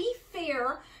to be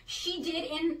fair, she did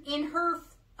in her,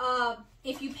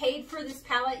 if you paid for this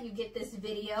palette, you get this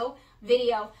video.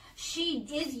 She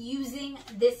is using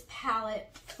this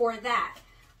palette for that.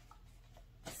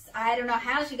 I don't know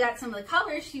how she got some of the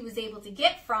colors she was able to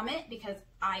get from it, because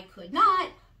I could not,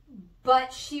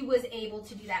 but she was able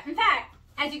to do that. In fact,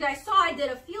 as you guys saw, I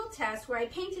did a field test where I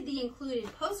painted the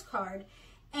included postcard,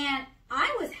 and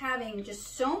I was having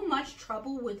just so much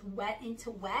trouble with wet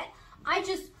into wet. I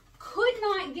just could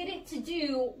not get it to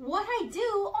do what I do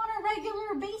on a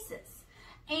regular basis.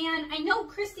 And I know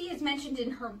Kristy has mentioned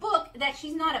in her book that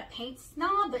she's not a paint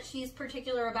snob, but she's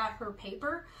particular about her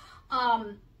paper.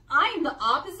 I'm the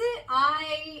opposite.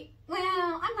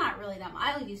 Well, I'm not really that much.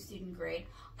 I'll use student grade.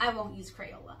 I won't use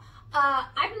Crayola.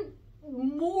 I'm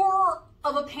more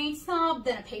of a paint snob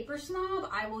than a paper snob.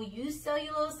 I will use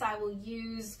cellulose. I will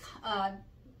use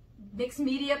mixed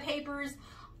media papers.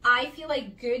 I feel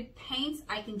like good paints,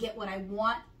 I can get what I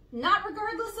want, not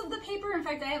regardless of the paper. In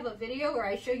fact, I have a video where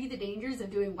I show you the dangers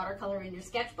of doing watercolor in your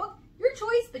sketchbook. Your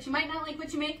choice, but you might not like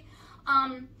what you make.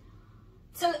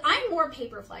 So I'm more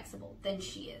paper flexible than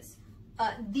she is.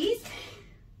 These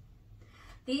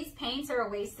paints are a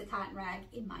waste of cotton rag,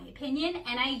 in my opinion,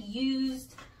 and I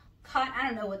used I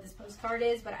don't know what this postcard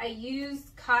is, but I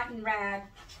used cotton rag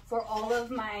for all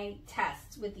of my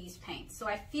tests with these paints. So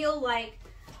I feel like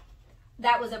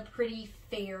that was a pretty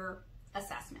fair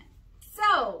assessment.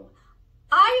 So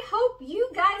I hope you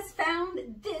guys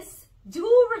found this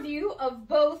dual review of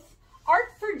both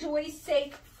Art for Joy's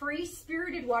Sake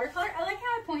Free-Spirited Watercolor. I like how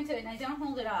I point to it and I don't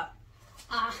hold it up.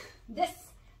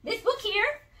 This book here,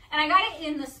 and I got it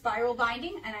in the spiral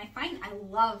binding, and I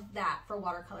love that for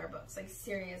watercolor books. Like,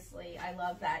 seriously, I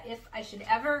love that. If I should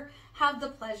ever have the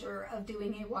pleasure of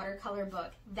doing a watercolor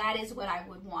book, that is what I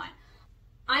would want.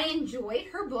 I enjoyed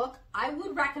her book. I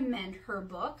would recommend her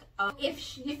book.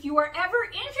 If you are ever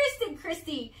interested,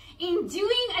 Kristy, in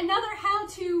doing another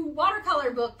how-to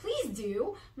watercolor book, please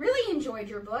do. Really enjoyed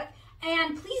your book.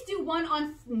 And please do one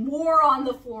on more on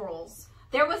the florals.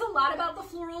 There was a lot about the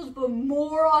florals, but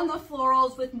more on the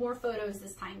florals with more photos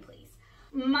this time, please.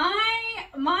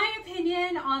 My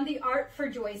opinion on the Art for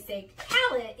Joy's Sake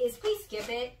palette is please skip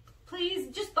it. Please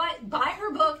just buy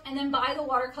her book and then buy the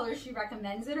watercolors she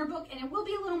recommends in her book, and it will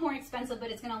be a little more expensive, but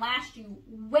it's going to last you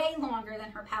way longer than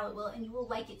her palette will, and you will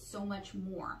like it so much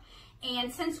more.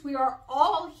 And since we are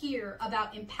all here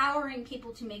about empowering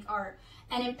people to make art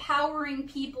and empowering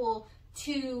people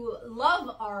to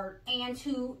love art and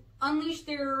to unleash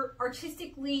their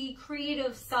artistically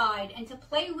creative side and to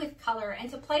play with color and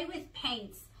to play with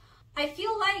paints, I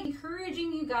feel like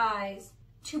encouraging you guys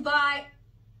to buy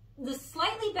the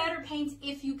slightly better paints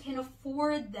if you can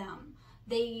afford them.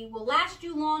 They will last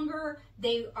you longer,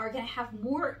 they are going to have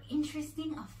more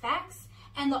interesting effects,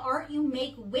 and the art you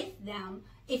make with them,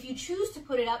 if you choose to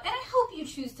put it up, and I hope you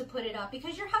choose to put it up,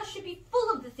 because your house should be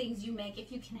full of the things you make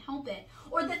if you can help it,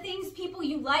 or the things people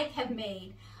you like have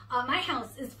made. My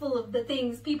house is full of the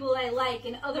things people I like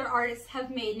and other artists have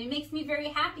made, and it makes me very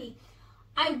happy.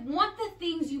 I want the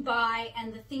things you buy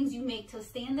and the things you make to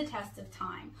stand the test of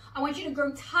time. I want you to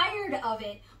grow tired of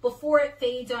it before it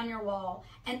fades on your wall.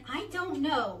 And I don't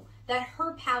know that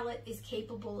her palette is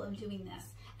capable of doing this.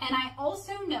 And I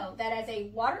also know that as a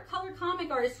watercolor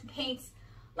comic artist who paints,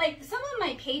 like, some of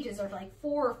my pages are like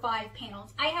 4 or 5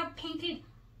 panels. I have painted,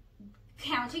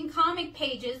 counting comic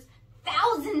pages,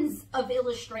 thousands of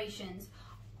illustrations.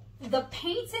 The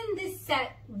paints in this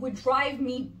set would drive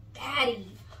me batty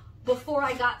before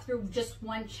I got through just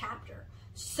one chapter.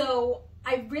 So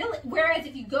whereas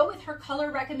if you go with her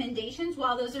color recommendations,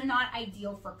 while those are not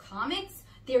ideal for comics,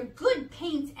 they're good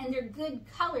paints and they're good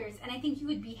colors, and I think you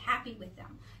would be happy with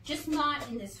them, just not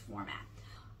in this format.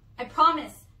 I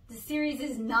promise the series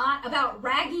is not about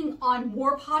ragging on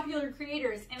more popular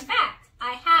creators. In fact,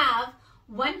 I have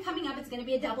one coming up. It's going to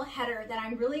be a double header that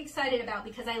I'm really excited about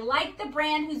because I like the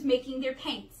brand who's making their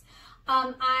paints.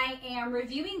 I am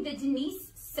reviewing the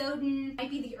Denise Soden, might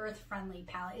be the Earth Friendly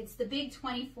palette. It's the big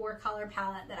 24 color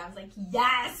palette that I was like,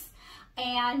 yes!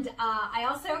 And I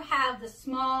also have the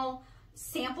small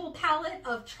sample palette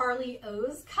of Charlie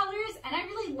O's colors, and I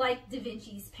really like Da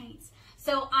Vinci's paints.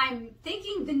 So I'm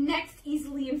thinking the next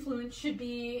Easily Influenced should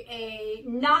be a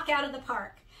knockout of the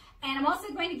park. And I'm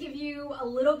also going to give you a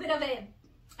little bit of a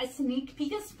sneak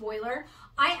peek, a spoiler.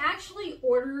 I actually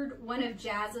ordered one of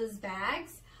Jazz's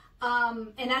bags.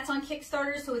 And that's on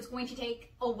Kickstarter, so it's going to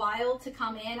take a while to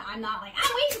come in. I'm not like,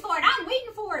 I'm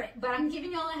waiting for it, but I'm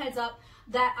giving y'all a heads up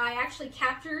that I actually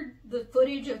captured the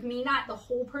footage of me, not the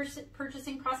whole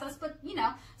purchasing process, but, you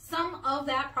know, some of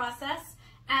that process,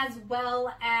 as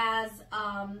well as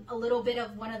a little bit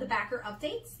of one of the backer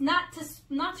updates, not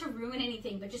to ruin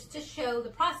anything, but just to show the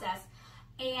process.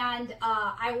 And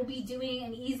I will be doing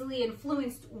an Easily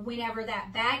Influenced whenever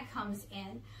that bag comes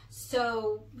in.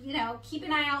 So, you know, keep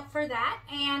an eye out for that.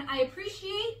 And I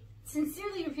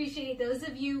sincerely appreciate those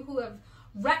of you who have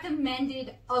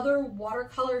recommended other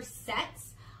watercolor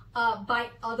sets by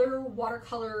other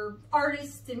watercolor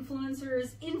artists,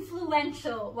 influencers,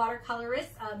 influential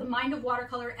watercolorists. The Mind of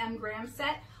Watercolor M. Graham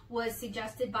set was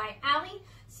suggested by Allie.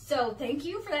 So thank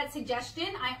you for that suggestion.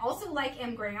 I also like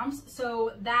M. Graham's,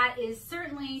 so that is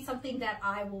certainly something that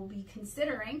I will be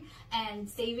considering and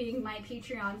saving my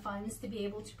Patreon funds to be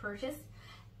able to purchase.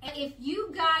 And if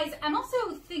you guys, I'm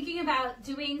also thinking about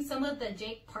doing some of the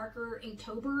Jake Parker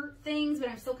Inktober things, but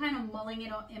I'm still kind of mulling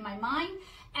it in my mind.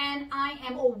 And I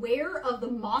am aware of the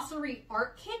Mossery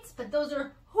art kits, but those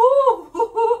are, those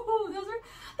are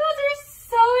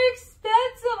so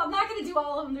expensive. I'm not going to do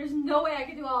all of them. There's no way I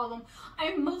could do all of them.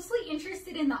 I'm mostly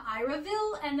interested in the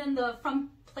Iraville and then the From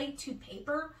Plate to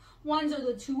Paper ones are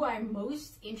the two I'm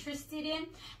most interested in.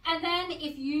 And then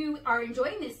if you are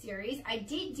enjoying this series, I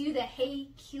did do the Hey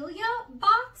Kelia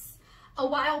box a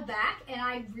while back, and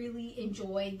I really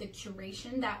enjoyed the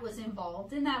curation that was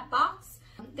involved in that box.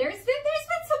 There's been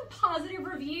some positive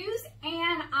reviews,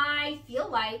 and I feel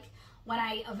like when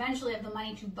I eventually have the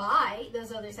money to buy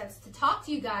those other sets to talk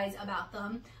to you guys about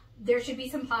them, there should be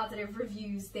some positive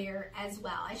reviews there as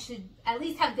well. I should at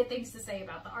least have good things to say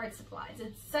about the art supplies.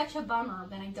 It's such a bummer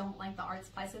when I don't like the art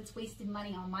supplies. It's wasted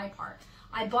money on my part.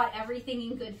 I bought everything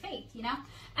in good faith, you know?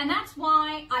 And that's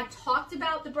why I talked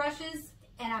about the brushes,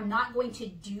 and I'm not going to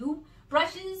do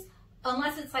brushes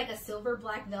unless it's like a silver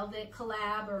black velvet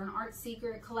collab or an art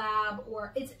secret collab,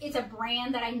 or it's a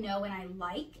brand that I know and I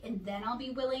like, and then I'll be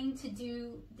willing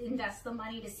to invest the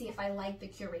money to see if I like the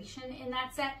curation in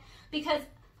that set. Because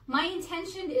my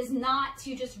intention is not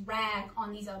to just rag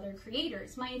on these other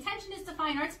creators. My intention is to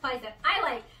find art supplies that I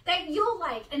like, that you'll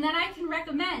like, and that I can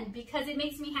recommend, because it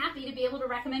makes me happy to be able to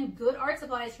recommend good art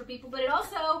supplies for people, but it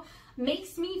also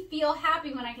makes me feel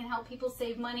happy when I can help people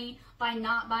save money by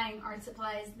not buying art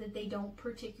supplies that they don't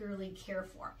particularly care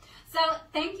for. So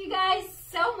thank you guys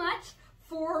so much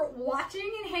for watching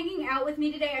and hanging out with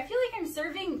me today. I feel like I'm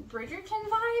serving Bridgerton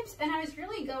vibes, and I was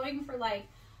really going for like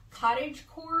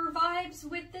cottagecore vibes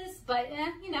with this, but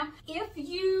you know, if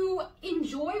you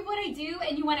enjoy what I do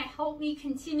and you want to help me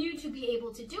continue to be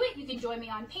able to do it, you can join me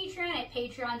on Patreon at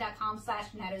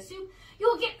patreon.com/natosoup.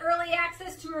 You'll get early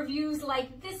access to reviews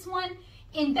like this one.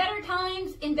 In better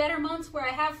times, in better months where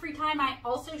I have free time, I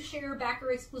also share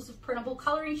backer exclusive printable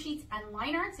coloring sheets and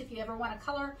line arts if you ever want to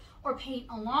color or paint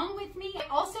along with me. I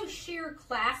also share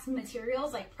class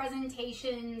materials like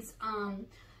presentations,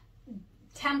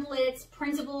 templates,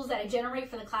 principles that I generate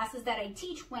for the classes that I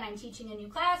teach when I'm teaching a new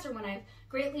class or when I've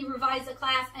greatly revised a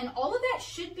class, and all of that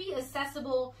should be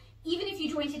accessible even if you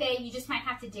join today. You just might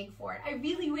have to dig for it. I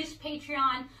really wish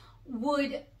Patreon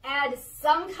would add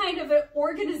some kind of an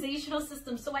organizational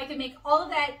system so I can make all of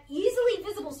that easily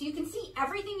visible so you can see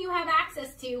everything you have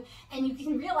access to, and you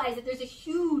can realize that there's a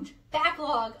huge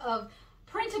backlog of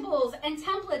printables and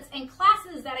templates and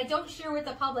classes that I don't share with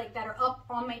the public that are up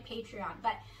on my Patreon.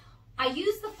 But I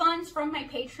use the funds from my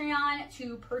Patreon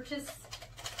to purchase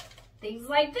things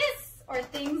like this or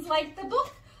things like the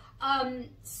book.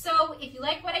 So if you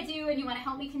like what I do and you want to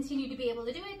help me continue to be able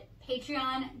to do it,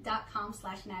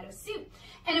 patreon.com/natosoup.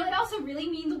 And it would also really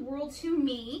mean the world to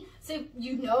me, so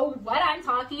you know what I'm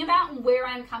talking about and where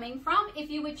I'm coming from, if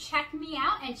you would check me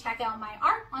out and check out my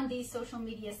art on these social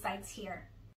media sites here.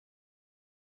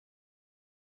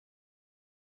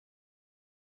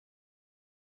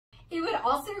 It would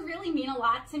also really mean a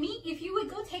lot to me if you would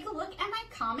go take a look at my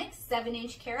comic,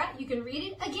 7-Inch Carat. You can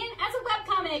read it again as a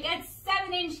webcomic at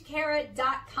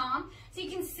 7inchcarat.com, so you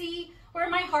can see where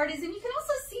my heart is, and you can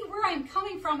also see where I'm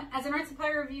coming from as an art supply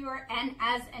reviewer and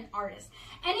as an artist.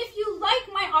 And if you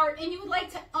like my art and you would like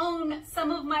to own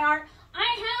some of my art,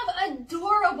 I have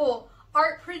adorable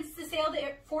art prints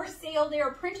for sale. They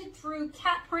are printed through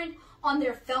cat print on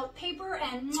their felt paper,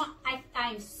 and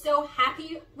I'm so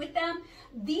happy with them.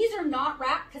 These are not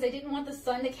wrapped because I didn't want the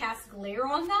sun to cast glare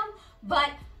on them,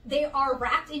 but they are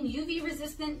wrapped in UV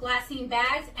resistant glassine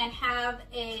bags and have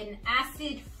an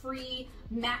acid-free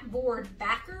matte board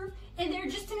backer in there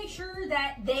just to make sure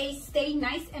that they stay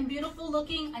nice and beautiful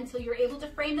looking until you're able to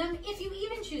frame them, if you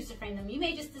even choose to frame them. You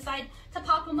may just decide to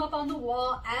pop them up on the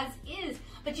wall as is,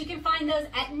 but you can find those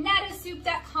at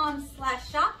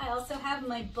natosoup.com/shop. I also have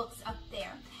my books up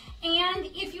there. And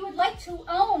if you would like to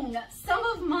own some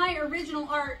of my original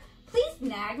art, please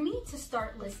nag me to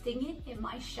start listing it in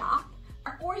my shop.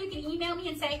 Or you can email me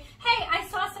and say, hey, I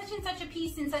saw such and such a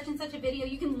piece in such and such a video.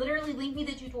 You can literally link me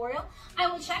the tutorial. I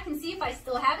will check and see if I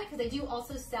still have it, because I do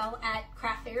also sell at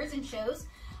craft fairs and shows,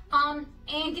 and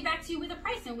get back to you with a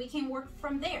price, and we can work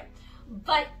from there.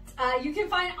 But you can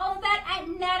find all of that at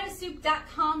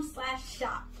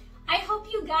natosoup.com/shop. I hope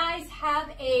you guys have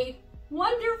a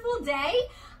wonderful day.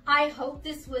 I hope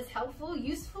this was helpful,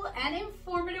 useful, and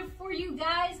informative for you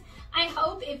guys. I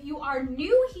hope if you are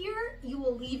new here, you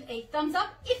will leave a thumbs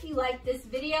up if you like this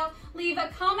video. Leave a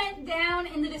comment down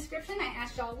in the description. I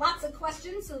asked y'all lots of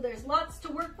questions, so there's lots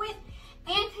to work with.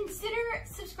 And consider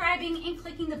subscribing and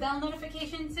clicking the bell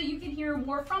notification so you can hear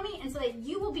more from me, and so that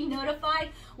you will be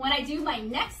notified when I do my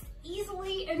next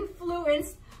easily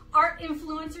influenced art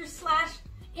influencer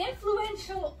 /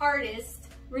 influential artist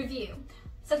review.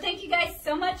 So thank you guys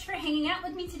so much for hanging out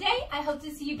with me today. I hope to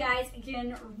see you guys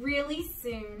again really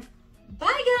soon. Bye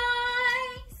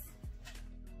guys!